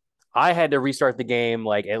 Yep. I had to restart the game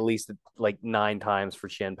like at least like 9 times for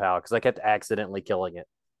Chien-Pao because I kept accidentally killing it.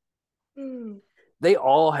 They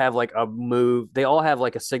all have like a move. They all have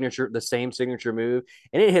like a signature, the same signature move,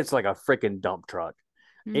 and it hits like a freaking dump truck.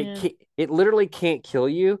 Yeah. It literally can't kill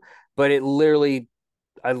you, but I literally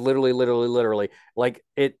like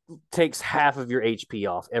it takes half of your HP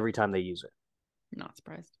off every time they use it. Not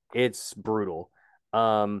surprised. It's brutal.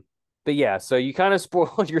 But yeah, so you kind of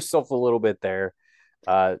spoiled yourself a little bit there.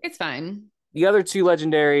 It's fine. The other two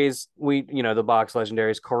legendaries, the box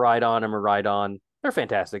legendaries, Koraidon and Miraidon, they're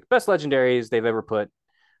fantastic. Best legendaries they've ever put,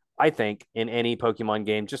 I think, in any Pokemon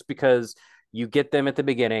game, just because you get them at the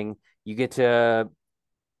beginning, you get to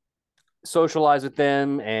socialize with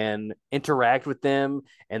them and interact with them,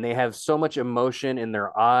 and they have so much emotion in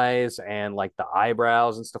their eyes and like the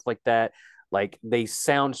eyebrows and stuff like that. Like they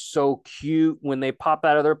sound so cute when they pop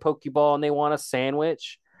out of their Pokeball and they want a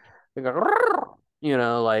sandwich. They go,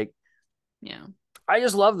 like, yeah. I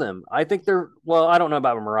just love them. I think well, I don't know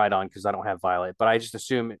about Miraidon because I don't have Violet, but I just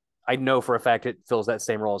assume I know for a fact it fills that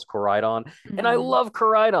same role as Koraidon. Mm-hmm. And I love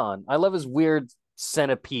Koraidon. I love his weird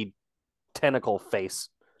centipede tentacle face.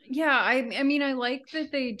 Yeah, I mean, I like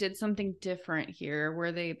that they did something different here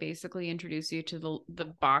where they basically introduce you to the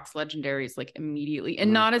box legendaries like immediately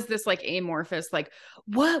and not as this like amorphous, like,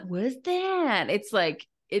 what was that? It's like,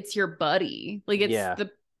 it's your buddy. Like it's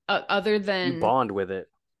the other than you bond with it.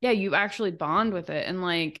 Yeah, you actually bond with it. And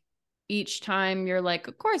like each time you're like,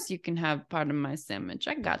 of course you can have part of my sandwich.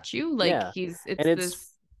 I got you. Like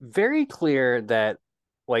it's very clear that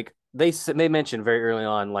like they mentioned very early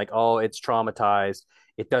on, like, oh, it's traumatized.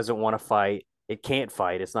 It doesn't want to fight. It can't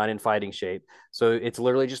fight. It's not in fighting shape. So it's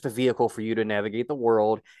literally just a vehicle for you to navigate the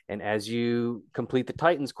world. And as you complete the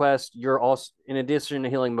Titan's quest, you're also, in addition to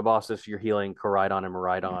healing Mabosas, you're healing Koraidon and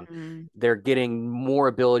Miraidon. Mm-hmm. They're getting more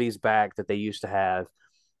abilities back that they used to have.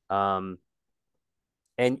 And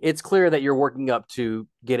it's clear that you're working up to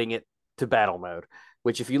getting it to battle mode,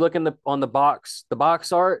 which if you look on the box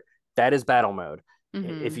art, that is battle mode.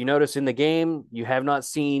 Mm-hmm. If you notice in the game, you have not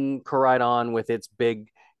seen Koraidon with its big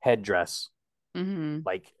headdress,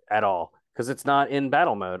 like at all, because it's not in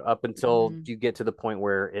battle mode up until you get to the point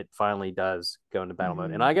where it finally does go into battle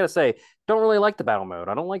mode. And I gotta say, don't really like the battle mode.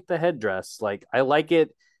 I don't like the headdress. Like I like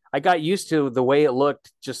it. I got used to the way it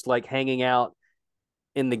looked, just like hanging out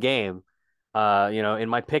in the game, in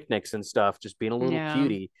my picnics and stuff, just being a little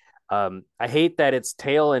cutie. I hate that its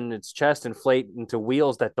tail and its chest inflate into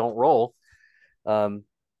wheels that don't roll.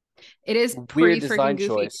 It is pretty freaking goofy.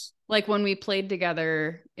 Choice. Like when we played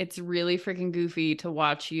together, it's really freaking goofy to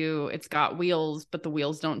watch you. It's got wheels, but the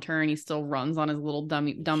wheels don't turn. He still runs on his little dumb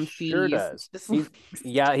feet. Sure does. He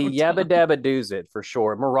yabba dabba doos it for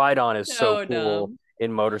sure. Miraidon is so cool dumb.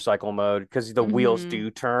 In motorcycle mode because the wheels do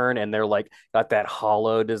turn and they're like got that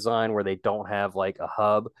hollow design where they don't have like a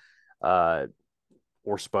hub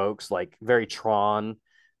or spokes, like very Tron.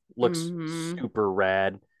 Looks super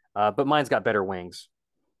rad. But mine's got better wings.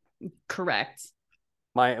 Correct.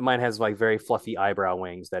 Mine has like very fluffy eyebrow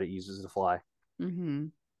wings that it uses to fly.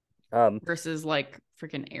 Versus like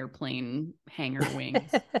freaking airplane hangar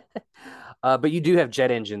wings. But you do have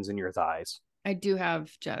jet engines in your thighs. I do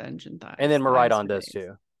have jet engine thighs. And then Miraidon does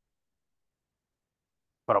too.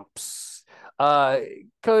 But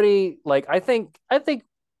Cody, like I think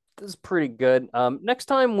this is pretty good. Next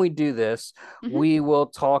time we do this, we will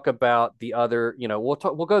talk about the other, we'll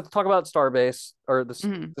go talk about Starbase or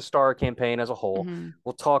the Star campaign as a whole.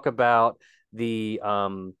 We'll talk about the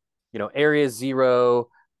Area Zero,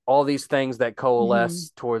 all these things that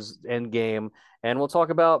coalesce towards end game, and we'll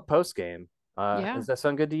talk about post game. Does that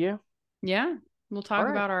sound good to you? Yeah. We'll talk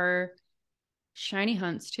about our shiny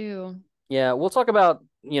hunts too. Yeah, we'll talk about,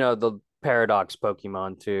 the Paradox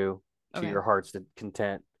Pokemon too, to your heart's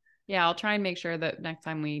content. Yeah, I'll try and make sure that next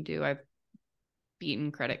time we do, I've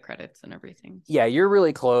beaten credits and everything. Yeah, you're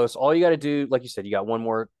really close. All you got to do, like you said, you got one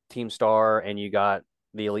more Team Star and you got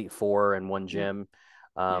the Elite Four and one gym.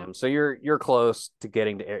 So you're close to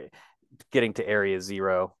getting to Area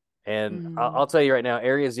Zero. And I'll tell you right now,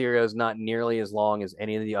 Area Zero is not nearly as long as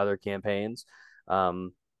any of the other campaigns.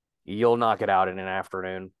 You'll knock it out in an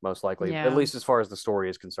afternoon, most likely, at least as far as the story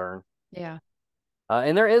is concerned. Yeah.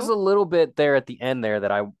 And there is a little bit there at the end there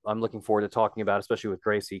that I'm looking forward to talking about, especially with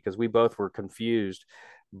Gracie, because we both were confused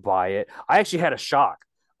by it. I actually had a shock.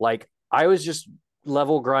 Like I was just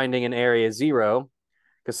level grinding in Area Zero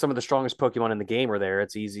because some of the strongest Pokemon in the game are there.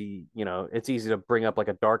 It's easy, it's easy to bring up like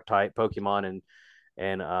a dark type Pokemon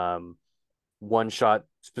and one shot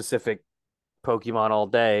specific Pokemon all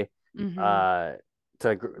day to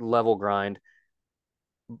level grind.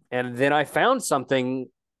 And then I found something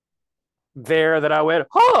there that I went,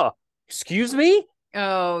 huh, excuse me?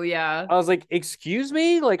 Oh, yeah. I was like, excuse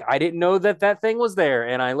me? Like, I didn't know that thing was there.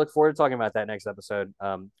 And I look forward to talking about that next episode.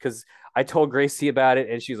 Because I told Gracie about it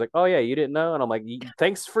and she's like, oh, yeah, you didn't know? And I'm like,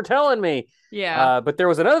 thanks for telling me. Yeah. But there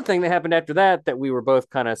was another thing that happened after that we were both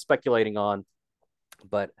kind of speculating on.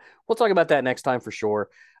 But we'll talk about that next time for sure.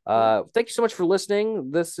 Thank you so much for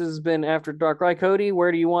listening. This has been After Dark. Right, Cody,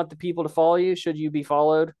 where do you want the people to follow you? Should you be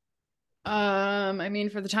followed? I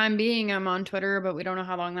mean, for the time being, I'm on Twitter, but we don't know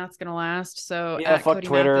how long that's gonna last. So yeah, at fuck Cody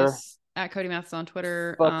Twitter. Mathis, at Cody Mathis on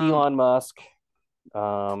Twitter. Fuck Elon Musk.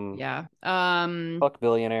 Yeah. Fuck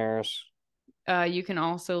billionaires. You can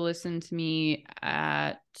also listen to me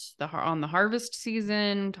on the Harvest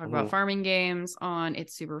season, talk about farming games on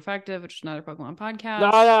It's Super Effective, which is another Pokemon podcast.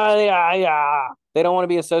 Yeah. They don't want to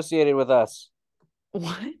be associated with us.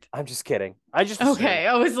 What? I'm just kidding. I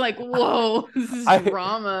was like, whoa, this is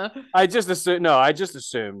drama. I just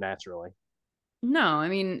assumed naturally. No, I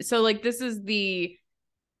mean, so like this is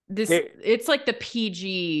it's like the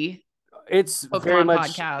PG. It's Pokemon very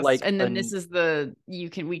much podcast, like, and then this is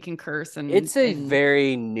we can curse, and it's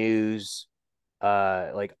very news.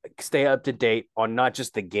 Like stay up to date on not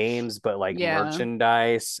just the games, but like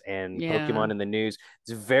merchandise and Pokemon in the news.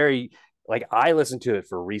 It's very like I listen to it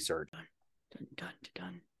for research. Dun, dun,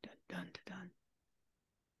 dun, dun, dun, dun,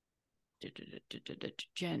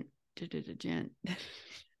 Gent.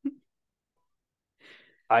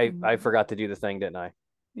 I forgot to do the thing, didn't I?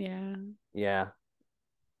 Yeah. Yeah.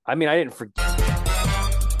 I mean, I didn't forget.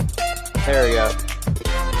 There we go.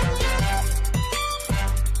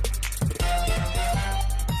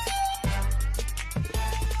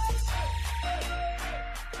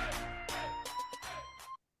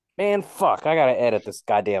 Man, fuck. I gotta edit this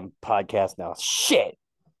goddamn podcast now. Shit.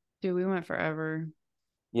 Dude, we went forever.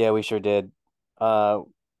 Yeah, we sure did. Fuck.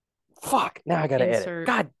 Now I gotta edit.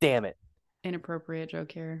 God damn it. Inappropriate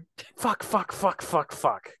joke here. Fuck.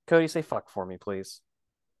 Cody, say fuck for me, please.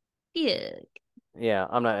 Yuck. Yeah,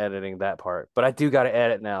 I'm not editing that part, but I do gotta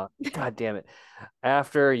edit now. God damn it.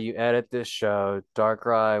 After you edit this show,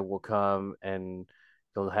 Darkrai will come and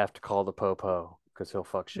you'll have to call the Popo because he'll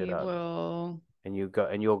fuck shit up. He will. And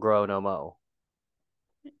you'll grow no mo.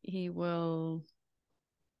 He will.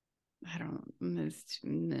 I don't miss.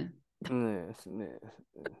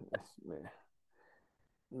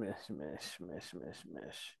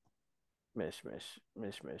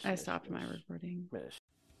 I stopped my recording.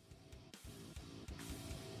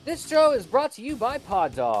 This show is brought to you by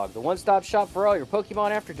Pod Dog, the one-stop shop for all your Pokemon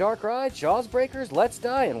After Dark rides, Jaws Breakers, Let's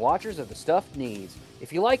Die, and Watchers of the Stuffed Needs.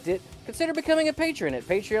 If you liked it, consider becoming a patron at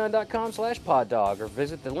patreon.com/poddog or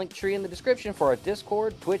visit the link tree in the description for our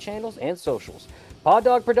Discord, Twitch handles, and socials. Pod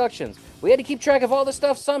Dog Productions. We had to keep track of all this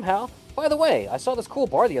stuff somehow. By the way, I saw this cool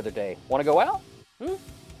bar the other day. Want to go out?